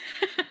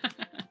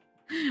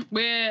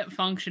 We're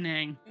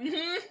functioning.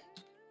 Mm-hmm.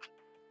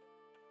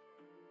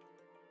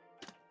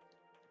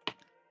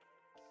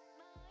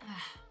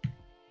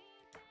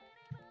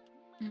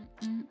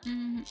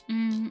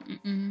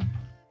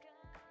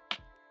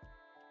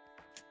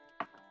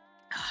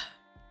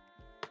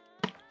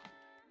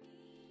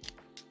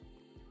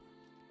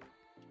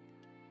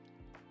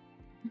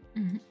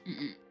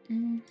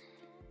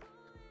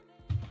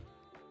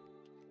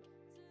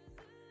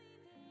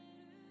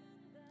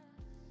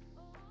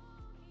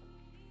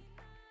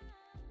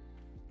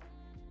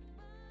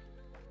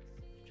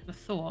 Should have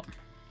thought.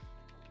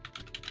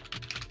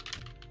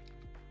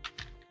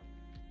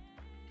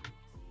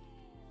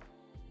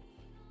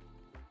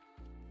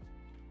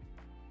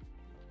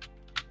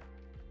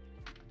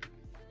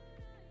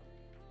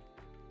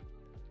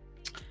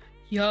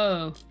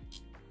 Yo,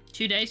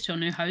 2 days till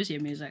new Hosier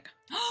music.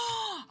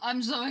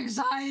 I'm so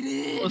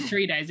excited! Or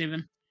 3 days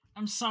even.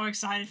 I'm so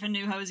excited for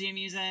new Hosier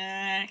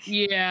music.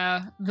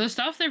 Yeah, the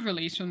stuff they've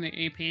released from the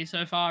EP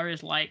so far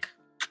is like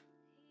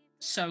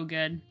so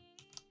good.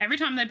 Every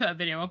time they put a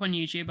video up on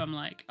YouTube, I'm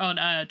like,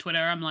 on Twitter,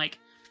 I'm like,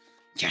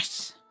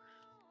 yes.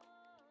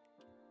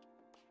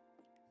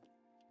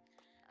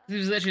 It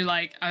was literally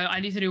like, I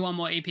need to do one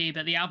more EP,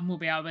 but the album will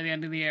be out by the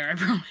end of the year, I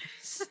promise.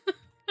 It's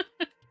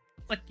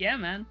like, yeah,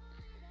 man.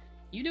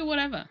 You do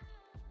whatever.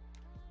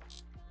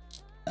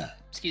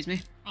 Excuse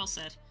me. Well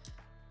said.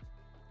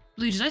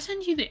 Blue, did I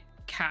send you the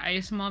cat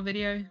ASMR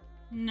video?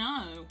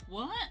 No.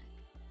 What?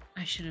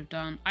 I should have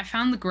done. I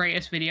found the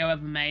greatest video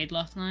ever made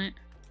last night.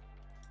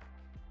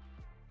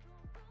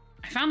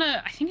 I found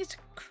I think it's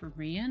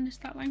Korean, is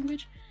that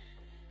language?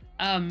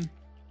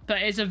 But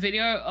it's a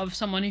video of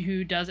someone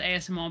who does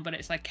ASMR, but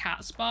it's like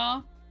cat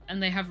spa,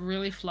 and they have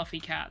really fluffy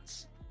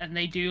cats. And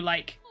they do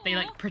like, they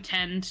like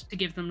pretend to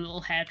give them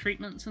little hair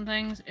treatments and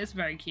things. It's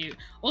very cute.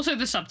 Also,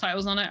 the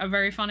subtitles on it are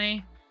very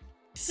funny.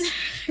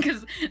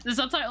 Because the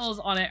subtitles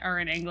on it are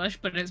in English,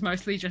 but it's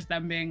mostly just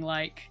them being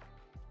like,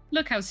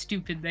 look how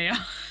stupid they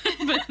are.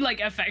 But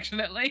like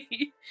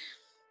affectionately.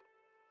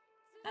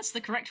 That's the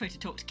correct way to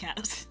talk to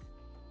cats.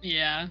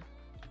 Yeah.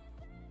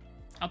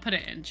 I'll put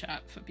it in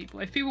chat for people.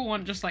 If people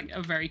want just like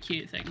a very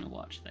cute thing to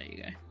watch, there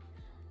you go.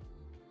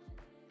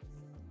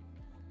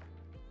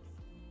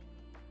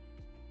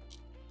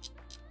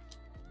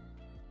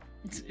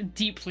 It's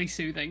deeply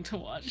soothing to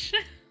watch.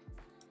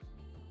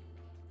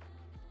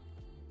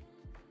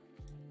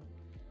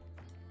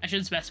 I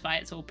should specify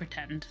it's all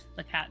pretend.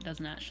 The cat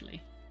doesn't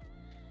actually.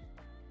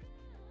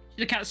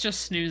 The cat's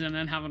just snoozing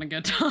and having a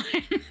good time.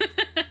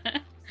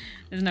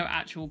 There's no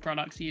actual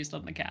products used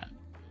on the cat.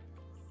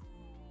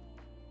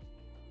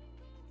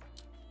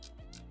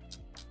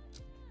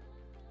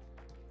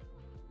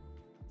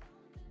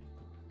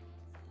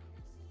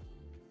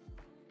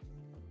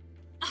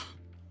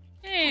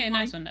 Hey, oh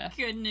nice one there.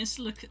 Goodness,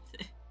 look at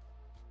this.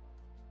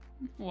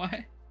 What?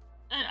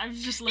 I've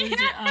just loaded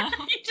it up.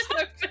 You just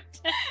opened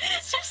it.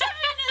 It's just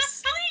having a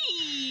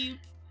sleep.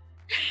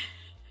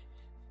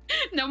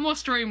 No more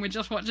stream, we're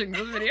just watching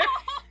this video.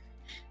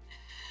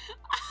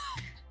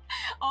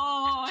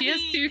 Oh, she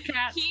has two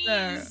cats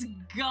though. He's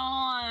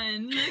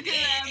gone. Look at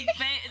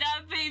that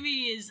that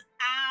baby is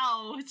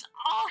out.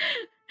 Oh.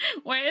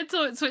 Wait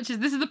until it switches.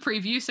 This is the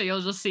preview, so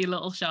you'll just see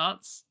little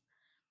shots.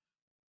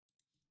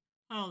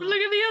 Hold Look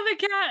on. at the other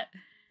cat.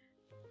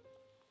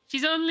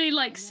 She's only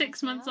like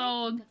 6 months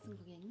old.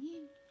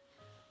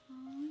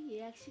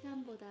 예약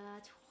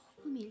시간보다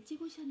조금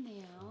일찍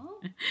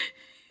오셨네요.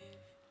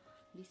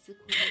 미스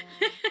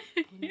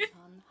코리아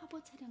본선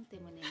화보 촬영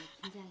때문에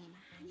긴장이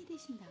많이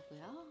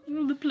되신다고요?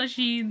 All the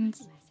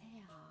plushies. 하지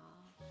마세요.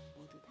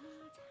 모두 다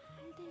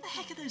잘 될 What the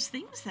heck are those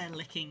things they're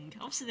licking?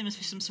 Obviously there must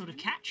be some sort of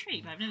cat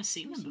treat, but I've never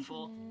seen them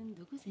before.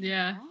 누구세요?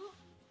 Yeah.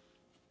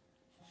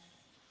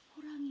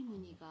 호랑이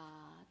무늬가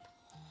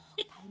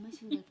더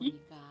닮으신 걸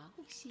보니까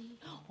혹시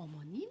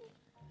어머님?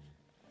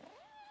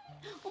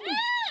 어머,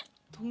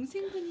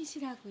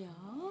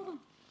 동생분이시라고요?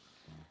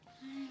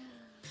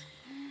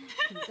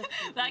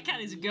 That cat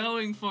is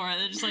going for it.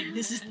 They're just like,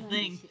 this is the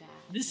thing.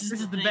 This is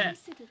the bit.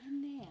 실수를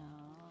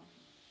했네요.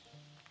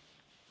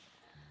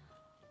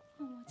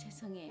 어머,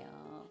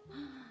 죄송해요.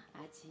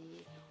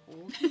 아직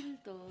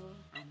 5개월도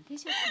안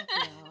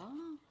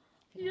되셨다고요.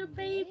 Your 그런데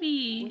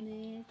baby.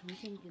 오늘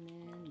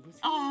동생분은 무슨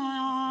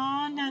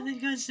Oh, now they've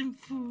got some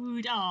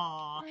food.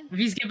 Oh, If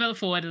you skip it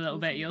forward a little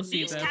bit, you'll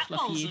see these the cat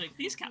balls. fluffy.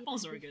 These cat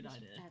balls are a good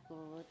idea.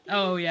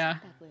 Oh, yeah.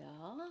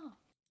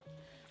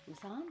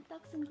 우선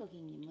떡순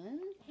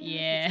고객님은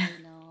Yeah. 헤어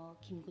디자이너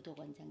김구독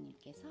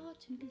원장님께서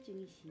준비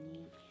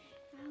중이시니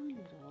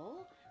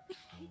가운으로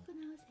잘 입고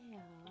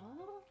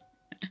나오세요.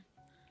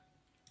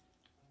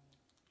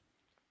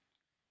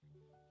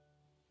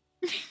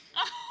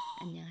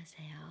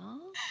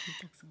 안녕하세요,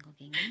 김떡순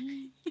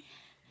고객님.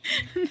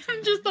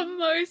 I'm just the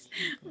most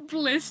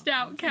blissed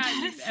out cat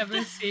you've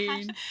ever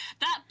seen.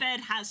 That bed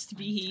has to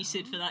be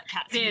heated for that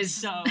cat to It be is.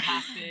 so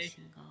happy.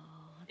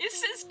 It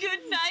says good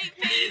night,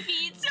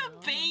 baby. It's a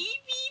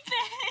baby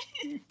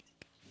bed.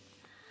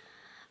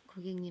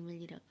 고객님을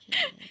이렇게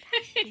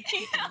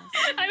다시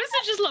I also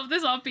just love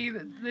this RP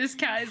that this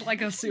cat is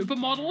like a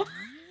supermodel.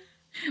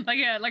 like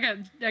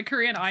a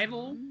Korean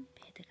idol.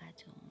 베드가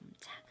좀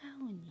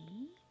차가우니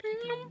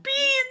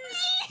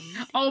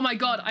Beans! Oh my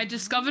god, I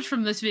discovered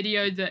from this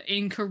video that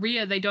in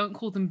Korea they don't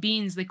call them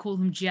beans, they call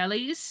them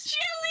jellies.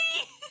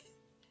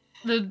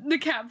 Jelly! The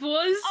cat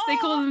paws, they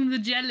call Oh. them the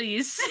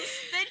jellies.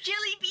 They're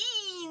jelly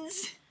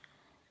beans.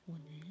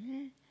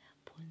 오늘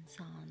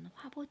본선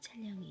화보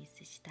촬영이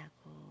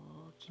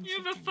있으시다고 김 You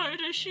have a 실장님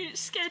photo shoot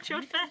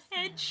scheduled for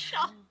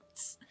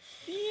headshots.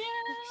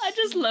 Yeah, I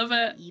just love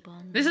it.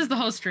 이번 This is the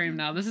whole stream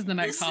now. This is the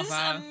next This half is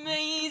hour.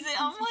 amazing.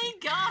 Oh my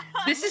god.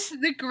 This is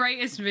the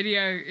greatest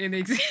video in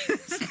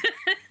existence.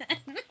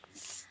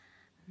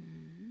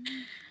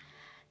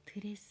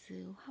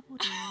 드레스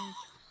화보를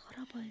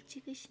여러 벌 Oh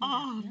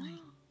찍으신다고요? my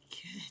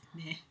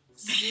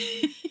goodness.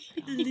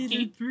 A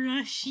little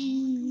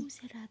brushy.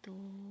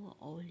 옷에라도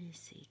어울릴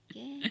수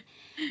있게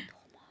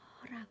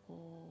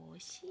노멀하고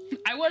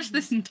I watched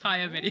this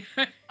entire video.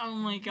 Oh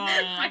my god.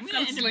 I I'm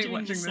fell gonna end up asleep doing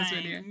watching the this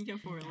same. video. Go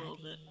for a little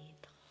bit.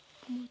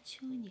 너무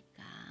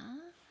추우니까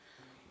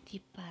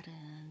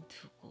뒷발은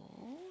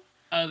두고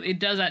It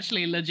does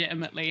actually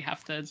legitimately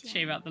have to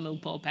shave out the little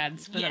paw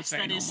pads, but Yes,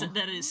 that's very normal.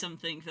 that is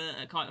something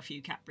that quite a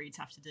few cat breeds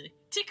have to do.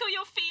 Tickle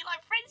your feet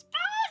like French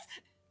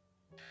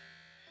paws.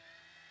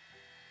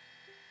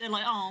 They're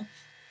like, oh,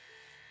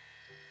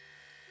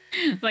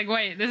 It's like,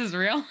 wait, this is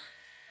real?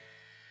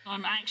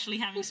 I'm actually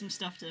having some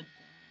stuff to.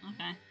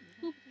 Okay.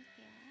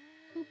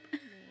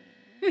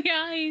 The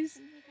eyes.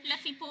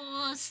 Fluffy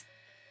paws.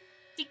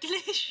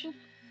 Ticklish.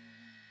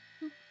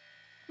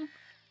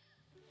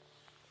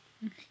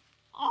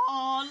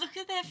 Oh, look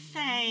at their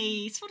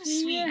face. What a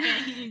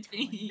sweet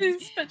baby.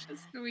 It's such a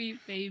sweet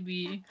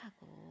baby.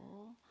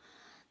 하고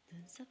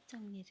눈썹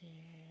정리를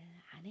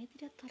안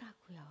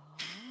해드렸더라고요.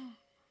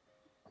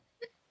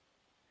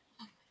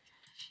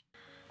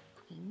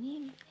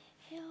 고객님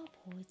헤어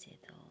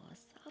보호제도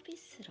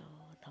서비스로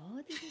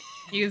넣어드릴게요.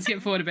 You can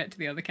skip forward a bit to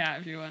the other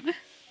cat if you want.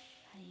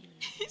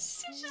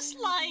 It's just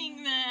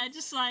lying there,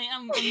 just like,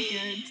 I'm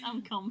good,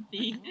 I'm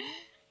comfy.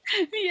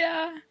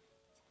 Yeah.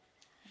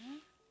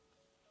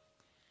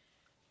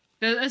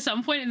 At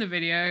some point in the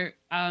video,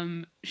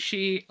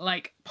 she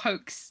like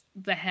pokes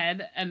the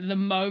head, and the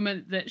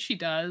moment that she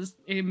does,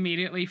 it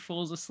immediately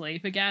falls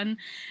asleep again.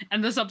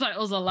 And the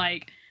subtitles are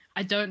like,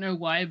 I don't know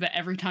why, but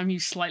every time you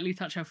slightly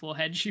touch her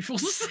forehead, she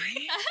falls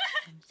asleep.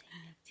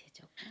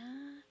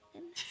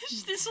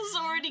 This was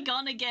already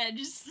gone again,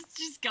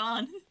 just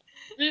gone.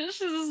 Yeah,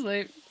 she's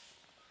asleep.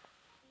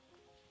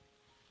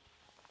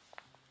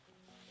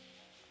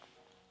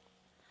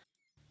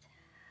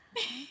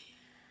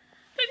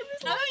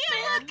 Oh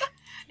yeah, look!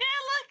 Yeah,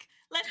 look!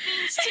 Left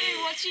beans too.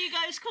 What do you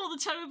guys call the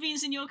toe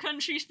beans in your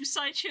countries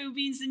besides show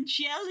beans and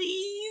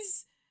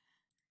jellies?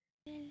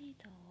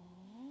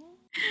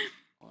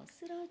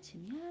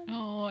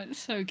 Oh, it's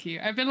so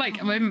cute. I've been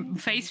like, my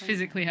face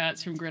physically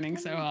hurts from grinning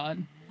so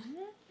hard.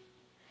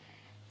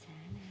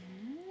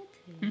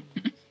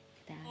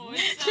 Oh,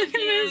 it's so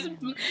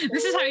cute.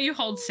 This is how you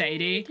hold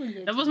Sadie.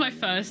 That was my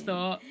first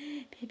thought.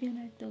 배변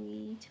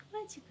활동이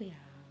좋아지고요.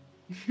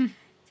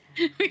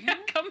 We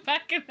gotta come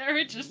back and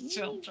they're just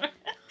children.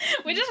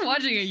 We're just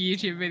watching a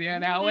YouTube video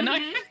now. We're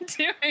not even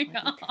doing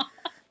art.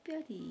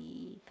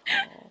 특별히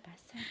더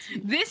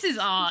마사지 This is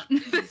art.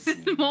 This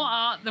is more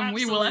art than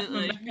we will ever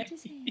Absolutely. make.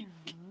 해주세요.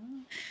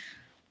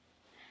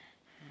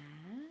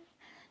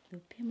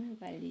 노폐물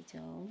관리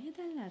좀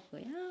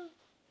해달라고요.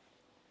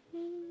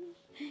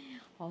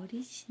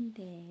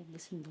 어리신데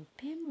무슨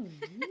노폐물?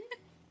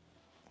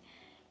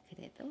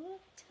 그래도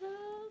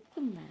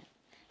조금만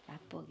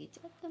맛보기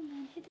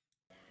조금만 해드.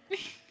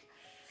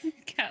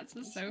 Cats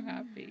are so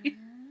happy.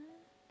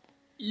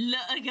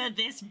 Look at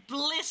this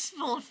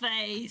blissful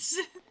face.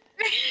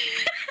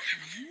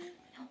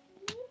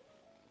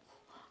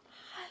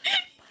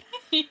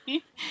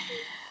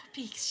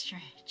 Big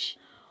stretch.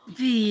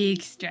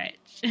 Big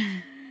stretch.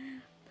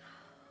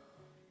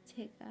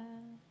 제가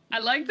I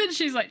like that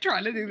she's like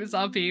trying to do this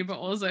RP, but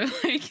also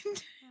like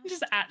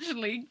just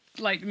actually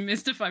like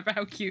mystified by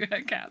how cute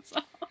her cats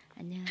are.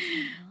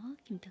 안녕하세요,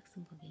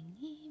 김탁순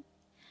고객님.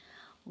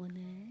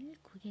 오늘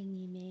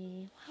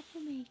고객님의 화보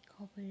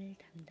메이크업을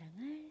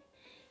담당할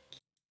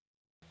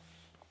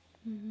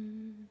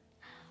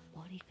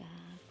머리가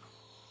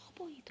커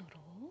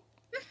보이도록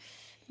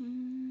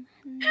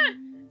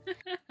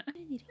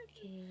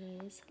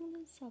이렇게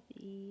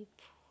속눈썹이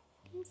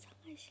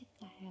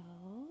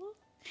풍성하실까요?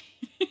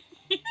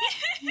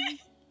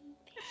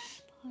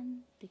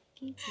 번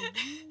느끼고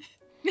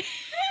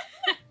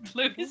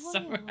Blue is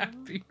so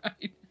happy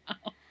right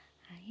now.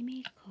 아이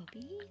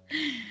메이크업이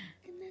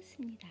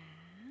끝났습니다.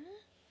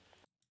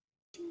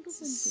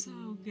 So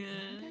친구분들이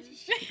good.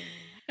 받아주시기로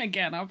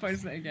Again, I'll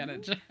post it again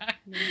at Jack.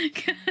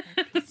 메이크업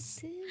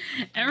아티스트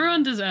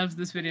Everyone deserves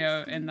this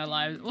video in their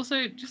lives.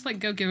 Also, just like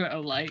go give it a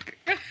like.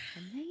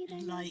 안녕히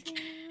Like.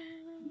 다녀오세요.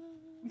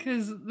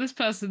 Because this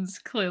person's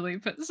clearly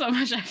put so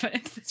much effort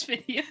into this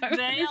video.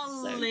 They are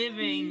So-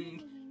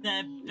 living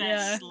their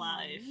best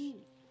life.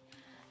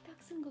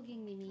 탁순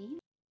고객님이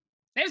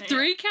They have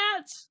 3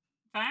 cats?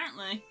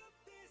 Apparently.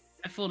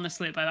 I've fallen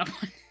asleep by that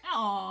point.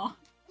 Aww.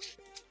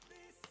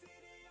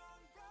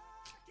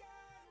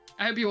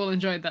 I hope you all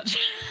enjoyed that.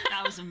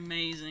 That was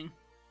amazing.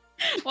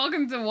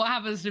 Welcome to What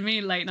Happens to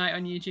Me late night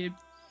on YouTube.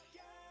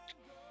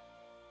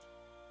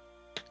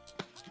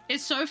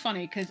 It's so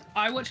funny because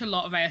I watch a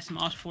lot of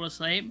ASMR to fall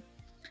asleep.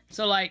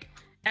 So like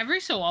every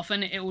so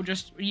often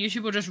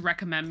YouTube will just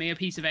recommend me a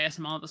piece of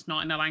ASMR that's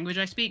not in the language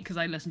I speak, because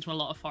I listen to a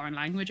lot of foreign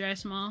language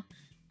ASMR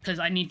because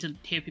I need to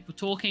hear people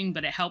talking,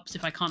 but it helps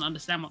if I can't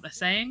understand what they're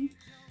saying.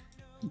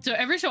 So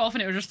every so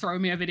often it will just throw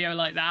me a video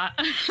like that.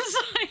 It's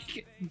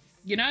like,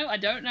 you know, I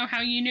don't know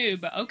how you knew,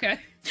 but okay.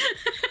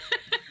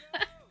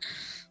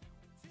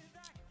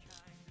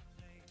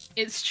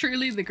 It's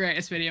truly the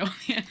greatest video on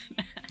the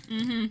internet.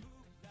 Mm-hmm.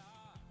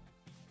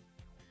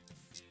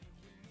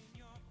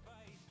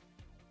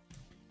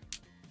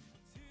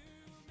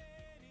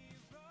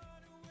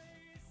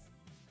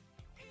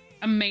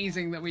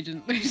 Amazing that we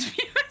didn't lose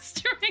viewers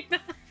during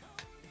that.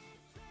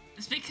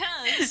 It's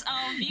because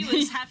our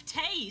viewers have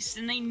taste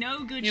and they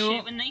know good You-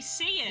 shit when they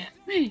see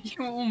it.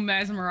 You were all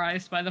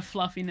mesmerized by the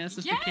fluffiness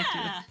of the kitty.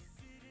 Yeah.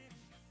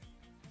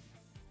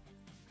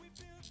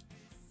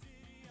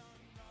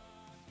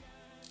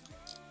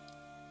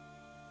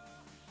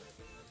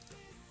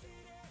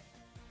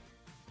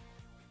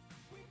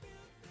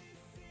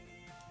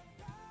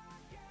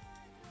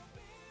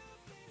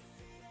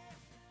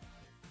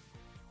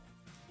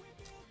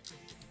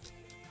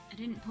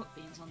 didn't put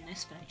beans on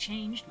this, but I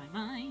changed my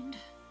mind.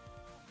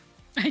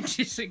 I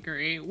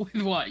disagree with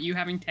what, you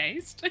having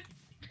taste?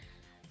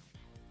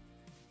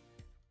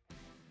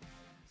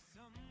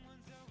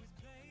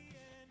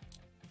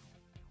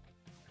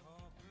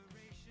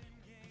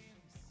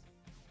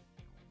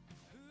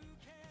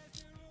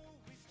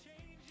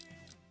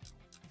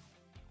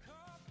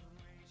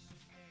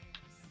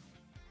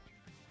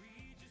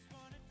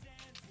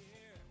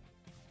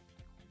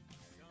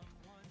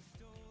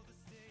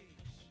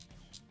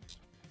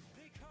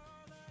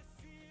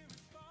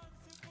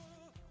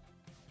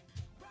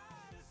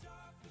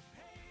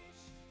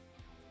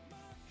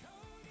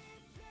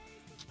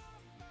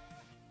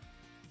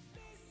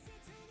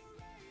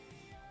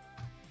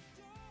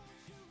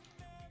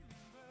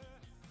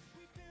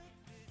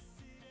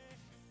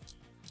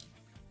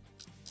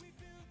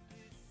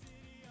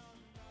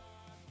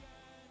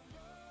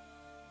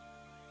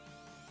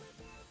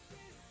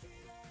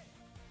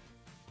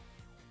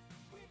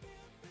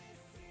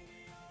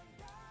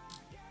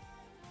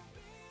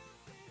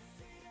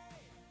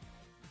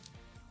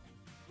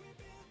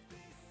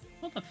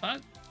 What the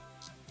fuck?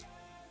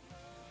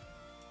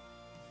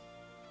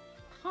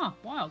 Huh,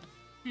 wild.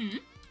 Hmm?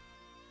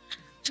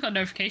 Just got a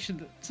notification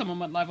that someone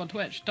went live on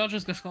Twitch.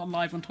 Dodger's just gone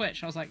live on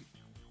Twitch. I was like,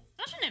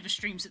 Dodger never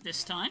streams at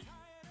this time.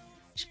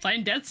 she's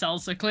playing Dead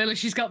Cells, so clearly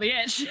she's got the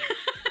itch.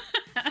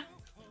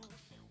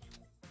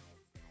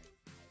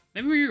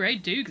 Maybe we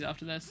raid Dukes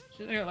after this.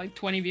 She's got like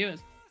 20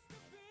 viewers.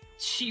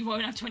 She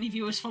won't have 20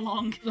 viewers for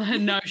long.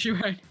 No, she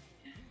won't.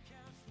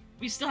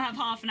 We still have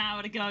half an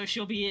hour to go.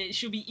 She'll be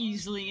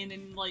easily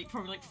in like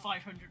probably like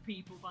 500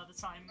 people by the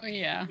time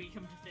Yeah. we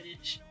come to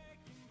finish.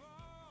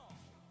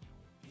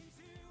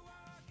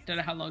 Don't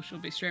know how long she'll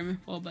be streaming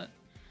for, but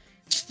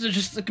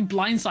just like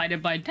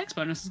blindsided by text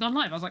bonus has gone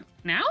live. I was like,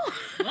 now?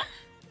 What?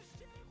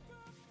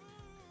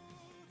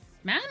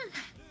 Man?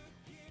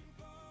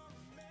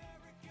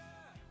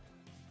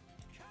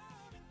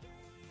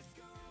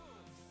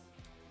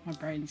 My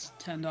brain's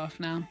turned off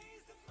now.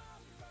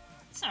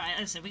 It's alright,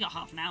 as I said, we got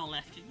half an hour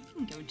left.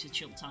 We can go into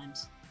chill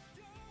times.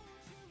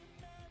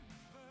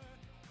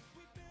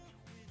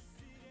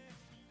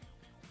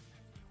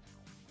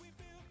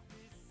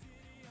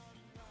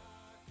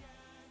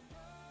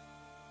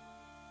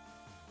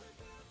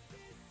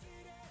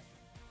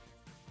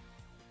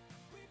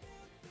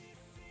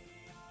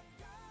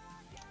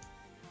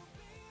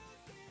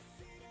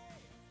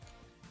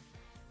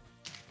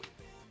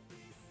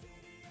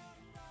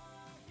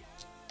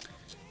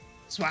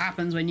 That's what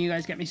happens when you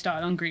guys get me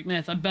started on Greek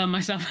myth. I burn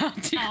myself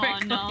out too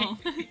quickly. No.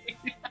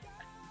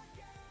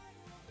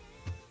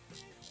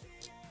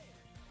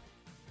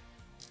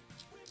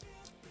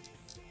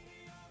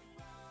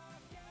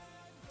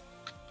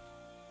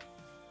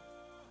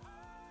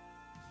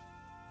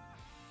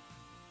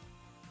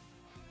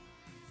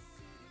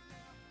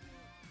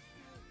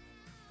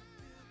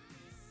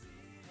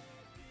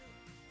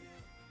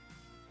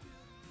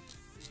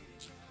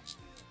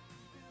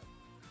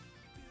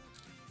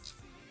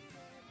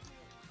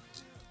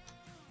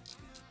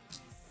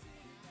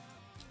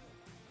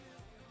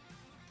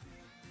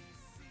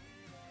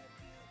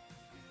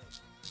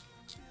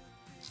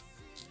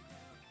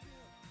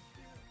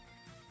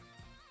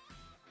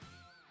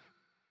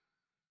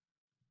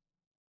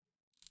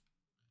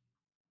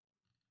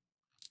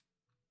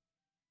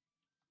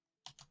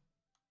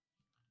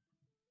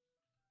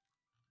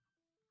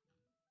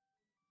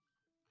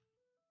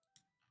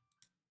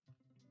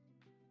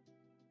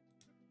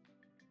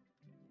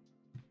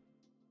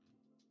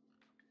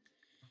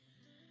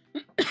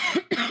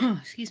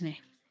 Excuse me.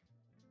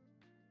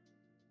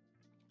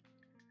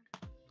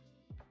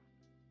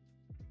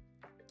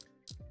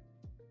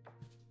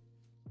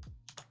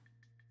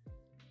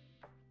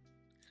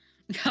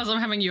 Because I'm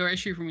having your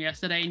issue from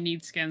yesterday,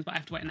 need skins, but I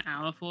have to wait an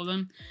hour for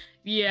them.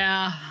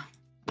 Yeah.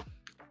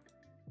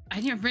 I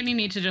really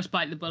need to just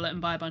bite the bullet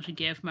and buy a bunch of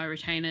gear for my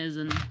retainers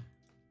and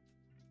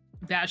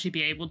actually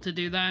be able to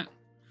do that.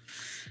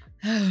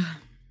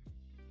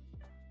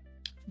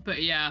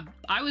 But yeah,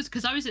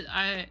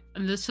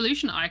 the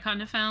solution I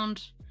kind of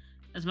found,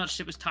 as much as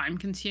it was time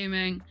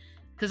consuming,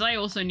 because I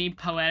also need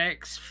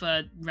poetics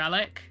for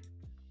Relic,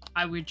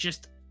 I would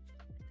just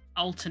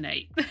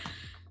alternate.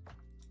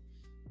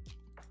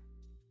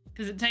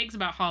 Because it takes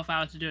about half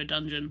hour to do a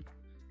dungeon.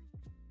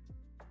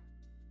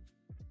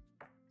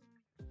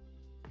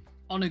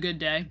 On a good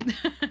day.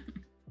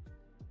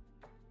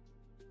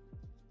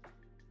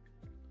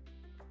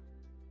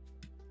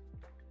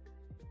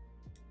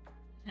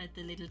 Heard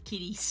the little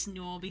kitty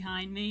snore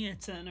behind me. I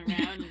turn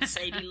around and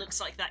Sadie looks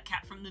like that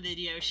cat from the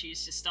video.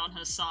 She's just on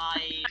her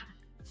side.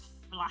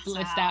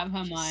 Blissed out of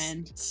her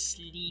mind.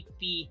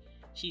 Sleepy.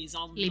 She's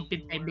on Sleepy the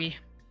floor. baby.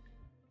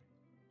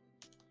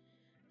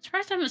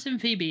 Surprised I haven't seen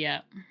Phoebe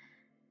yet.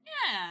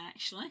 Yeah,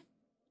 actually.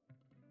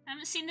 I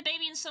haven't seen the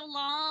baby in so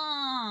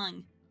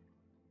long.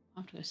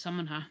 I'll have to go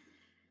summon her.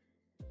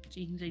 So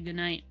you can say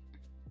goodnight.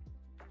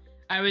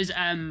 I was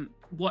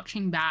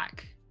watching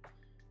back.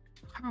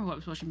 I can't remember what I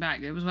was watching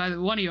back. It was either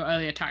one of your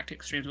earlier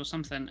tactics streams or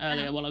something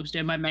earlier while I was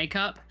doing my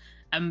makeup.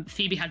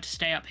 Phoebe had to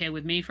stay up here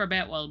with me for a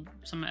bit while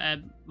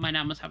my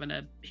nan was having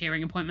a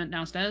hearing appointment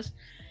downstairs.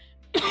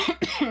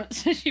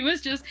 So she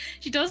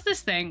does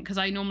this thing, because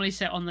I normally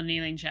sit on the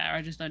kneeling chair,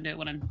 I just don't do it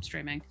when I'm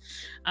streaming,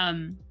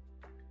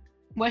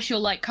 where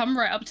she'll like come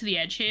right up to the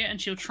edge here and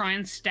she'll try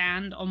and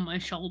stand on my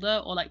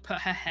shoulder or like put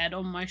her head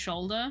on my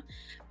shoulder,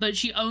 but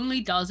she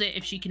only does it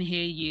if she can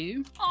hear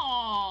you.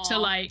 Aww. So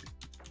like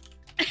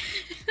I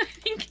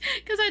think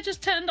because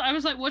I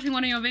was like watching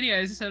one of your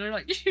videos, so they're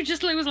like, she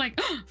just was like,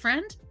 oh,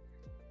 friend.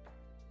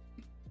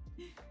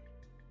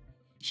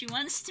 She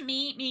wants to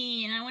meet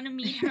me, and I want to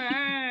meet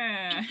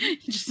her.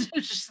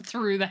 just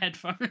through the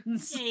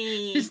headphones.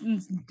 Yay. Just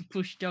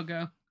push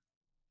doggo.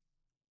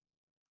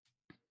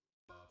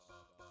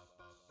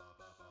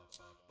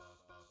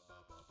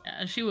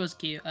 Yeah, she was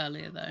cute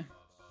earlier though,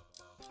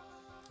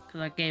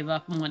 because I gave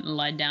up and went and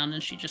lied down,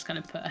 and she just kind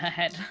of put her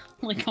head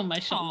like on my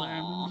shoulder.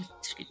 And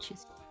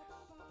she's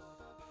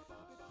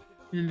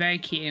been very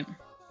cute.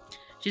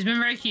 She's been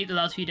very cute the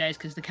last few days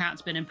because the cat's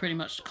been in pretty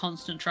much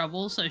constant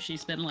trouble, so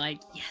she's been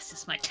like, yes,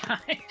 it's my time.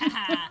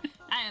 I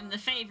am the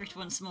favourite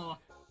once more.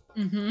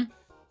 Mm-hmm.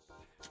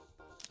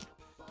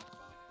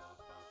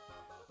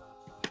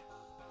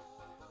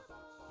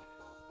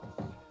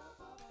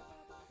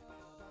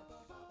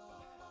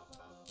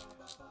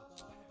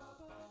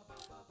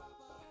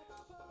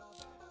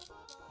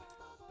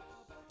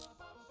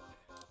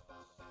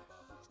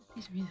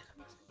 Piece of music.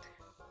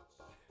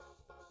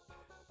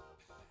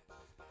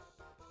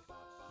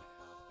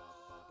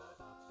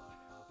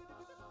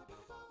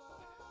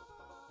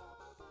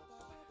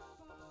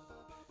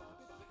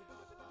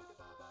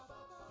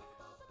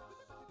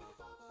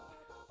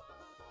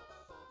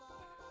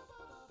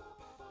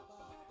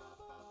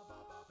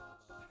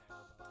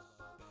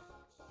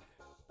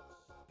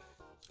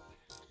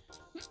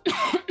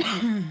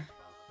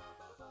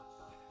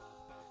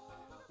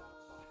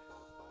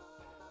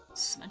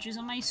 Smudges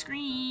on my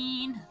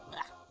screen.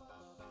 Blah.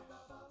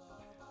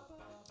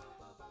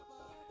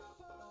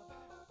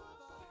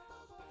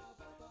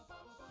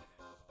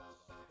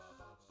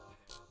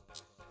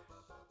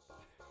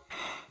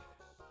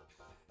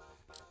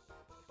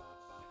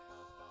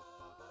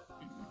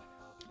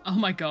 Oh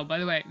my god, by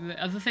the way,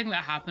 the other thing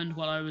that happened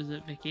while I was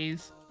at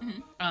Vicky's,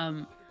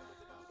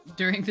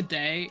 during the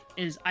day,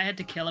 is I had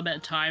to kill a bit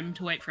of time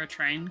to wait for a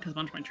train because a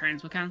bunch of my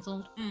trains were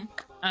cancelled.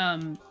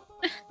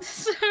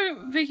 So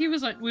Vicky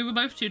was like, we were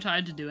both too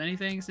tired to do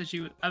anything, so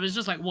I was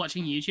just like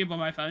watching YouTube on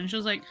my phone. She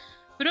was like,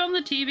 put it on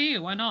the TV,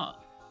 why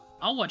not?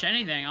 I'll watch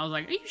anything. I was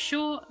like, are you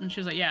sure? And she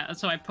was like, yeah.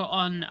 So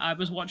I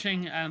was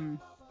watching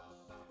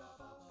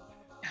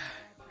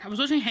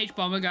H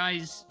Bomber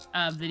Guy's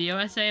video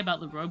essay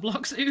about the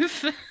Roblox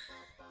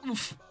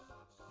oof.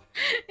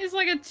 It's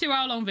like a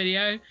 2-hour long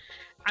video,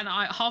 and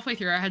halfway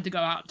through I had to go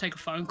out and take a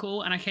phone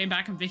call, and I came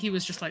back and Vicky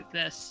was just like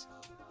this.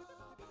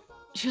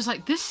 She was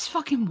like, this is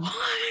fucking wild.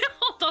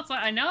 I was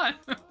like, I know.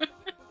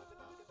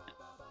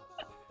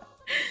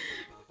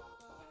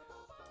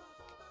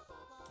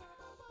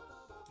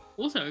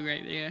 Also a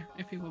great video,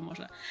 if people want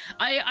to watch that.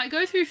 I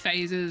go through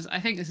phases, I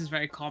think this is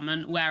very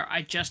common, where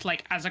I just,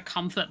 like, as a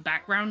comfort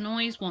background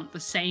noise, want the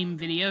same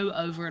video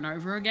over and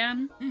over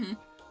again. Mm-hmm.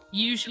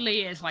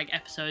 Usually it's, like,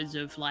 episodes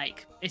of,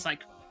 like, it's,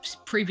 like,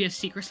 previous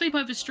Secret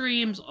Sleepover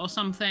streams or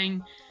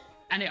something,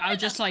 and I would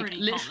just, like,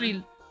 literally...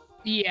 Common.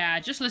 Yeah,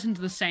 just listen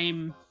to the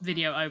same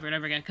video over and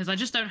over again, because I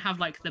just don't have,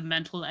 like, the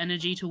mental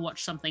energy to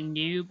watch something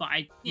new, but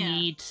I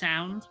need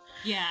sound.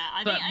 Yeah,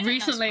 I think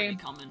that's pretty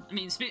common. I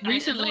mean,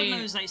 Lord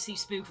knows I see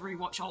Spook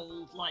rewatch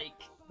old,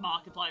 like,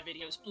 Markiplier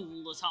videos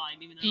all the time,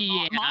 even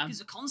though Mark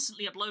is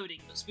constantly uploading,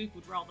 but Spook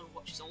would rather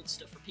watch his old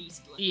stuff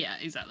repeatedly. Yeah,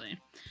 exactly.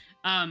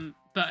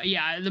 But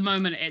yeah, at the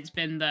moment it's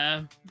been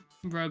the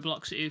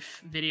Roblox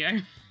oof video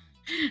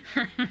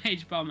from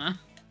H Bomber,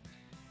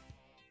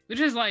 which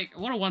is, like,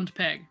 what a one to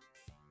pick.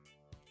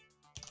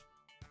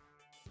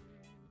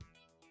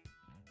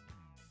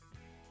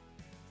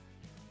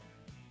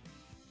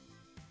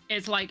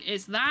 It's like,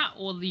 it's that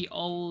or the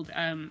old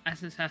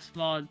SSS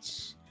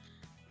VODs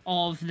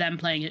of them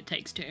playing It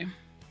Takes Two.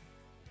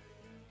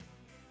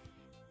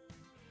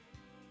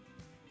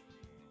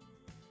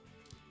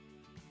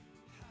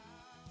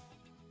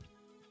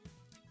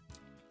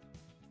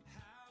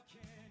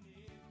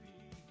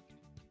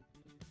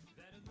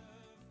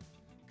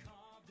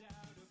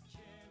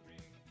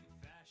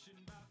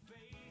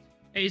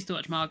 I used to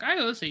watch Mark. I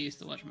also used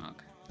to watch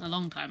Mark a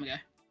long time ago.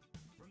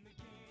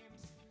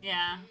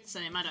 Yeah,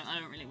 same. I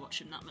don't really watch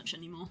him that much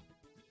anymore.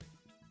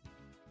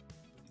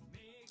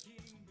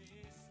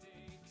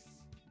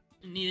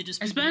 And neither does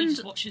Pete. He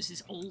just watches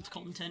his old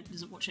content,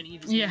 doesn't watch any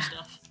of his new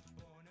stuff.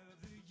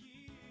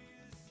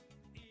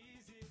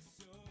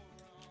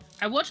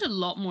 I watch a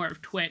lot more of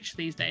Twitch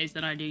these days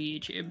than I do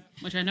YouTube,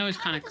 which I know is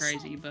kind of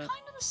crazy, but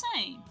kind of the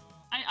same.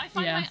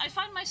 I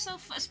find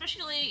myself,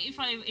 especially if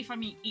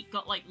I'm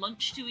got like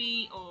lunch to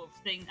eat or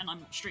thing, and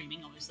I'm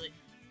streaming, obviously.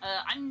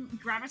 I'm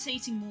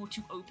gravitating more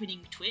to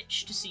opening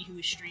Twitch to see who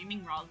is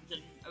streaming rather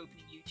than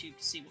opening YouTube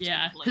to see what's being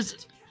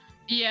uploaded.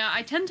 Yeah,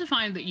 I tend to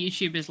find that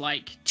YouTube is,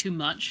 like, too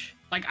much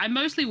Like, I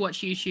mostly watch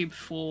YouTube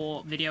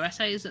for video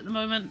essays at the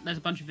moment. There's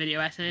a bunch of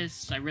video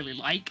essays I really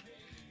like,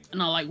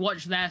 and I'll like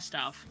watch their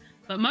stuff.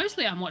 But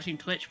mostly I'm watching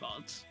Twitch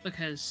VODs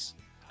because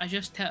I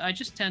just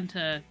tend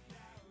to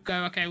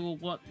go, okay, well,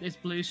 what is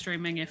Blue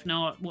streaming? If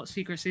not, what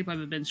Secret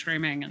Sleepover been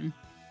streaming, and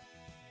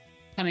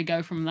kind of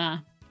go from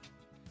there.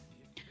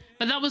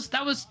 But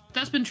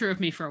that's been true of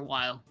me for a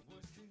while.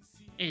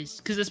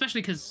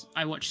 Especially because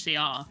I watch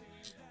CR,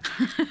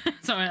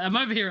 so I'm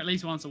over here at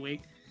least once a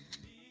week.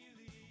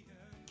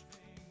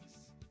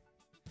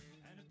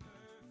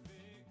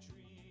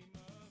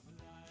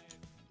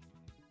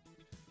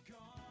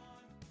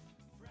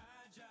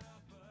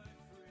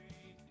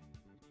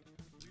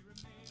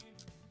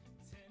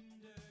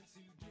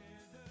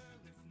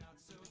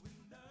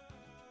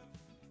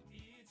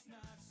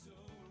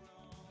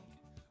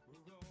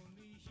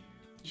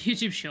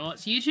 YouTube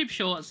Shorts. YouTube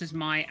Shorts is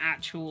my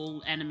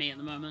actual enemy at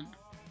the moment.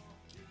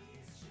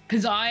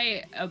 Because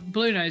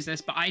Blue knows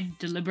this, but I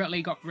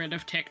deliberately got rid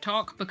of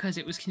TikTok because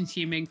it was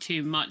consuming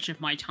too much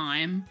of my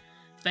time.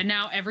 But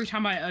now every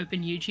time I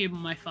open YouTube on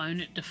my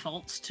phone, it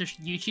defaults to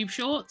YouTube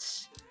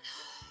Shorts.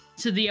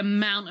 So the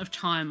amount of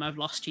time I've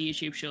lost to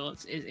YouTube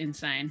Shorts is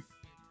insane.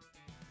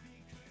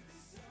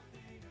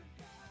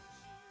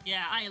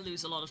 Yeah, I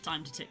lose a lot of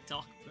time to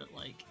TikTok, but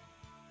like,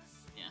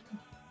 yeah.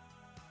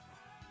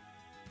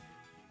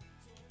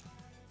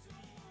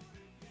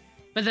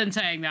 But then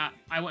saying that,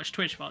 I watch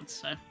Twitch VODs,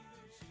 so...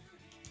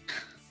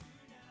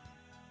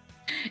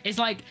 It's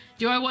like,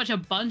 do I watch a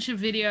bunch of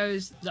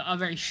videos that are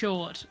very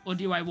short, or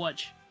do I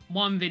watch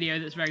one video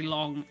that's very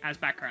long as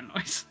background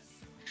noise?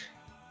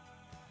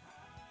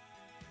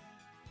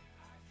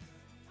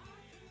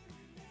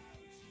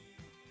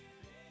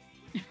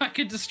 If I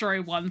could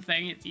destroy one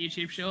thing, it's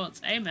YouTube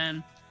Shorts.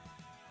 Amen.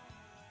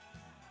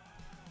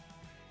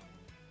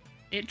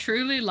 It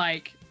truly,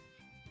 like...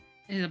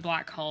 is a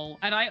black hole,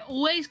 and I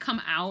always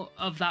come out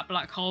of that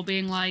black hole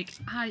being like,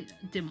 I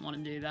didn't want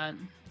to do that.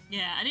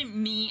 Yeah, I didn't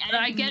mean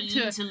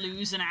to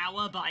lose an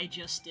hour, but I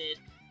just did.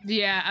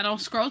 Yeah, and I'll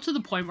scroll to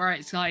the point where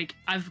it's like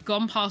I've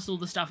gone past all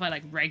the stuff I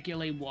like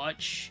regularly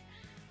watch,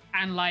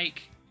 and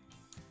like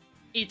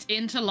it's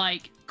into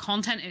like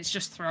content it's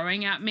just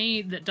throwing at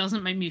me that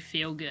doesn't make me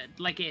feel good.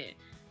 Like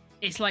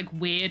it's like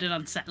weird and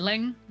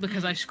unsettling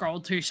because I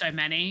scrolled through so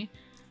many,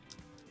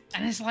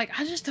 and it's like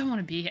I just don't want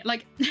to be here.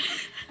 Like.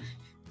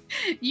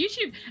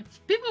 YouTube,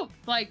 people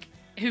like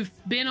who've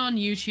been on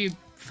YouTube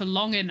for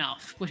long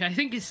enough, which I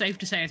think is safe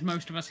to say is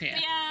most of us here.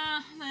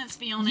 Yeah, let's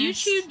be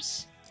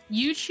honest.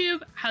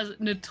 YouTube has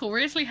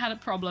notoriously had a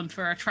problem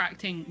for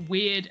attracting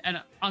weird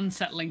and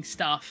unsettling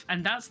stuff,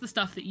 and that's the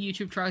stuff that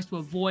YouTube tries to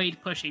avoid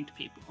pushing to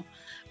people.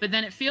 But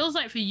then it feels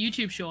like for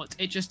YouTube Shorts,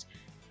 it just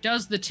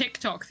does the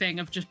TikTok thing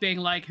of just being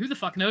like, who the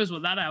fuck knows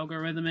what that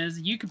algorithm is?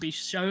 You could be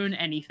shown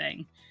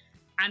anything.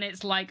 And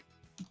it's like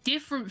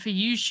different for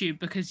YouTube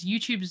because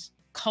YouTube's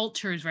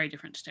culture is very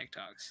different to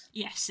TikTok's.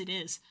 Yes, it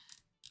is.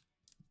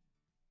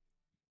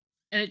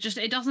 And it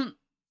doesn't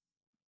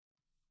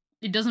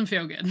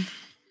feel good.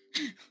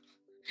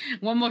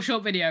 One more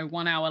short video,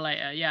 1 hour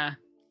later, yeah.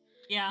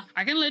 Yeah.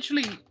 I can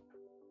literally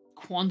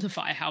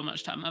quantify how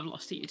much time I've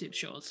lost to YouTube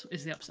Shorts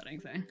is the upsetting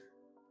thing.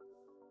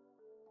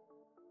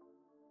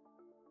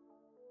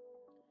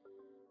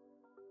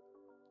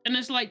 And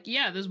it's like,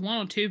 yeah, there's 1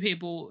 or 2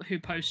 people who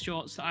post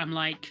shorts that I'm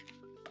like,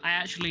 I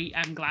actually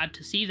am glad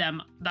to see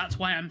them. That's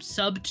why I'm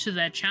subbed to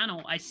their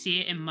channel. I see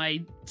it in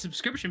my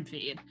subscription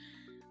feed.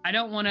 I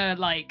don't want to,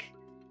 like,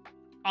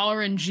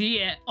 RNG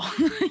it on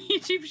the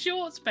YouTube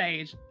Shorts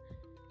page.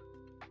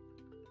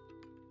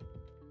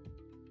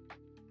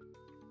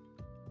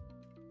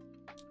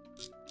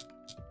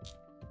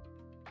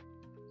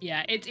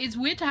 Yeah, it's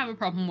weird to have a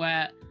problem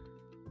where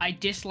I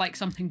dislike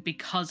something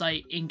because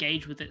I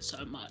engage with it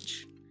so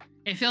much.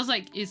 It feels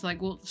like, it's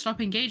like, well,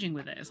 stop engaging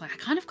with it. It's like, I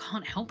kind of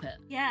can't help it.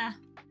 Yeah.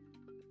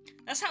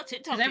 That's how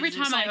TikTok is. Every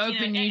time I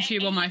open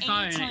YouTube on my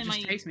phone, it anytime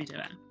just takes me to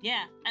it.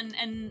 Yeah,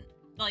 and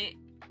like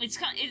it's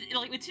kind of,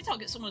 like with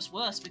TikTok, it's almost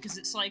worse because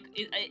it's like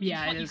you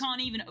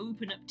can't even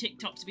open up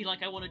TikTok to be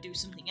like I want to do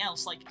something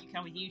else like you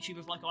can with YouTube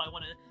of like, oh, I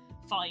want to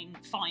find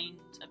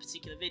a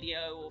particular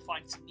video or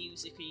find some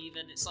music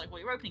even. It's like,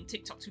 well, you're opening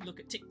TikTok to look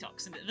at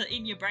TikToks, and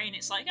in your brain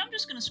it's like, I'm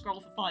just going to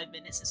scroll for 5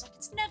 minutes. It's like,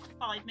 it's never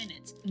 5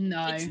 minutes.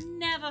 No, it's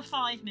never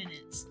 5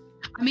 minutes.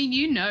 I mean,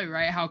 you know,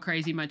 right, how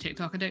crazy my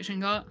TikTok addiction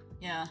got?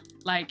 Yeah.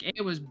 Like,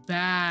 it was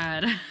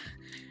bad.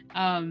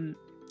 But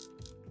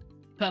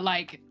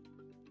like,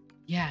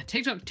 yeah,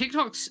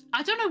 TikTok's,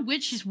 I don't know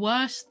which is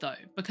worse though,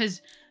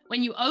 because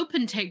when you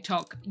open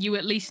TikTok, you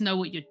at least know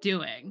what you're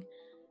doing.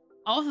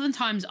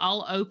 Oftentimes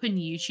I'll open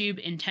YouTube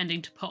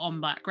intending to put on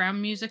background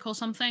music or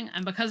something,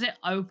 and because it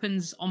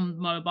opens on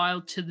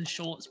mobile to the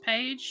shorts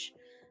page,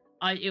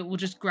 it will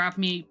just grab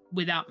me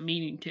without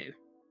meaning to.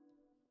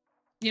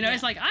 You know, yeah.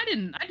 It's like, I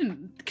didn't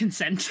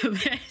consent to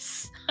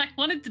this. I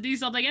wanted to do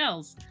something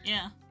else.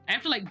 Yeah. I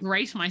have to like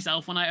brace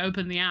myself when I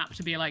open the app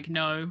to be like,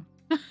 no.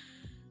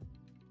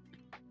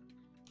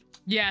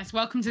 Yes,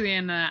 welcome to the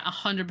internet.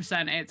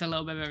 100%. It's a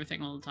little bit of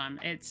everything all the time.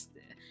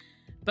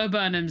 Bo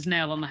Burnham's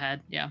nail on the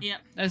head. Yeah.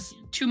 Yep. There's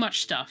too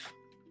much stuff,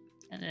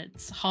 and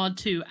it's hard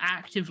to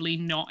actively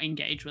not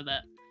engage with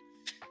it.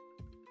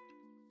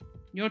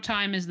 Your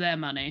time is their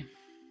money.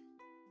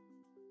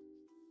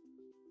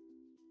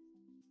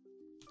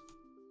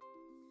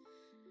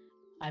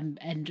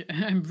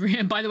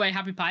 By the way,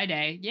 happy Pi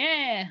Day.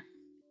 Yeah.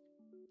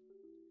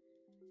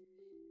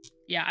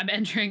 Yeah, I'm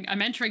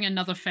entering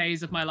another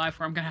phase of my life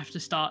where I'm gonna have to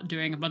start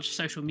doing a bunch of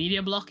social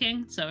media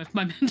blocking. So if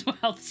my mental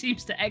health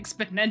seems to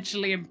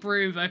exponentially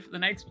improve over the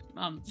next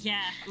months,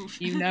 Yeah. Oof.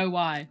 you know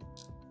why.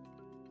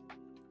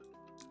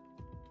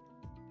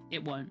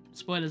 It won't.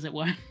 Spoilers, it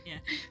won't. Yeah.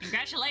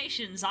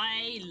 Congratulations,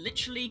 I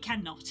literally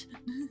cannot.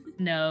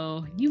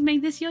 No, you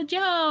made this your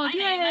job. I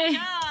Yay! made my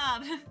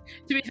job.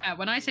 To be fair,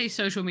 when I say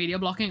social media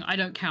blocking, I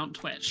don't count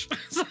Twitch.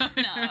 So... No,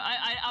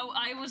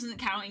 I wasn't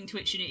counting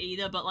Twitch in it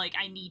either, but like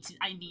I need to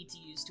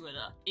use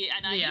Twitter,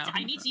 and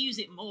I need to use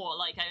it more.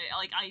 Like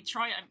I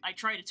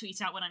try to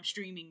tweet out when I'm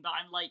streaming, but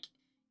I'm like,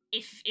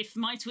 if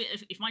my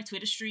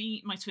Twitter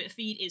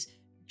feed is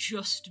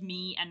just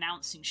me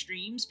announcing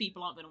streams,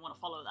 people aren't going to want to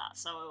follow that.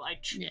 So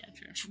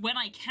when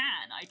I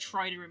can, I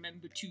try to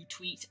remember to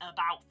tweet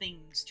about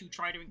things to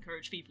try to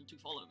encourage people to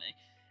follow me,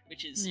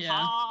 which is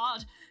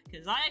hard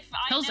because I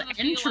Hill's never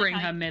entering feel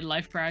like her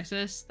midlife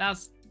crisis.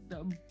 That's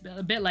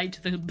a bit late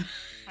to the.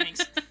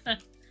 Thanks.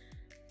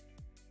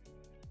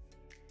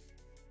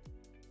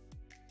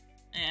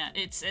 Yeah,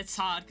 it's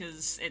hard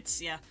because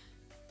it's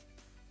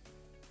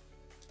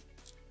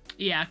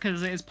Yeah,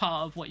 because it's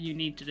part of what you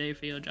need to do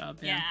for your job.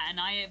 Yeah, and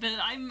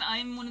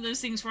I'm one of those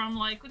things where I'm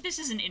like, well, this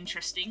isn't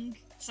interesting,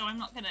 so I'm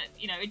not gonna,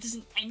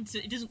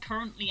 it doesn't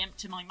currently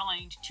enter my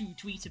mind to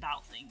tweet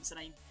about things, and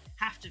I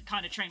have to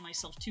kind of train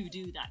myself to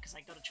do that because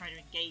I got to try to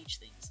engage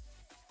things.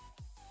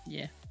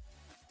 Yeah.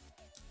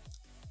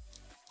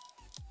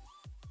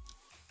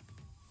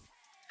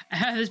 I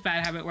have this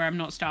bad habit where I'm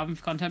not starving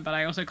for content, but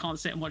I also can't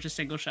sit and watch a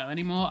single show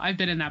anymore. I've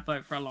been in that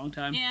boat for a long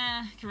time.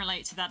 Yeah, I can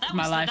relate to that.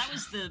 That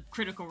was the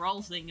Critical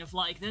Role thing of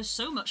like, there's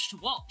so much to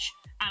watch,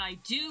 and I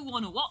do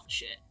want to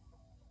watch it.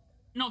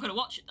 Not gonna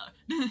watch it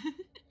though.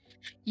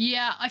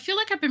 Yeah, I feel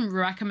like I've been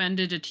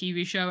recommended a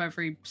TV show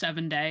every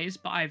 7 days,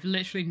 but I've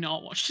literally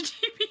not watched a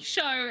TV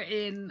show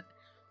in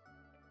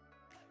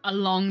a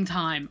long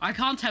time. I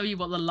can't tell you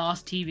what the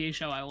last TV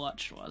show I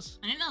watched was.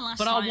 I think the last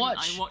time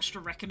I watched a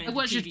recommended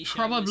TV show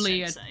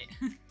probably was Sense8.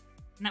 And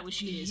that was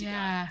years ago.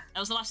 That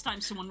was the last time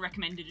someone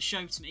recommended a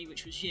show to me,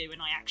 which was you,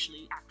 and I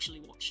actually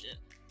watched it.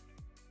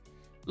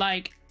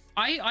 Like,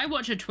 I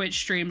watch a Twitch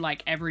stream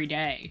like every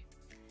day,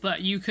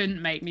 but you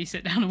couldn't make me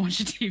sit down and watch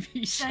a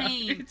TV show.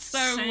 It's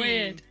so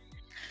weird.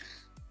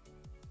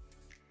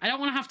 I don't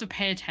want to have to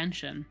pay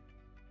attention.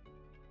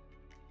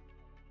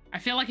 I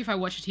feel like if I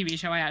watch a TV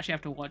show, I actually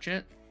have to watch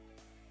it.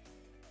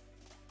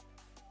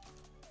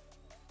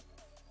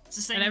 It's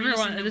the same and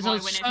everyone,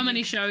 there's so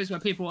many shows where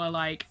people are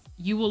like,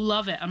 you will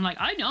love it. I'm like,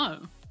 I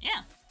know.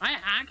 Yeah. I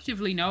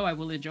actively know I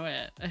will enjoy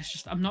it. It's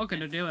just, I'm not going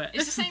to do it.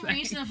 It's the same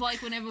reason of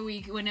like, whenever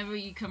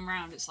you come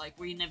around, it's like,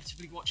 we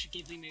inevitably watch a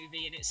Ghibli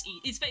movie, and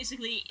it's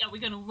basically, are we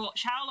going to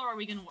watch Howl or are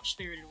we going to watch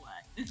Spirited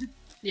Away?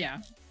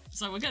 Yeah.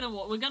 So we're gonna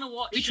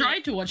watch. We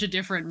tried to watch a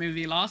different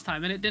movie last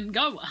time, and it didn't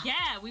go well.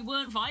 Yeah, we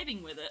weren't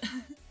vibing with it.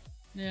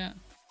 Yeah.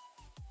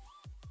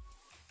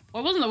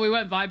 Well, it wasn't that we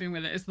weren't vibing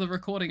with it, it's the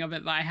recording of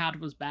it that I had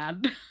was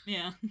bad.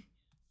 Yeah.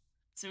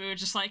 So we were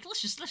just like,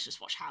 let's just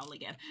watch Howl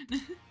again.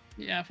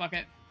 Yeah, fuck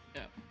it.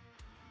 Yeah.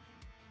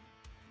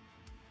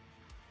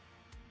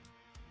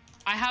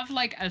 I have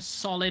like a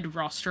solid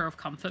roster of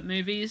comfort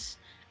movies,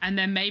 and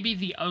they're maybe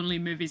the only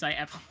movies I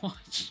ever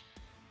watch.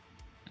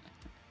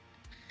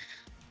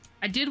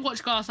 I did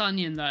watch Glass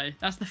Onion though.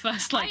 That's the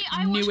first like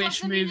I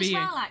newish movie. As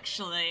well,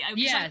 actually.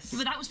 Yes,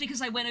 but that was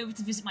because I went over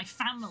to visit my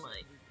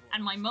family,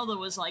 and my mother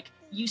was like,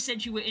 "You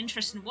said you were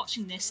interested in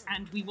watching this,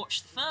 and we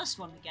watched the first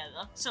one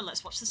together, so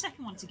let's watch the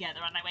second one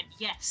together." And I went,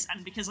 "Yes."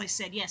 And because I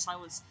said yes, I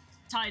was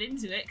tied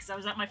into it because I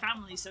was at my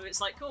family. So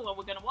it's like, "Cool, well,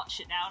 we're gonna watch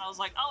it now." And I was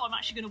like, "Oh, I'm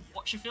actually gonna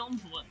watch a film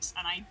for once,"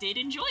 and I did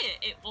enjoy it.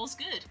 It was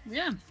good.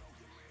 Yeah,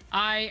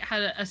 I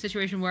had a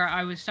situation where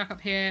I was stuck up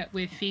here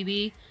with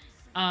Phoebe.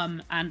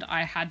 And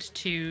I had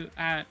to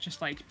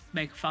just like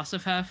make a fuss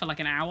of her for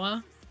like an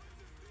hour.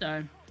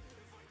 So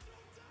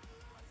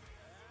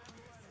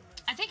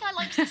I think I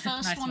liked the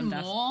first nice one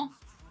more,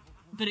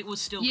 but it was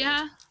still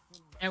yeah.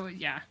 good.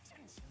 Yeah,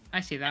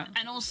 I see that.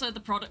 And also the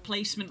product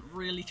placement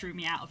really threw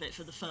me out of it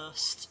for the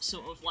first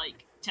sort of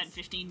like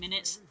 10-15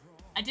 minutes.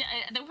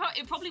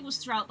 It probably was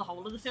throughout the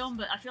whole of the film,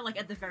 but I feel like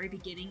at the very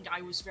beginning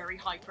I was very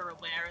hyper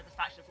aware of the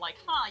fact of like,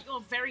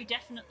 you're very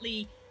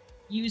definitely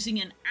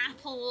using an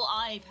Apple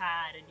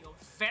iPad, and you're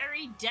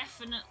very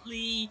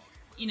definitely,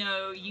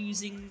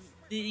 using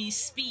these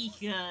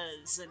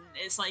speakers, and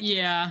it's like,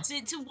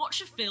 to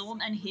watch a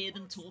film and hear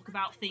them talk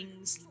about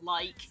things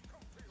like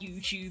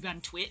YouTube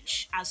and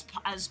Twitch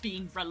as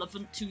being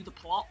relevant to the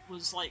plot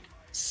was like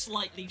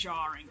slightly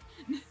jarring.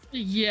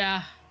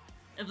 Yeah.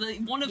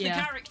 One of the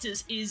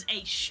characters is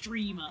a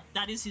streamer.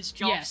 That is his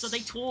job. Yes. So they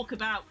talk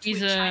about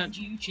Twitch and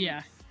YouTube.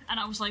 Yeah. And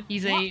I was like,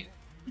 he's what?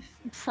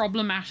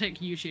 problematic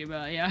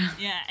YouTuber. Yeah.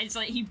 Yeah, it's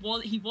like he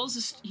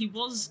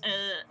was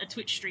a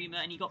Twitch streamer,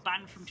 and he got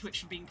banned from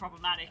Twitch for being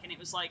problematic, and it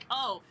was like,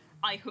 oh,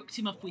 I hooked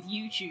him up with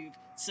YouTube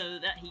so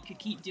that he could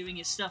keep doing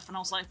his stuff, and I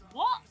was like,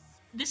 what?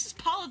 This is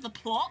part of the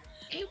plot?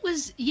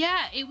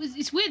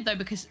 It's weird though,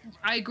 because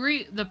I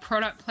agree the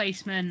product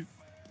placement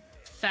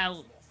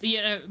felt,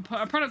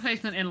 product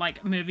placement in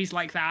like movies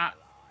like that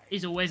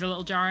is always a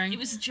little jarring. It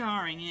was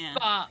jarring, yeah.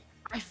 But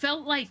I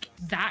felt like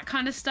that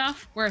kind of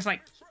stuff, whereas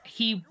like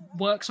he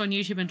works on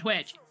YouTube and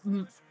Twitch,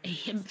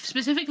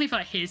 specifically for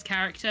like, his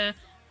character,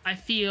 I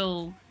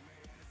feel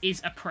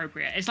is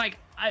appropriate. It's like,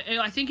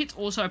 I think it's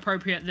also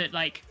appropriate that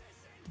like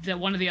that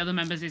one of the other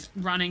members is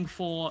running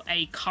for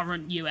a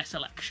current US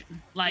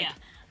election. Like,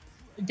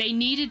 they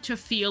needed to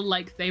feel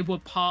like they were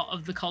part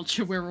of the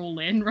culture we're all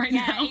in right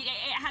now. It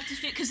had to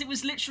fit, because it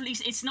was literally,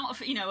 it's not,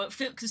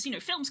 because,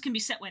 films can be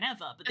set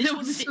whenever, but this there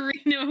was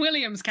Serena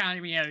Williams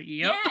cameo.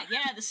 Yep. Yeah,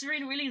 the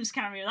Serena Williams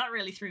cameo, that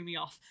really threw me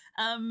off.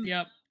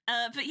 Yep.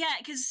 But yeah,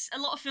 because a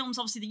lot of films,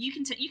 obviously,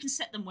 that you can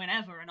set them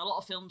whenever, and a lot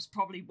of films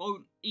probably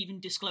won't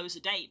even disclose a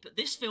date. But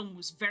this film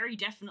was very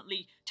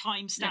definitely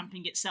time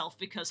stamping itself,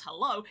 because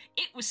hello,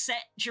 it was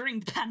set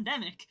during the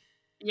pandemic.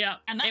 Yeah,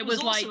 and that it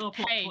was like, also a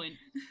plot hey, point.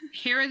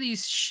 Here are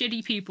these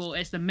shitty people.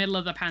 It's the middle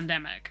of the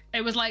pandemic.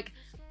 It was like,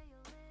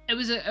 it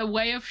was a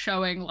way of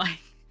showing like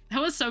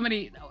there was so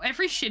many.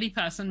 Every shitty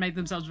person made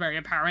themselves very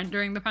apparent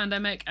during the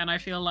pandemic, and I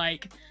feel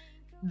like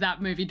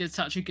that movie did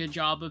such a good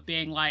job of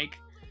being like.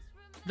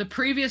 The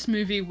previous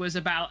movie was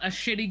about a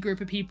shitty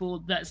group of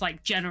people that's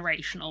like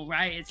generational,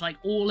 right? It's like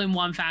all in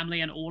one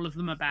family and all of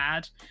them are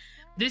bad.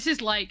 This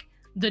is like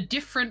the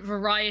different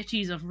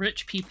varieties of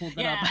rich people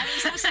that are bad.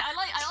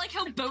 I like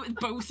how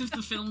both of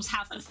the films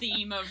have the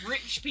theme of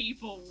rich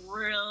people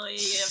really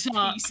pieces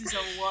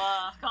of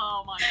work.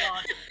 Oh my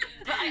god!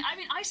 But I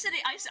mean, I said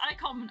it.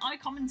 I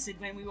commented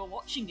when we were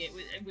watching it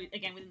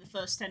again within the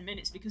first 10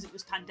 minutes, because it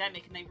was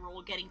pandemic and they were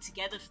all getting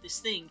together for this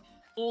thing.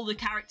 All the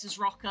characters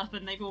rock up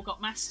and they've all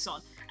got masks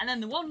on, and then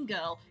the one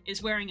girl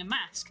is wearing a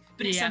mask,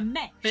 but it's a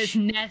mesh. But it's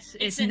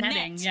a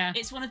netting. Net. Yeah,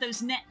 it's one of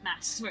those net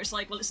masks where it's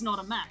like, well, it's not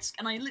a mask.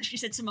 And I literally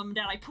said to Mum and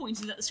Dad, I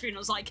pointed at the screen, and I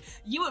was like,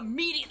 "You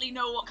immediately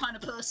know what kind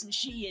of person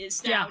she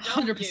is now,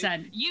 don't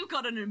 100%. You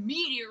got an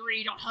immediate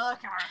read on her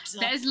character."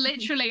 There's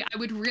literally, I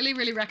would really,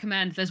 really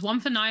recommend. There's one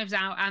for Knives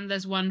Out and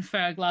there's one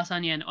for Glass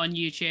Onion on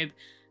YouTube.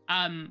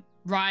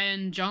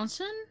 Ryan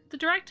Johnson, the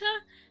director,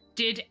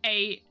 did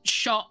a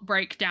shot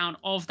breakdown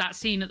of that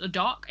scene at the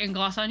dock in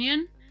Glass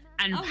Onion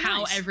and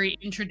how every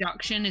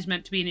introduction is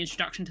meant to be an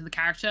introduction to the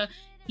character.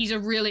 He's a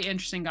really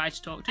interesting guy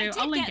to talk to.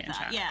 I'll link it in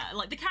chat. Yeah,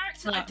 like the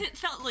character, I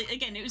felt like,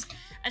 again, it was,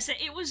 I said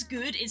it was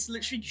good. It's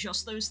literally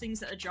just those things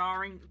that are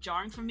jarring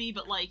for me.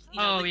 But like,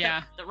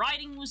 the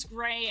writing was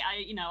great.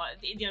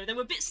 There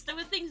were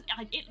things.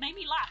 It made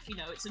me laugh.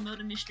 It's a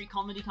murder mystery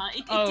comedy kind.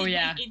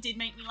 It did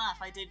make me laugh.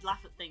 I did laugh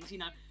at things.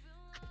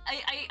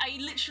 I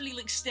literally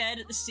stared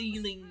at the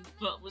ceiling,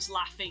 but was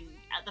laughing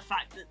at the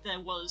fact that there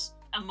was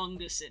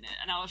Among Us in it,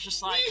 and I was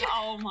just like,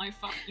 oh my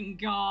fucking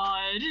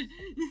god.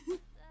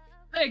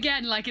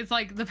 Again, like, it's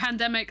like the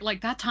pandemic,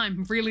 like that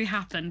time really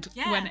happened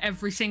when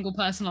every single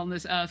person on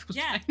this earth was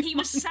playing he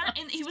was sat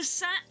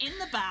in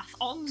the bath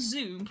on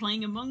Zoom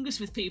playing Among Us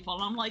with people,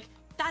 and I'm like,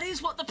 that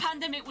is what the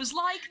pandemic was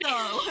like,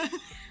 though.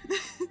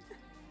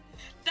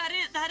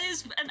 that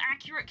is an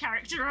accurate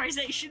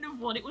characterization of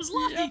what it was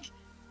like. Yeah.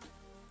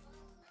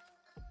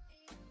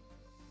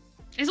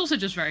 It's also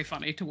just very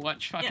funny to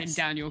watch fucking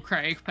Daniel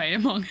Craig play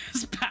Among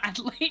Us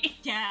badly.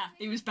 Yeah,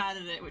 he was bad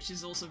at it, which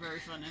is also very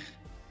funny.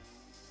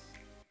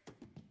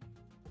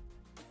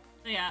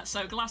 Yeah,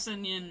 so Glass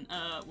Onion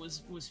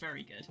was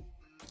very good.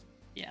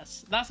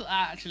 Yes, that's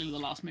actually the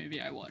last movie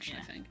I watched,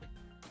 I think.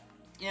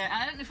 Yeah,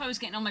 I don't know if I was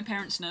getting on my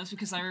parents' nerves,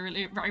 because I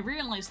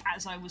realised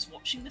as I was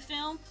watching the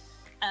film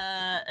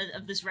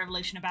of this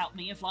revelation about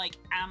me of like,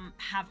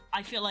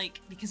 I feel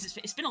like, because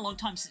it's been a long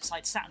time since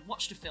I'd sat and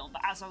watched a film,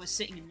 but as I was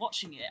sitting and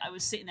watching it, I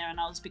was sitting there and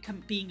I was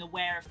being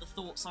aware of the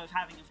thoughts I was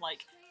having of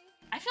like,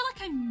 I feel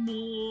like I'm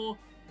more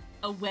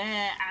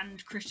aware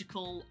and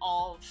critical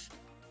of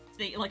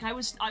like I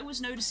was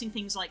noticing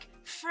things like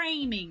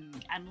framing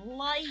and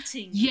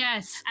lighting.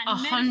 Yes, and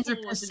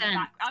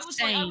 100%.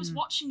 I was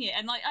watching it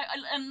and like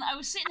I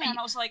was sitting there and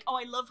I was like, oh,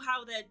 I love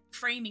how they're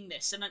framing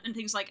this and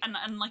things like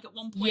and like at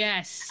one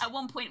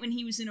point when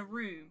he was in a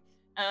room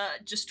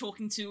just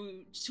talking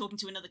to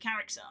another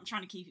character, I'm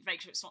trying to keep it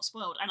vague so it's not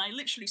spoiled, and I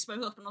literally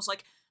spoke up and I was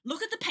like,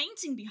 look at the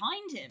painting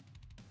behind him.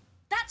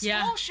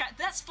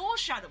 That's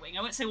foreshadowing.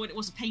 I won't say what it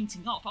was a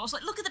painting of. I was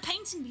like, look at the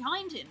painting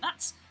behind him.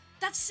 That's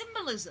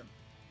symbolism.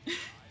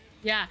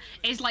 Yeah,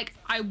 it's like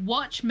I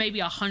watch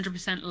maybe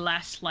 100%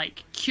 less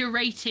like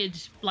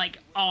curated like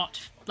art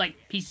like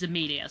pieces of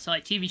media, so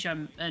like TV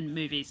show and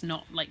movies,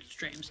 not like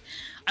streams.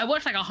 I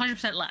watch like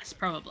 100% less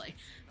probably,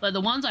 but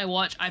the ones I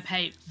watch, I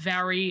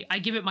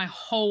give it my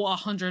whole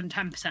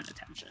 110%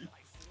 attention.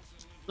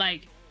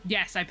 Like,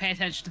 yes, I pay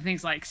attention to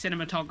things like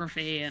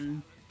cinematography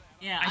and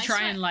I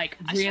try and like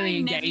really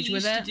engage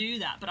with it. I used to do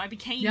that, but I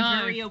became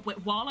very aware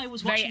while I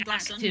was watching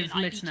Glass Onion.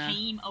 I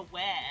became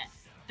aware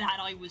that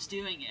I was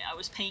doing it. I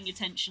was paying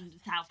attention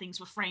to how things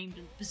were framed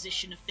and the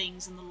position of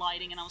things and the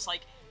lighting, and I was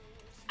like,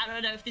 I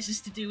don't know if this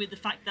is to do with the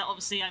fact that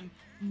obviously I'm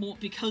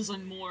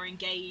more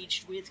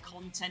engaged with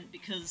content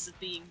because of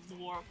being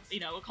more,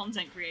 you know, a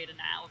content creator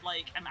now.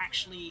 Like, I'm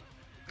actually,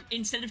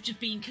 instead of just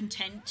being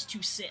content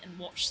to sit and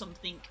watch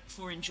something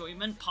for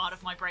enjoyment, part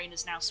of my brain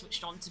has now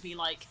switched on to be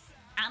like,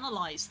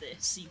 analyze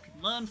this so you can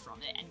learn from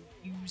it and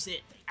use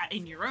it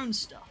in your own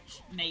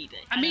stuff, maybe.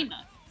 I mean, don't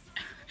know.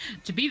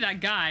 To be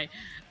that guy,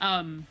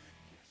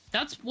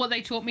 that's what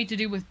they taught me to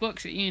do with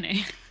books at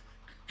uni.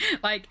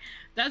 Like,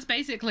 that's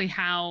basically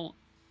how,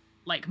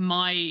 like,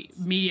 my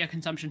media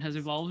consumption has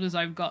evolved, as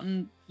I've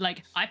gotten,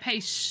 like, I pay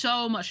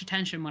so much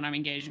attention when I'm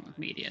engaging with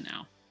media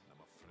now.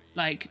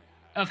 Like,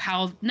 of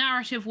how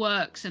narrative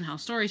works and how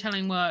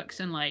storytelling works,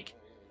 and, like,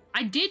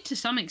 I did to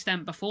some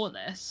extent before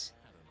this,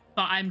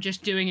 but I'm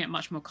just doing it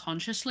much more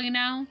consciously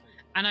now.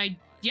 And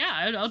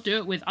I'll do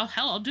it with,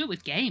 I'll do it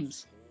with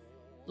games.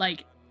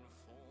 Like,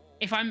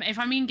 if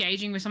I'm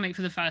engaging with something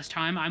for the first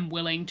time, I'm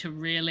willing to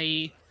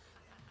really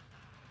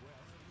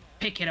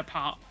pick it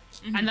apart.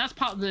 Mm-hmm. And that's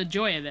part of the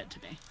joy of it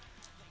to me.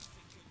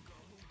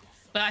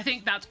 But I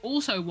think that's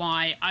also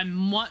why I'm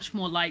much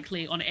more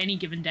likely on any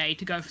given day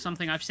to go for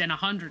something I've seen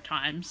 100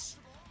 times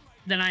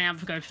than I am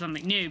to go for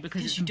something new,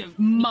 because it's a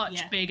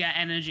much bigger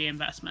energy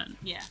investment.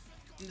 Yeah.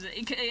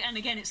 And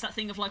again, it's that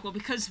thing of like, well,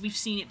 because we've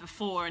seen it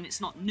before and it's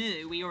not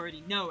new, we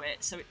already know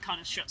it, so it kind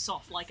of shuts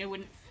off. Like, I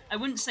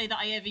wouldn't say that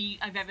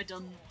I've ever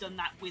done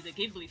that with a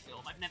Ghibli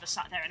film. I've never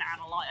sat there and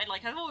analysed.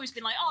 Like, I've always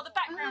been like, oh, the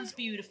background's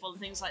beautiful and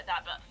things like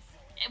that, but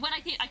when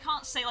I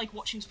can't say, like,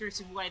 watching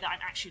Spirited Away that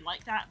I'm actually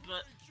like that,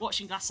 but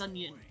watching Glass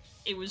Onion,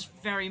 it was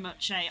very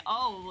much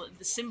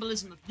the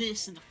symbolism of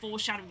this and the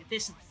foreshadowing of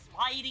this and the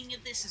lighting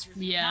of this is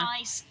really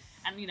nice,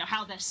 and, you know,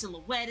 how they're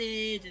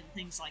silhouetted and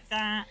things like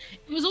that.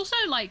 It was also,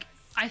 like,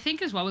 I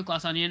think as well with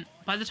Glass Onion,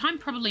 by the time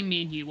probably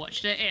me and you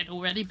watched it, it had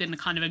already been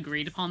kind of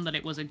agreed upon that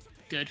it was a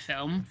good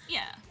film.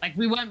 Yeah. Like,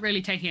 we weren't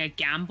really taking a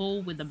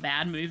gamble with a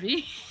bad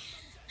movie.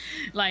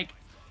 Like,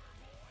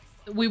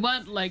 we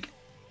weren't, like,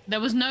 there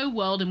was no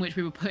world in which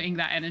we were putting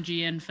that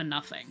energy in for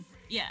nothing.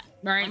 Yeah.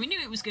 Right? Like, we knew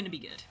it was going to be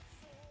good.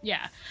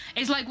 Yeah.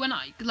 It's like when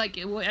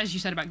as you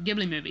said about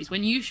Ghibli movies,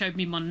 when you showed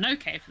me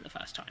Mononoke for the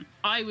first time,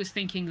 I was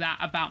thinking that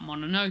about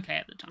Mononoke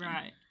at the time.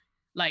 Right.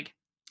 Like,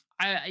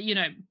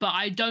 but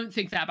I don't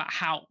think that about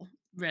Howl,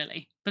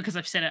 really, because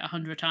I've said it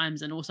 100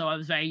 times, and also I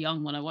was very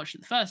young when I watched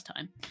it the first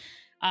time.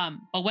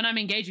 But when I'm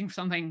engaging for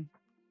something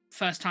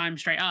first time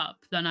straight up,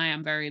 then I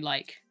am very,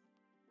 like,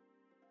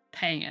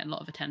 paying it a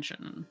lot of attention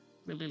and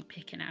really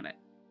picking at it.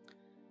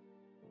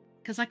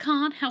 Because I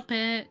can't help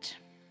it.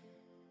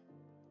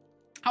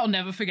 I'll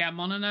never forget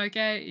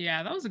Mononoke.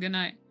 Yeah, that was a good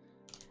night.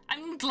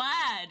 I'm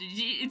glad.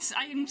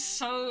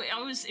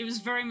 It was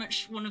very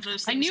much one of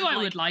those things. I knew I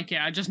like, would like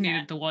it. I just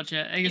needed to watch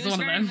it. It was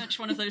very much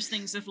one of those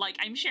things of like,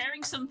 I'm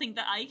sharing something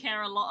that I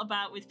care a lot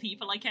about with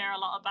people I care a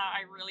lot about.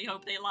 I really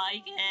hope they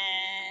like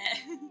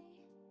it.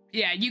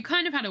 Yeah, you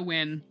kind of had a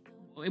win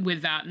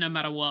with that no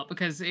matter what,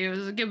 because it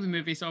was a Ghibli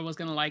movie, so I was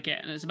going to like it,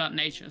 and it's about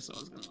nature, so I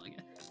was going to like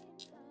it.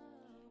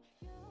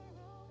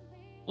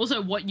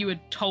 Also, what you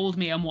had told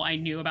me and what I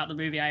knew about the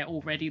movie I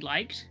already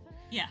liked.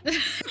 Yeah.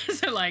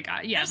 So, like,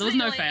 yeah, there was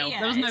no fail.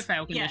 There was no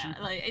fail condition.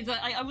 Yeah,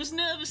 like, I was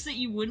nervous that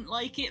you wouldn't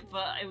like it,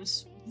 but I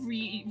was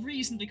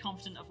reasonably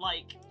confident of,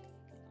 like,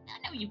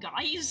 I know you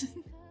guys.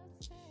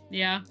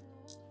 Yeah.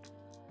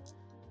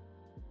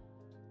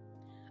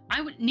 I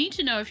would need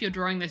to know if you're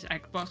drawing this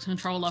Xbox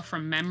controller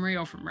from memory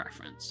or from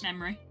reference.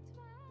 Memory.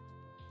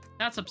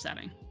 That's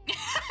upsetting.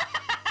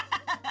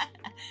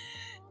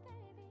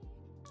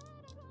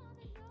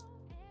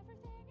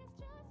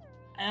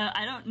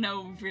 I don't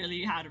know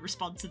really how to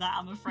respond to that,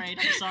 I'm afraid.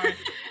 I'm sorry.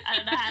 I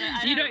don't know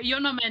how to... You're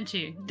not meant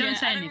to. Don't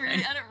say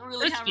anything. I don't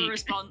really have a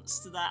response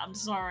to that. I'm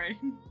sorry.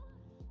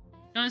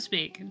 Don't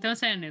speak. Don't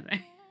say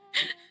anything.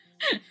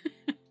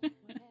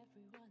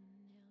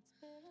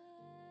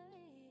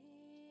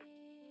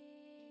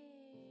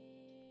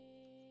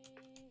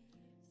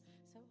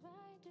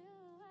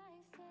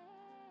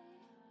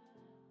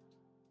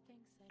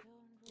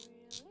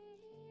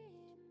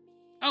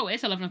 Oh,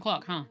 it's 11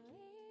 o'clock, huh?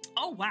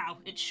 Oh, wow.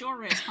 It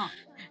sure is, huh?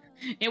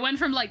 It went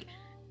from, like,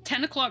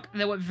 10 o'clock,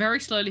 they went very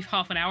slowly for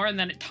half an hour, and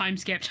then it time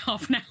skipped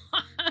half an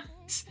hour.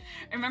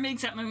 I remember the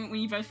exact moment when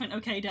you both went,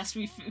 okay, Des,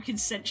 we can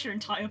sense your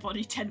entire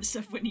body tense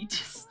of when you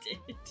just did.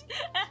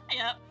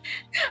 Yep.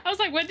 I was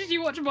like, when did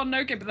you watch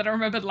Mononoke? But then I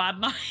remembered Lad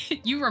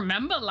Night. You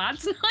remember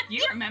Lad's Night?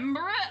 You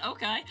remember it?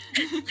 Okay.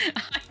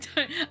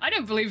 I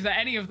don't believe that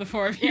any of the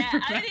four of you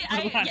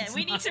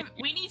we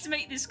need to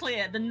make this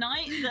clear. The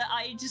night that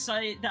I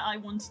decided that I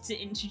wanted to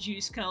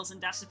introduce Curls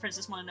and Dash to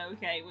Princess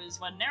Mononoke was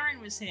when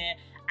Naren was here,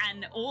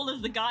 and all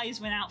of the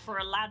guys went out for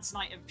a lad's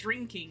night of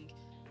drinking.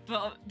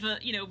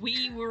 But you know,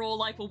 we were all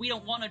like, well, we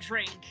don't want to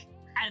drink,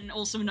 and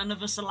also none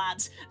of us are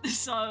lads,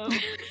 so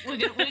we're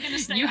gonna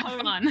stay at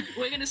home. Fun.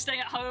 We're gonna stay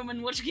at home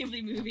and watch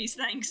Ghibli movies.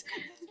 Thanks.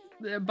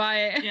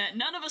 Bye. Yeah,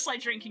 none of us like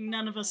drinking.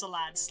 None of us are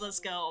lads. Let's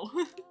go.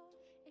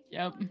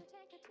 Yep.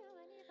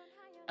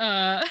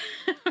 But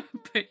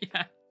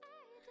yeah.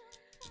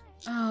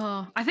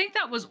 Oh, I think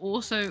that was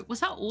also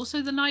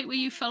the night where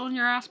you fell on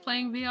your ass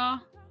playing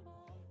VR?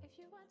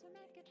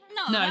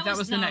 No, that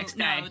was the next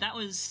day. No, that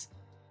was.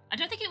 I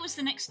don't think it was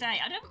the next day.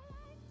 I don't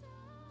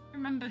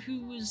remember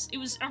who was. It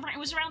was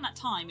around that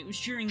time. It was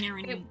during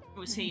Erin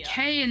was here.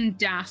 Kay and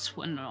Das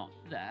were not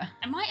there.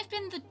 It might have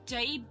been the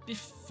day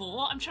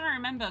before. I'm trying to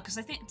remember because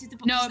I think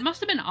No, it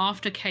must have been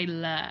after Kay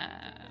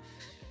left.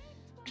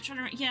 I'm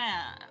trying to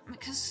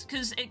because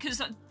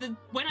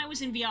when I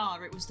was in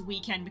VR, it was the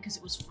weekend because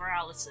it was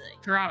virality.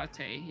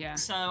 Virality, yeah.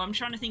 So I'm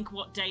trying to think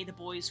what day the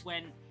boys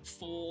went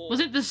for. Was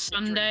it the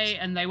Sunday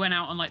and they went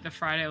out on like the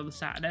Friday or the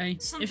Saturday?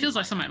 It feels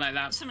like something like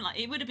that. Something like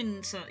it would have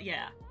been. So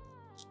yeah.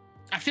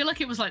 I feel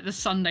like it was like the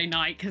Sunday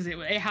night because it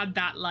had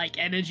that like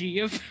energy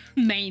of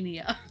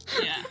mania.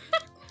 Yeah.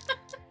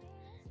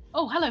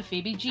 Oh, hello,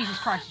 Phoebe. Jesus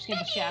Christ, you scared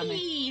the shit out of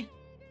me.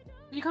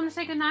 Will you come to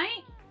say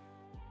goodnight?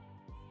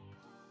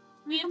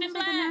 We have been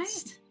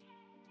blessed.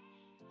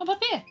 What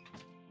about there?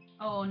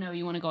 Oh no,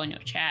 you want to go on your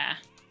chair.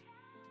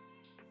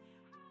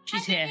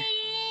 She's here.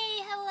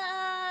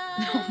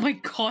 Hello. Oh my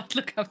god,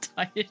 look how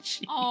tired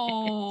she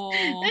Oh.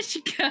 is. There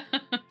she goes.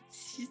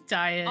 She's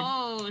tired.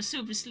 Oh,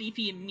 super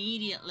sleepy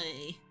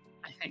immediately.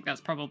 I think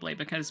that's probably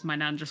because my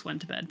nan just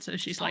went to bed, so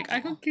she's like, I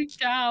got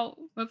kicked out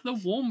of the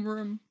warm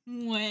room.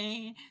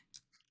 Way.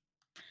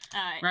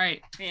 Alright.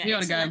 Right. Yeah, you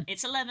gotta go.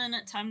 It's 11,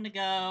 time to go.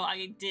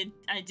 I did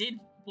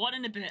one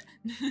and a bit.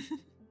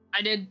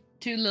 I did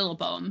 2 little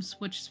poems,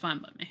 which is fine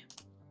by me.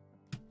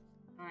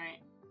 Alright.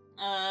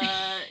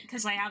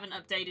 Because I haven't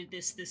updated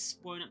this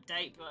won't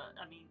update, but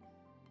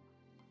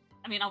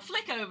I mean, I'll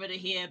flick over to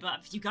here,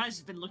 but you guys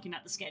have been looking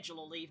at the schedule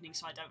all evening,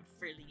 so I don't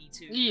really need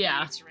to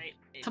reiterate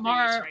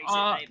Tomorrow,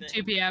 it,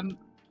 2 p.m.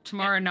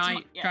 Tomorrow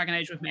night, Dragon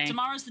Age with me.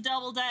 Tomorrow's the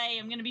double day.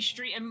 I'm gonna be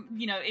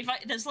you know,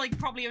 there's like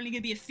probably only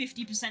gonna be a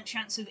 50%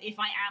 chance of if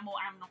I am or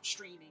am not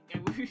streaming.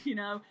 You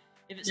know,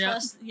 if it's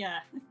first,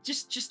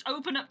 just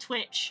open up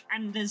Twitch,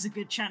 and there's a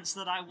good chance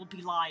that I will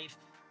be live.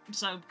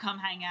 So come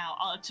hang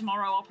out.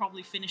 Tomorrow I'll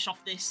probably finish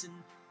off this and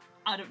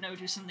I don't know,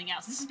 do something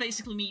else. This is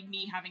basically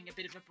me having a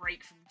bit of a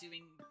break from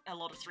doing a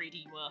lot of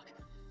 3D work.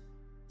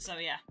 So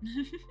yeah.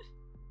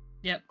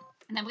 Yep.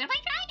 And then we're gonna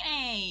play Dragon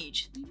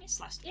Age. We missed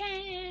last week.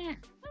 Yeah.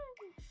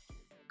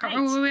 Can't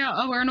remember where we are.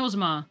 Oh, we're in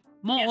Ozma.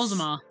 More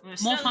Ozma.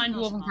 More Find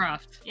Dwarf and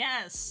Craft.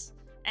 Yes.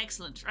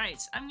 Excellent.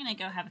 Right. I'm gonna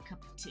go have a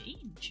cup of tea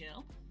and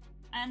chill.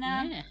 And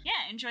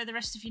enjoy the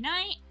rest of your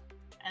night.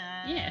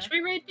 Yeah, should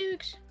we raid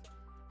Dukes?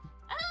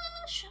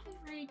 Shall we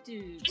raid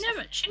Dukes?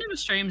 She never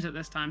streams at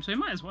this time, so we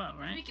might as well,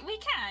 right? We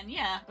can,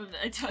 yeah.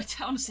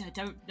 Honestly, I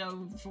don't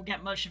know if we'll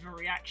get much of a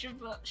reaction,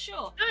 but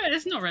sure. No,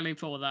 it's not really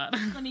for that.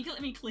 Let me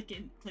click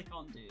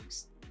on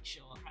Dukes. Make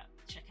sure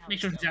check out. Make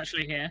sure she's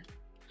actually here.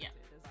 Yeah.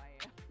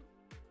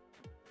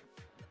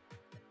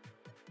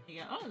 There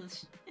you go. Oh,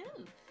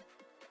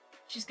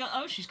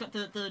 she's got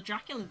the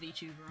Dracula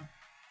VTuber on.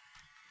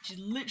 She's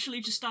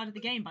literally just started the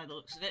game by the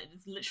looks of it.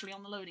 It's literally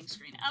on the loading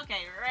screen.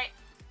 Okay, right.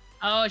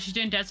 Oh, she's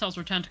doing Dead Cells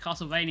Return to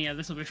Castlevania.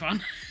 This will be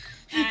fun.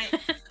 Alright.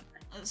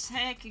 Let's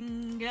heck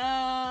and go.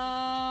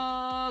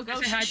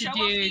 Go show off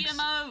the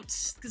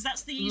emotes, because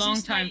that's the easiest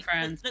Long-time way.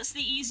 friends. That's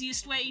the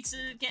easiest way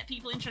to get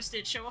people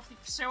interested. Show off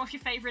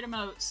your favorite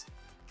emotes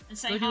and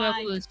say Go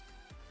hi.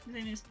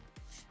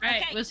 Right,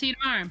 Okay. we'll see you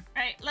tomorrow.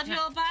 Right, love you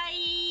all.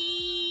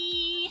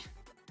 Bye.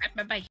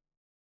 Bye bye.